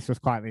 So this was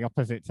quite the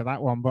opposite to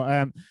that one.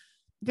 But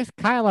just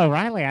Kyle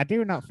O'Reilly, I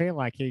do not feel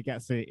like he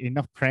gets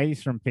enough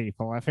praise from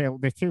people. I feel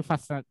the 2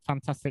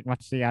 fantastic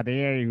matches he had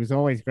here. He was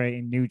always great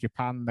in New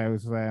Japan.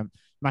 Those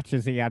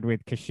matches he had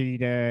with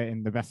Kushida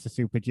in the Best of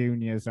Super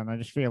Juniors, and I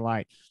just feel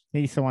like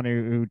he's someone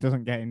who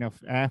doesn't get enough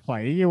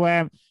airplay. Are you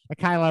a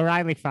Kyle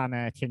O'Reilly fan,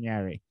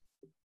 Chinyeri?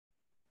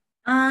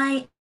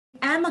 I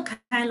am a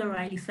Kyle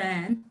O'Reilly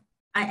fan.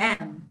 I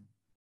am.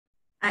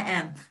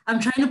 I'm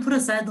trying to put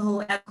aside the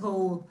whole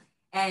Echo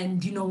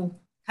and,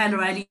 Kyle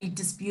O'Reilly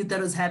dispute that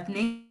was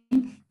happening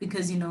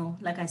because,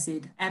 like I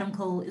said, Adam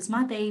Cole is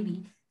my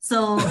baby.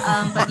 So,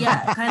 but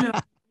yeah, Kyle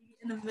O'Reilly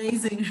is an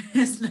amazing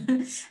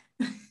wrestler.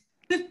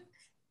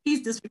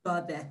 Please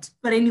disregard that.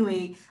 But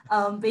anyway,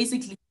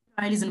 basically,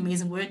 O'Reilly's an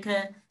amazing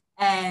worker.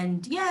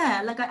 And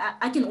yeah, like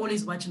I can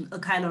always watch a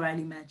Kyle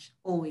O'Reilly match,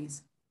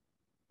 always.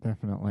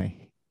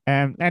 Definitely.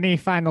 Any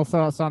final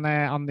thoughts on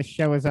the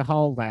show as a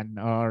whole then,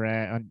 or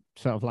on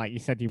sort of like you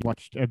said, you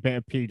watched a bit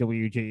of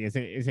PWG? Is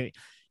it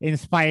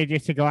inspired you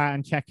to go out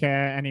and check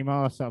any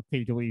more sort of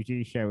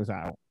PWG shows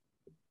out?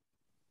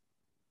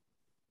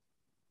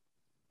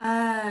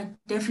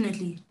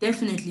 Definitely.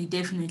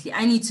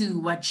 I need to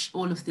watch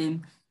all of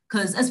them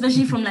because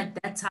especially from like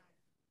that time,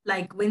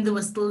 like when they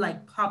were still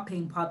like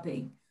popping,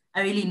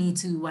 I really need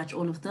to watch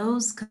all of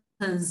those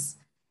because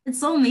it's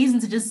so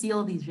amazing to just see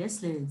all these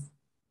wrestlers.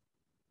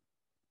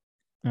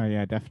 Oh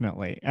yeah,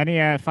 definitely.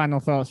 Any final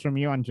thoughts from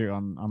you, Andrew,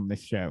 on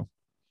this show?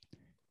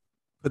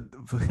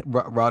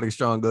 Roddy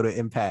Strong, go to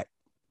Impact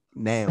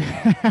now.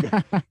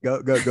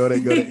 go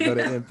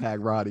to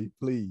Impact, Roddy,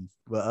 please.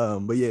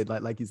 But yeah,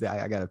 like you said,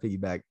 I gotta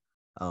piggyback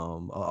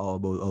all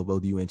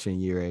both you and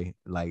Chinyere,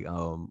 like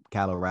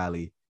Kyle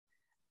O'Reilly.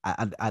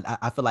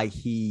 I feel like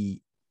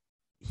he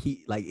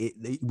like it,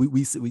 we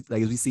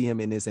like as we see him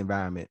in this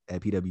environment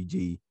at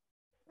PWG,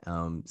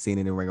 seeing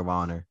him in Ring of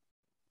Honor,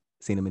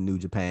 seeing him in New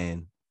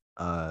Japan.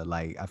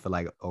 Like I feel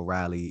like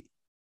O'Reilly,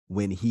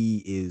 when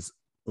he is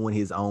on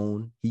his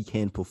own, he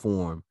can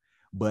perform.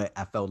 But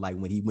I felt like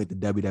when he went to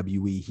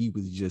WWE, he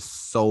was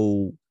just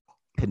so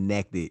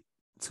connected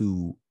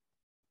to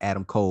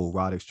Adam Cole,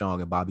 Roderick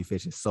Strong, and Bobby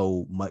Fish, is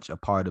so much a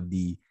part of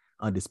the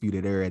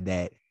Undisputed Era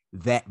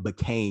that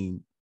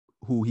became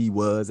who he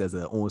was as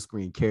an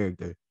on-screen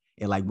character.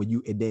 And like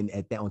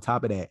on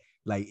top of that,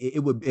 like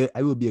it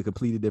would be a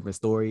completely different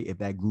story if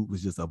that group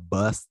was just a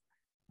bust,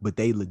 but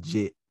they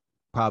legit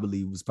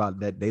probably was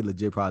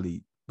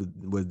the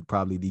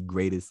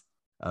greatest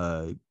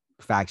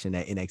faction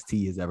that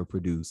NXT has ever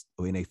produced,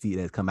 or NXT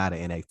that's come out of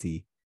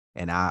NXT.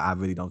 And I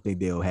really don't think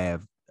they'll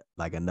have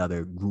like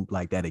another group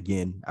like that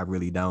again. I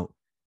really don't.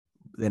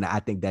 And I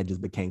think that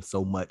just became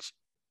so much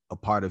a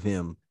part of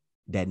him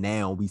that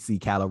now we see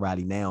Kyle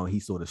O'Reilly now,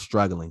 he's sort of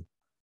struggling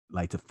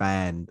like to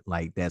find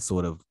like that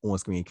sort of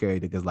on-screen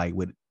character, because like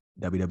with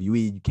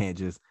WWE, you can't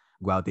just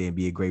go out there and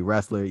be a great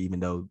wrestler, even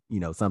though,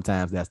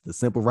 sometimes that's the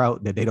simple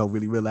route that they don't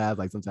really realize.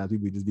 Like sometimes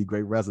people just be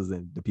great wrestlers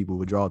and the people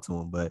would draw to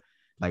them. But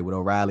like with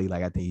O'Reilly,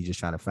 like I think he's just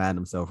trying to find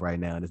himself right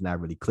now, and it's not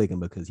really clicking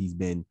because he's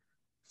been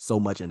so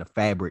much in the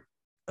fabric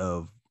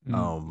of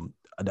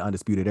the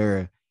Undisputed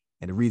Era.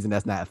 And the reason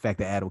that's not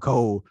affected Adam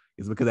Cole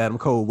is because Adam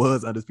Cole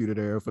was Undisputed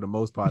Era for the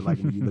most part. Like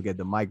when you look at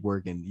the mic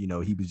work, and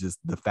he was just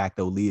de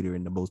facto leader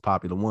and the most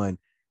popular one.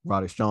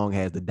 Roderick Strong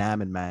has the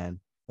Diamond Mine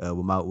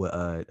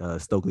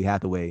with Stokely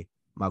Hathaway,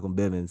 Malcolm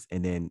Bivens,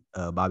 and then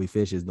Bobby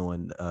Fish is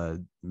doing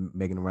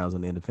making the rounds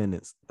on the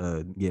independents,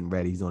 getting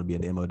ready. He's going to be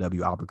in the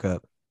MLW Opera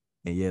Cup.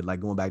 And yeah, like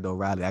going back to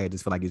O'Reilly, I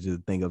just feel like it's just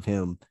a thing of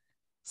him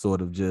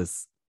sort of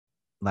just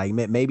like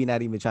maybe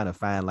not even trying to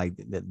find like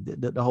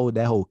the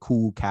whole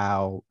cool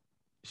cow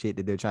shit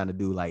that they're trying to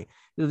do. Like,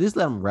 just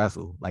let them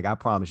wrestle. Like, I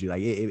promise you,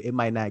 like it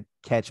might not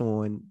catch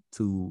on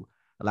to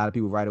a lot of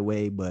people right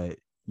away, but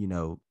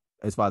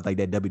as far as like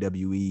that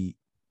WWE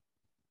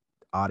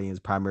audience,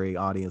 primary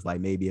audience,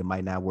 like maybe it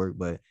might not work,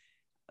 but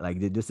like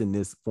just in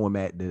this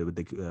format, with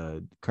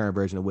the current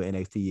version of what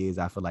NXT is,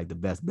 I feel like the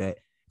best bet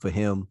for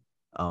him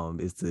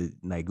is to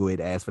like go ahead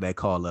and ask for that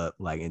call up,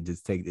 like, and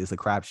just take, it's a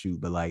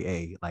crapshoot, but like,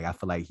 hey, like I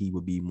feel like he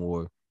would be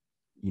more,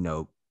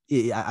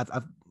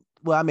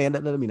 well, I mean,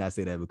 let me not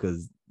say that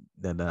because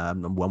then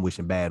I'm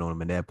wishing bad on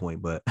him at that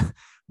point, but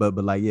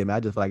like, yeah, man,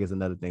 I just feel like it's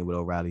another thing with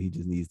O'Reilly. He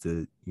just needs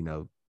to,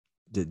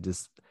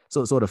 just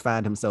sort of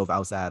find himself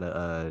outside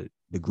of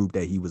the group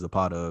that he was a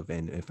part of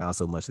and found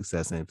so much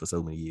success in for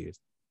so many years.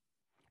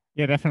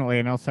 Yeah, definitely.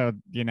 And also,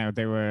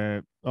 they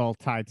were all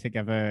tied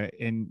together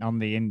on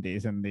the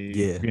indies, and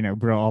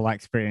brought all that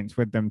experience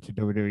with them to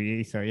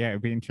WWE. So yeah,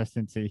 it'd be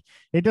interesting to see.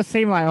 It does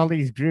seem like all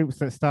these groups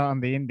that start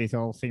on the indies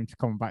all seem to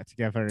come back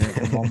together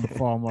in one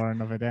form or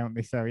another, don't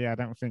they? So yeah, I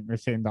don't think we're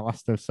seeing the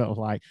last of sort of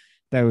like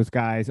those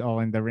guys all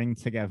in the ring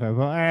together.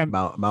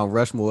 But Mount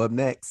Rushmore up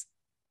next.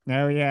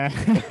 Oh yeah,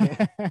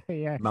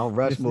 yeah. Mount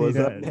Rushmore is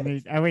up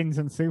next. Owens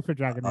and Super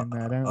Dragon in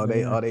there, don't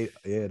they?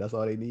 Yeah, that's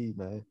all they need,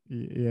 man.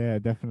 Yeah,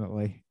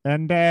 definitely.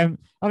 And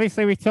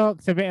obviously, we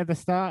talked a bit at the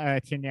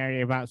start,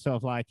 Chinyere, about sort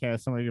of like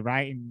some of your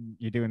writing,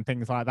 you're doing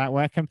things like that.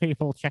 Where can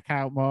people check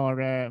out more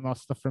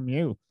stuff from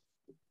you?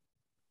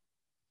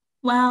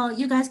 Well,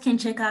 you guys can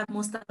check out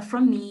more stuff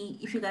from me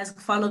if you guys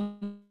follow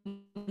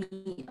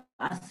me.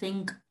 I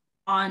think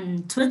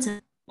on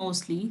Twitter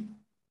mostly.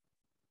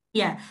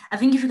 Yeah, I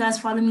think if you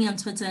guys follow me on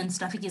Twitter and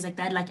stuff like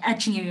that, like at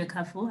Chinyere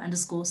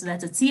Okafor_, so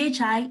that's a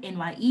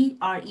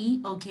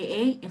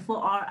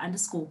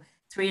ChiNyereOkafor_.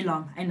 It's very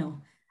long, I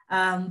know.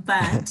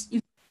 But if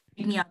you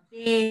check me out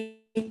there,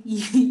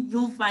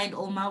 you'll find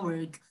all my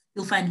work.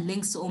 You'll find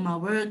links to all my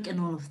work and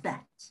all of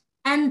that.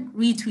 And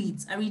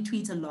retweets. I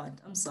retweet a lot.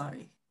 I'm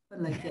sorry.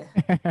 But like, yeah.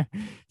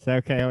 It's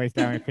okay, always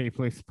down with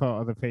people who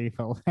support other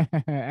people.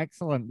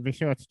 Excellent. Be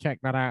sure to check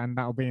that out, and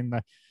that'll be in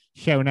the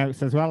show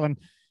notes as well. And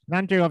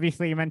Andrew,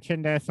 obviously, you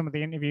mentioned some of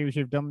the interviews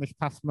you've done this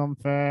past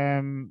month,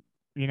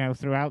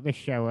 throughout this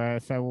show.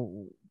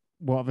 So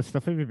what other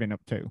stuff have you been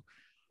up to?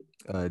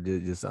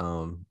 Just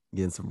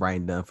getting some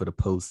writing done for the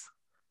post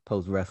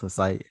wrestling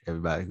site.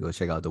 Everybody go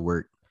check out the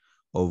work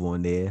over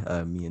on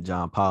there. Me and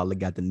John Pollard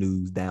got the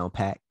news down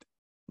packed.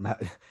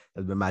 That's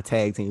been my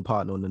tag team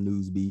partner on the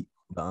news beat.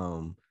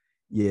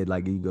 Yeah,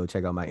 like you go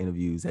check out my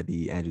interviews at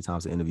the Andrew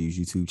Thompson Interviews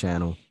YouTube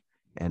channel.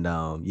 And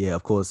yeah,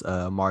 of course,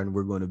 Martin,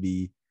 we're going to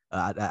be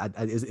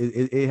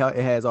it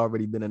has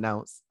already been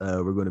announced.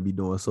 We're going to be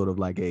doing sort of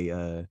like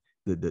the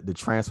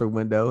transfer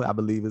window, I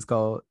believe it's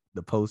called,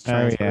 the post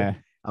transfer.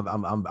 Oh,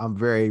 yeah. I'm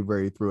very,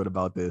 very thrilled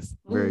about this.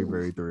 Very,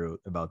 very thrilled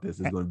about this.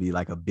 It's going to be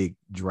like a big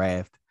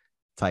draft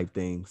type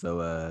thing.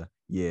 So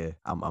yeah,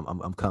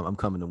 I'm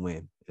coming to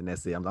win, and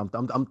that's it.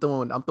 I'm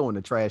throwing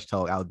the trash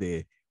talk out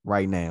there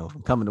right now.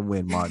 I'm coming to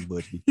win, Martin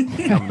Bushby.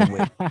 Coming to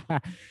win.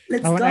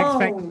 Let's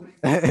go.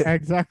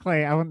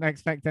 Exactly. I wouldn't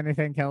expect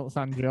anything else,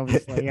 Andrew.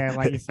 Obviously, yeah,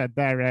 like you said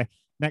there.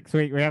 Next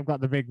week we have got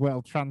the big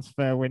world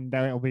transfer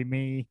window. It'll be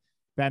me,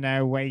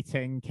 Benno,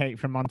 waiting, Kate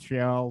from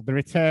Montreal, the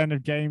return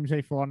of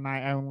Jamesy for one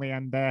night only,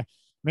 and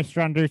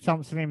Mr. Andrew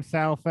Thompson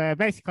himself.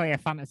 Basically a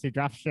fantasy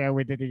draft show.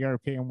 We did a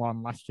European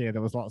one last year.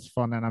 There was lots of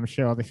fun, and I'm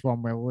sure this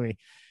one will be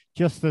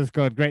just as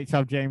good. Great to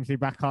have Jamesy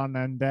back on,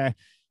 and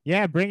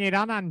yeah, bring it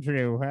on,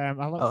 Andrew. I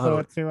look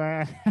forward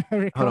to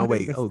recording. Hold on,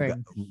 wait.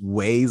 God.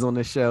 Way's on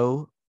the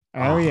show.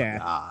 Oh yeah.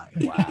 God.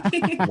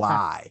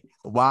 Why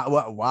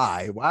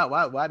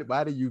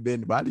do you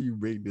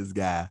bring this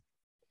guy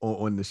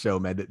on the show,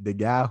 man? The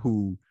guy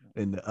who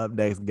in the Up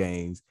Next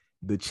games,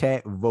 the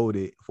chat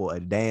voted for a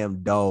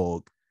damn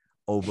dog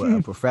over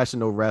a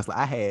professional wrestler.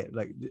 I had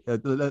like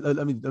let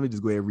me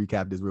just go ahead and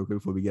recap this real quick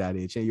before we get out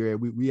of here.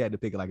 We had to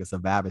pick like a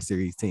Survivor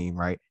Series team,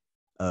 right?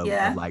 Of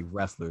like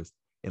wrestlers.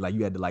 And like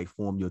you had to like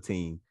form your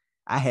team.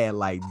 I had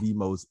like the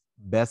most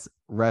best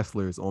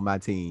wrestlers on my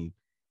team,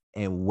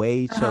 and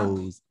Way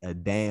chose a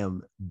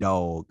damn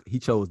dog. He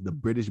chose the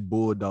British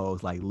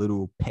Bulldogs like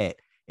little pet,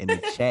 and the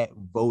chat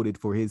voted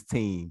for his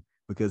team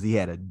because he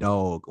had a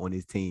dog on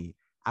his team.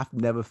 I've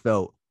never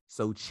felt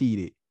so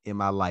cheated in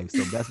my life.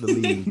 So best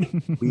believe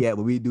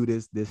when we do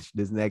this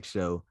next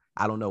show,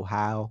 I don't know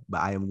how, but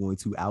I am going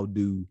to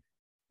outdo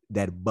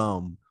that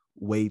bum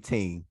Way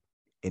team.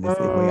 And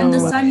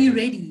the son you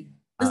ready.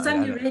 The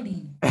time you're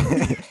ready.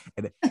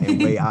 and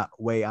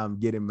Way, I'm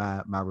getting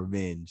my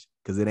revenge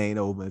because it ain't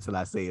over until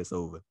I say it's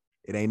over.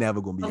 It ain't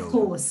never gonna be over. Of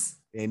course.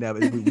 Ain't never.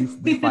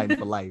 We fighting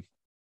for life.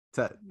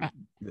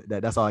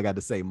 That's all I got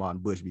to say,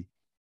 Martin Bushby.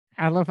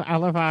 I love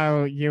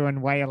how you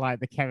and Way are like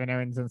the Kevin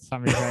Owens and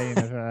Sami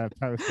Zayn of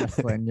post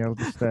wrestling. You'll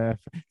just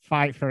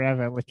fight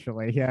forever,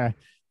 literally. Yeah.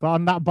 But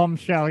on that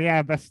bombshell,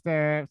 yeah, best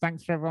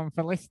thanks for everyone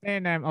for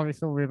listening.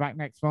 Obviously, we'll be back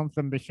next month,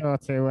 and be sure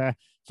to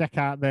check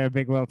out the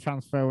Big World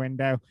Transfer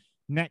Window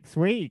next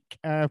week.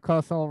 Of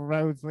course, all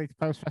roads lead to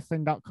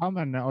postwrestling.com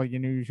and all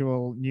your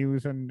usual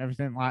news and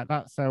everything like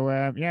that.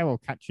 So, yeah, we'll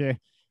catch you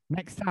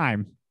next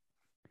time.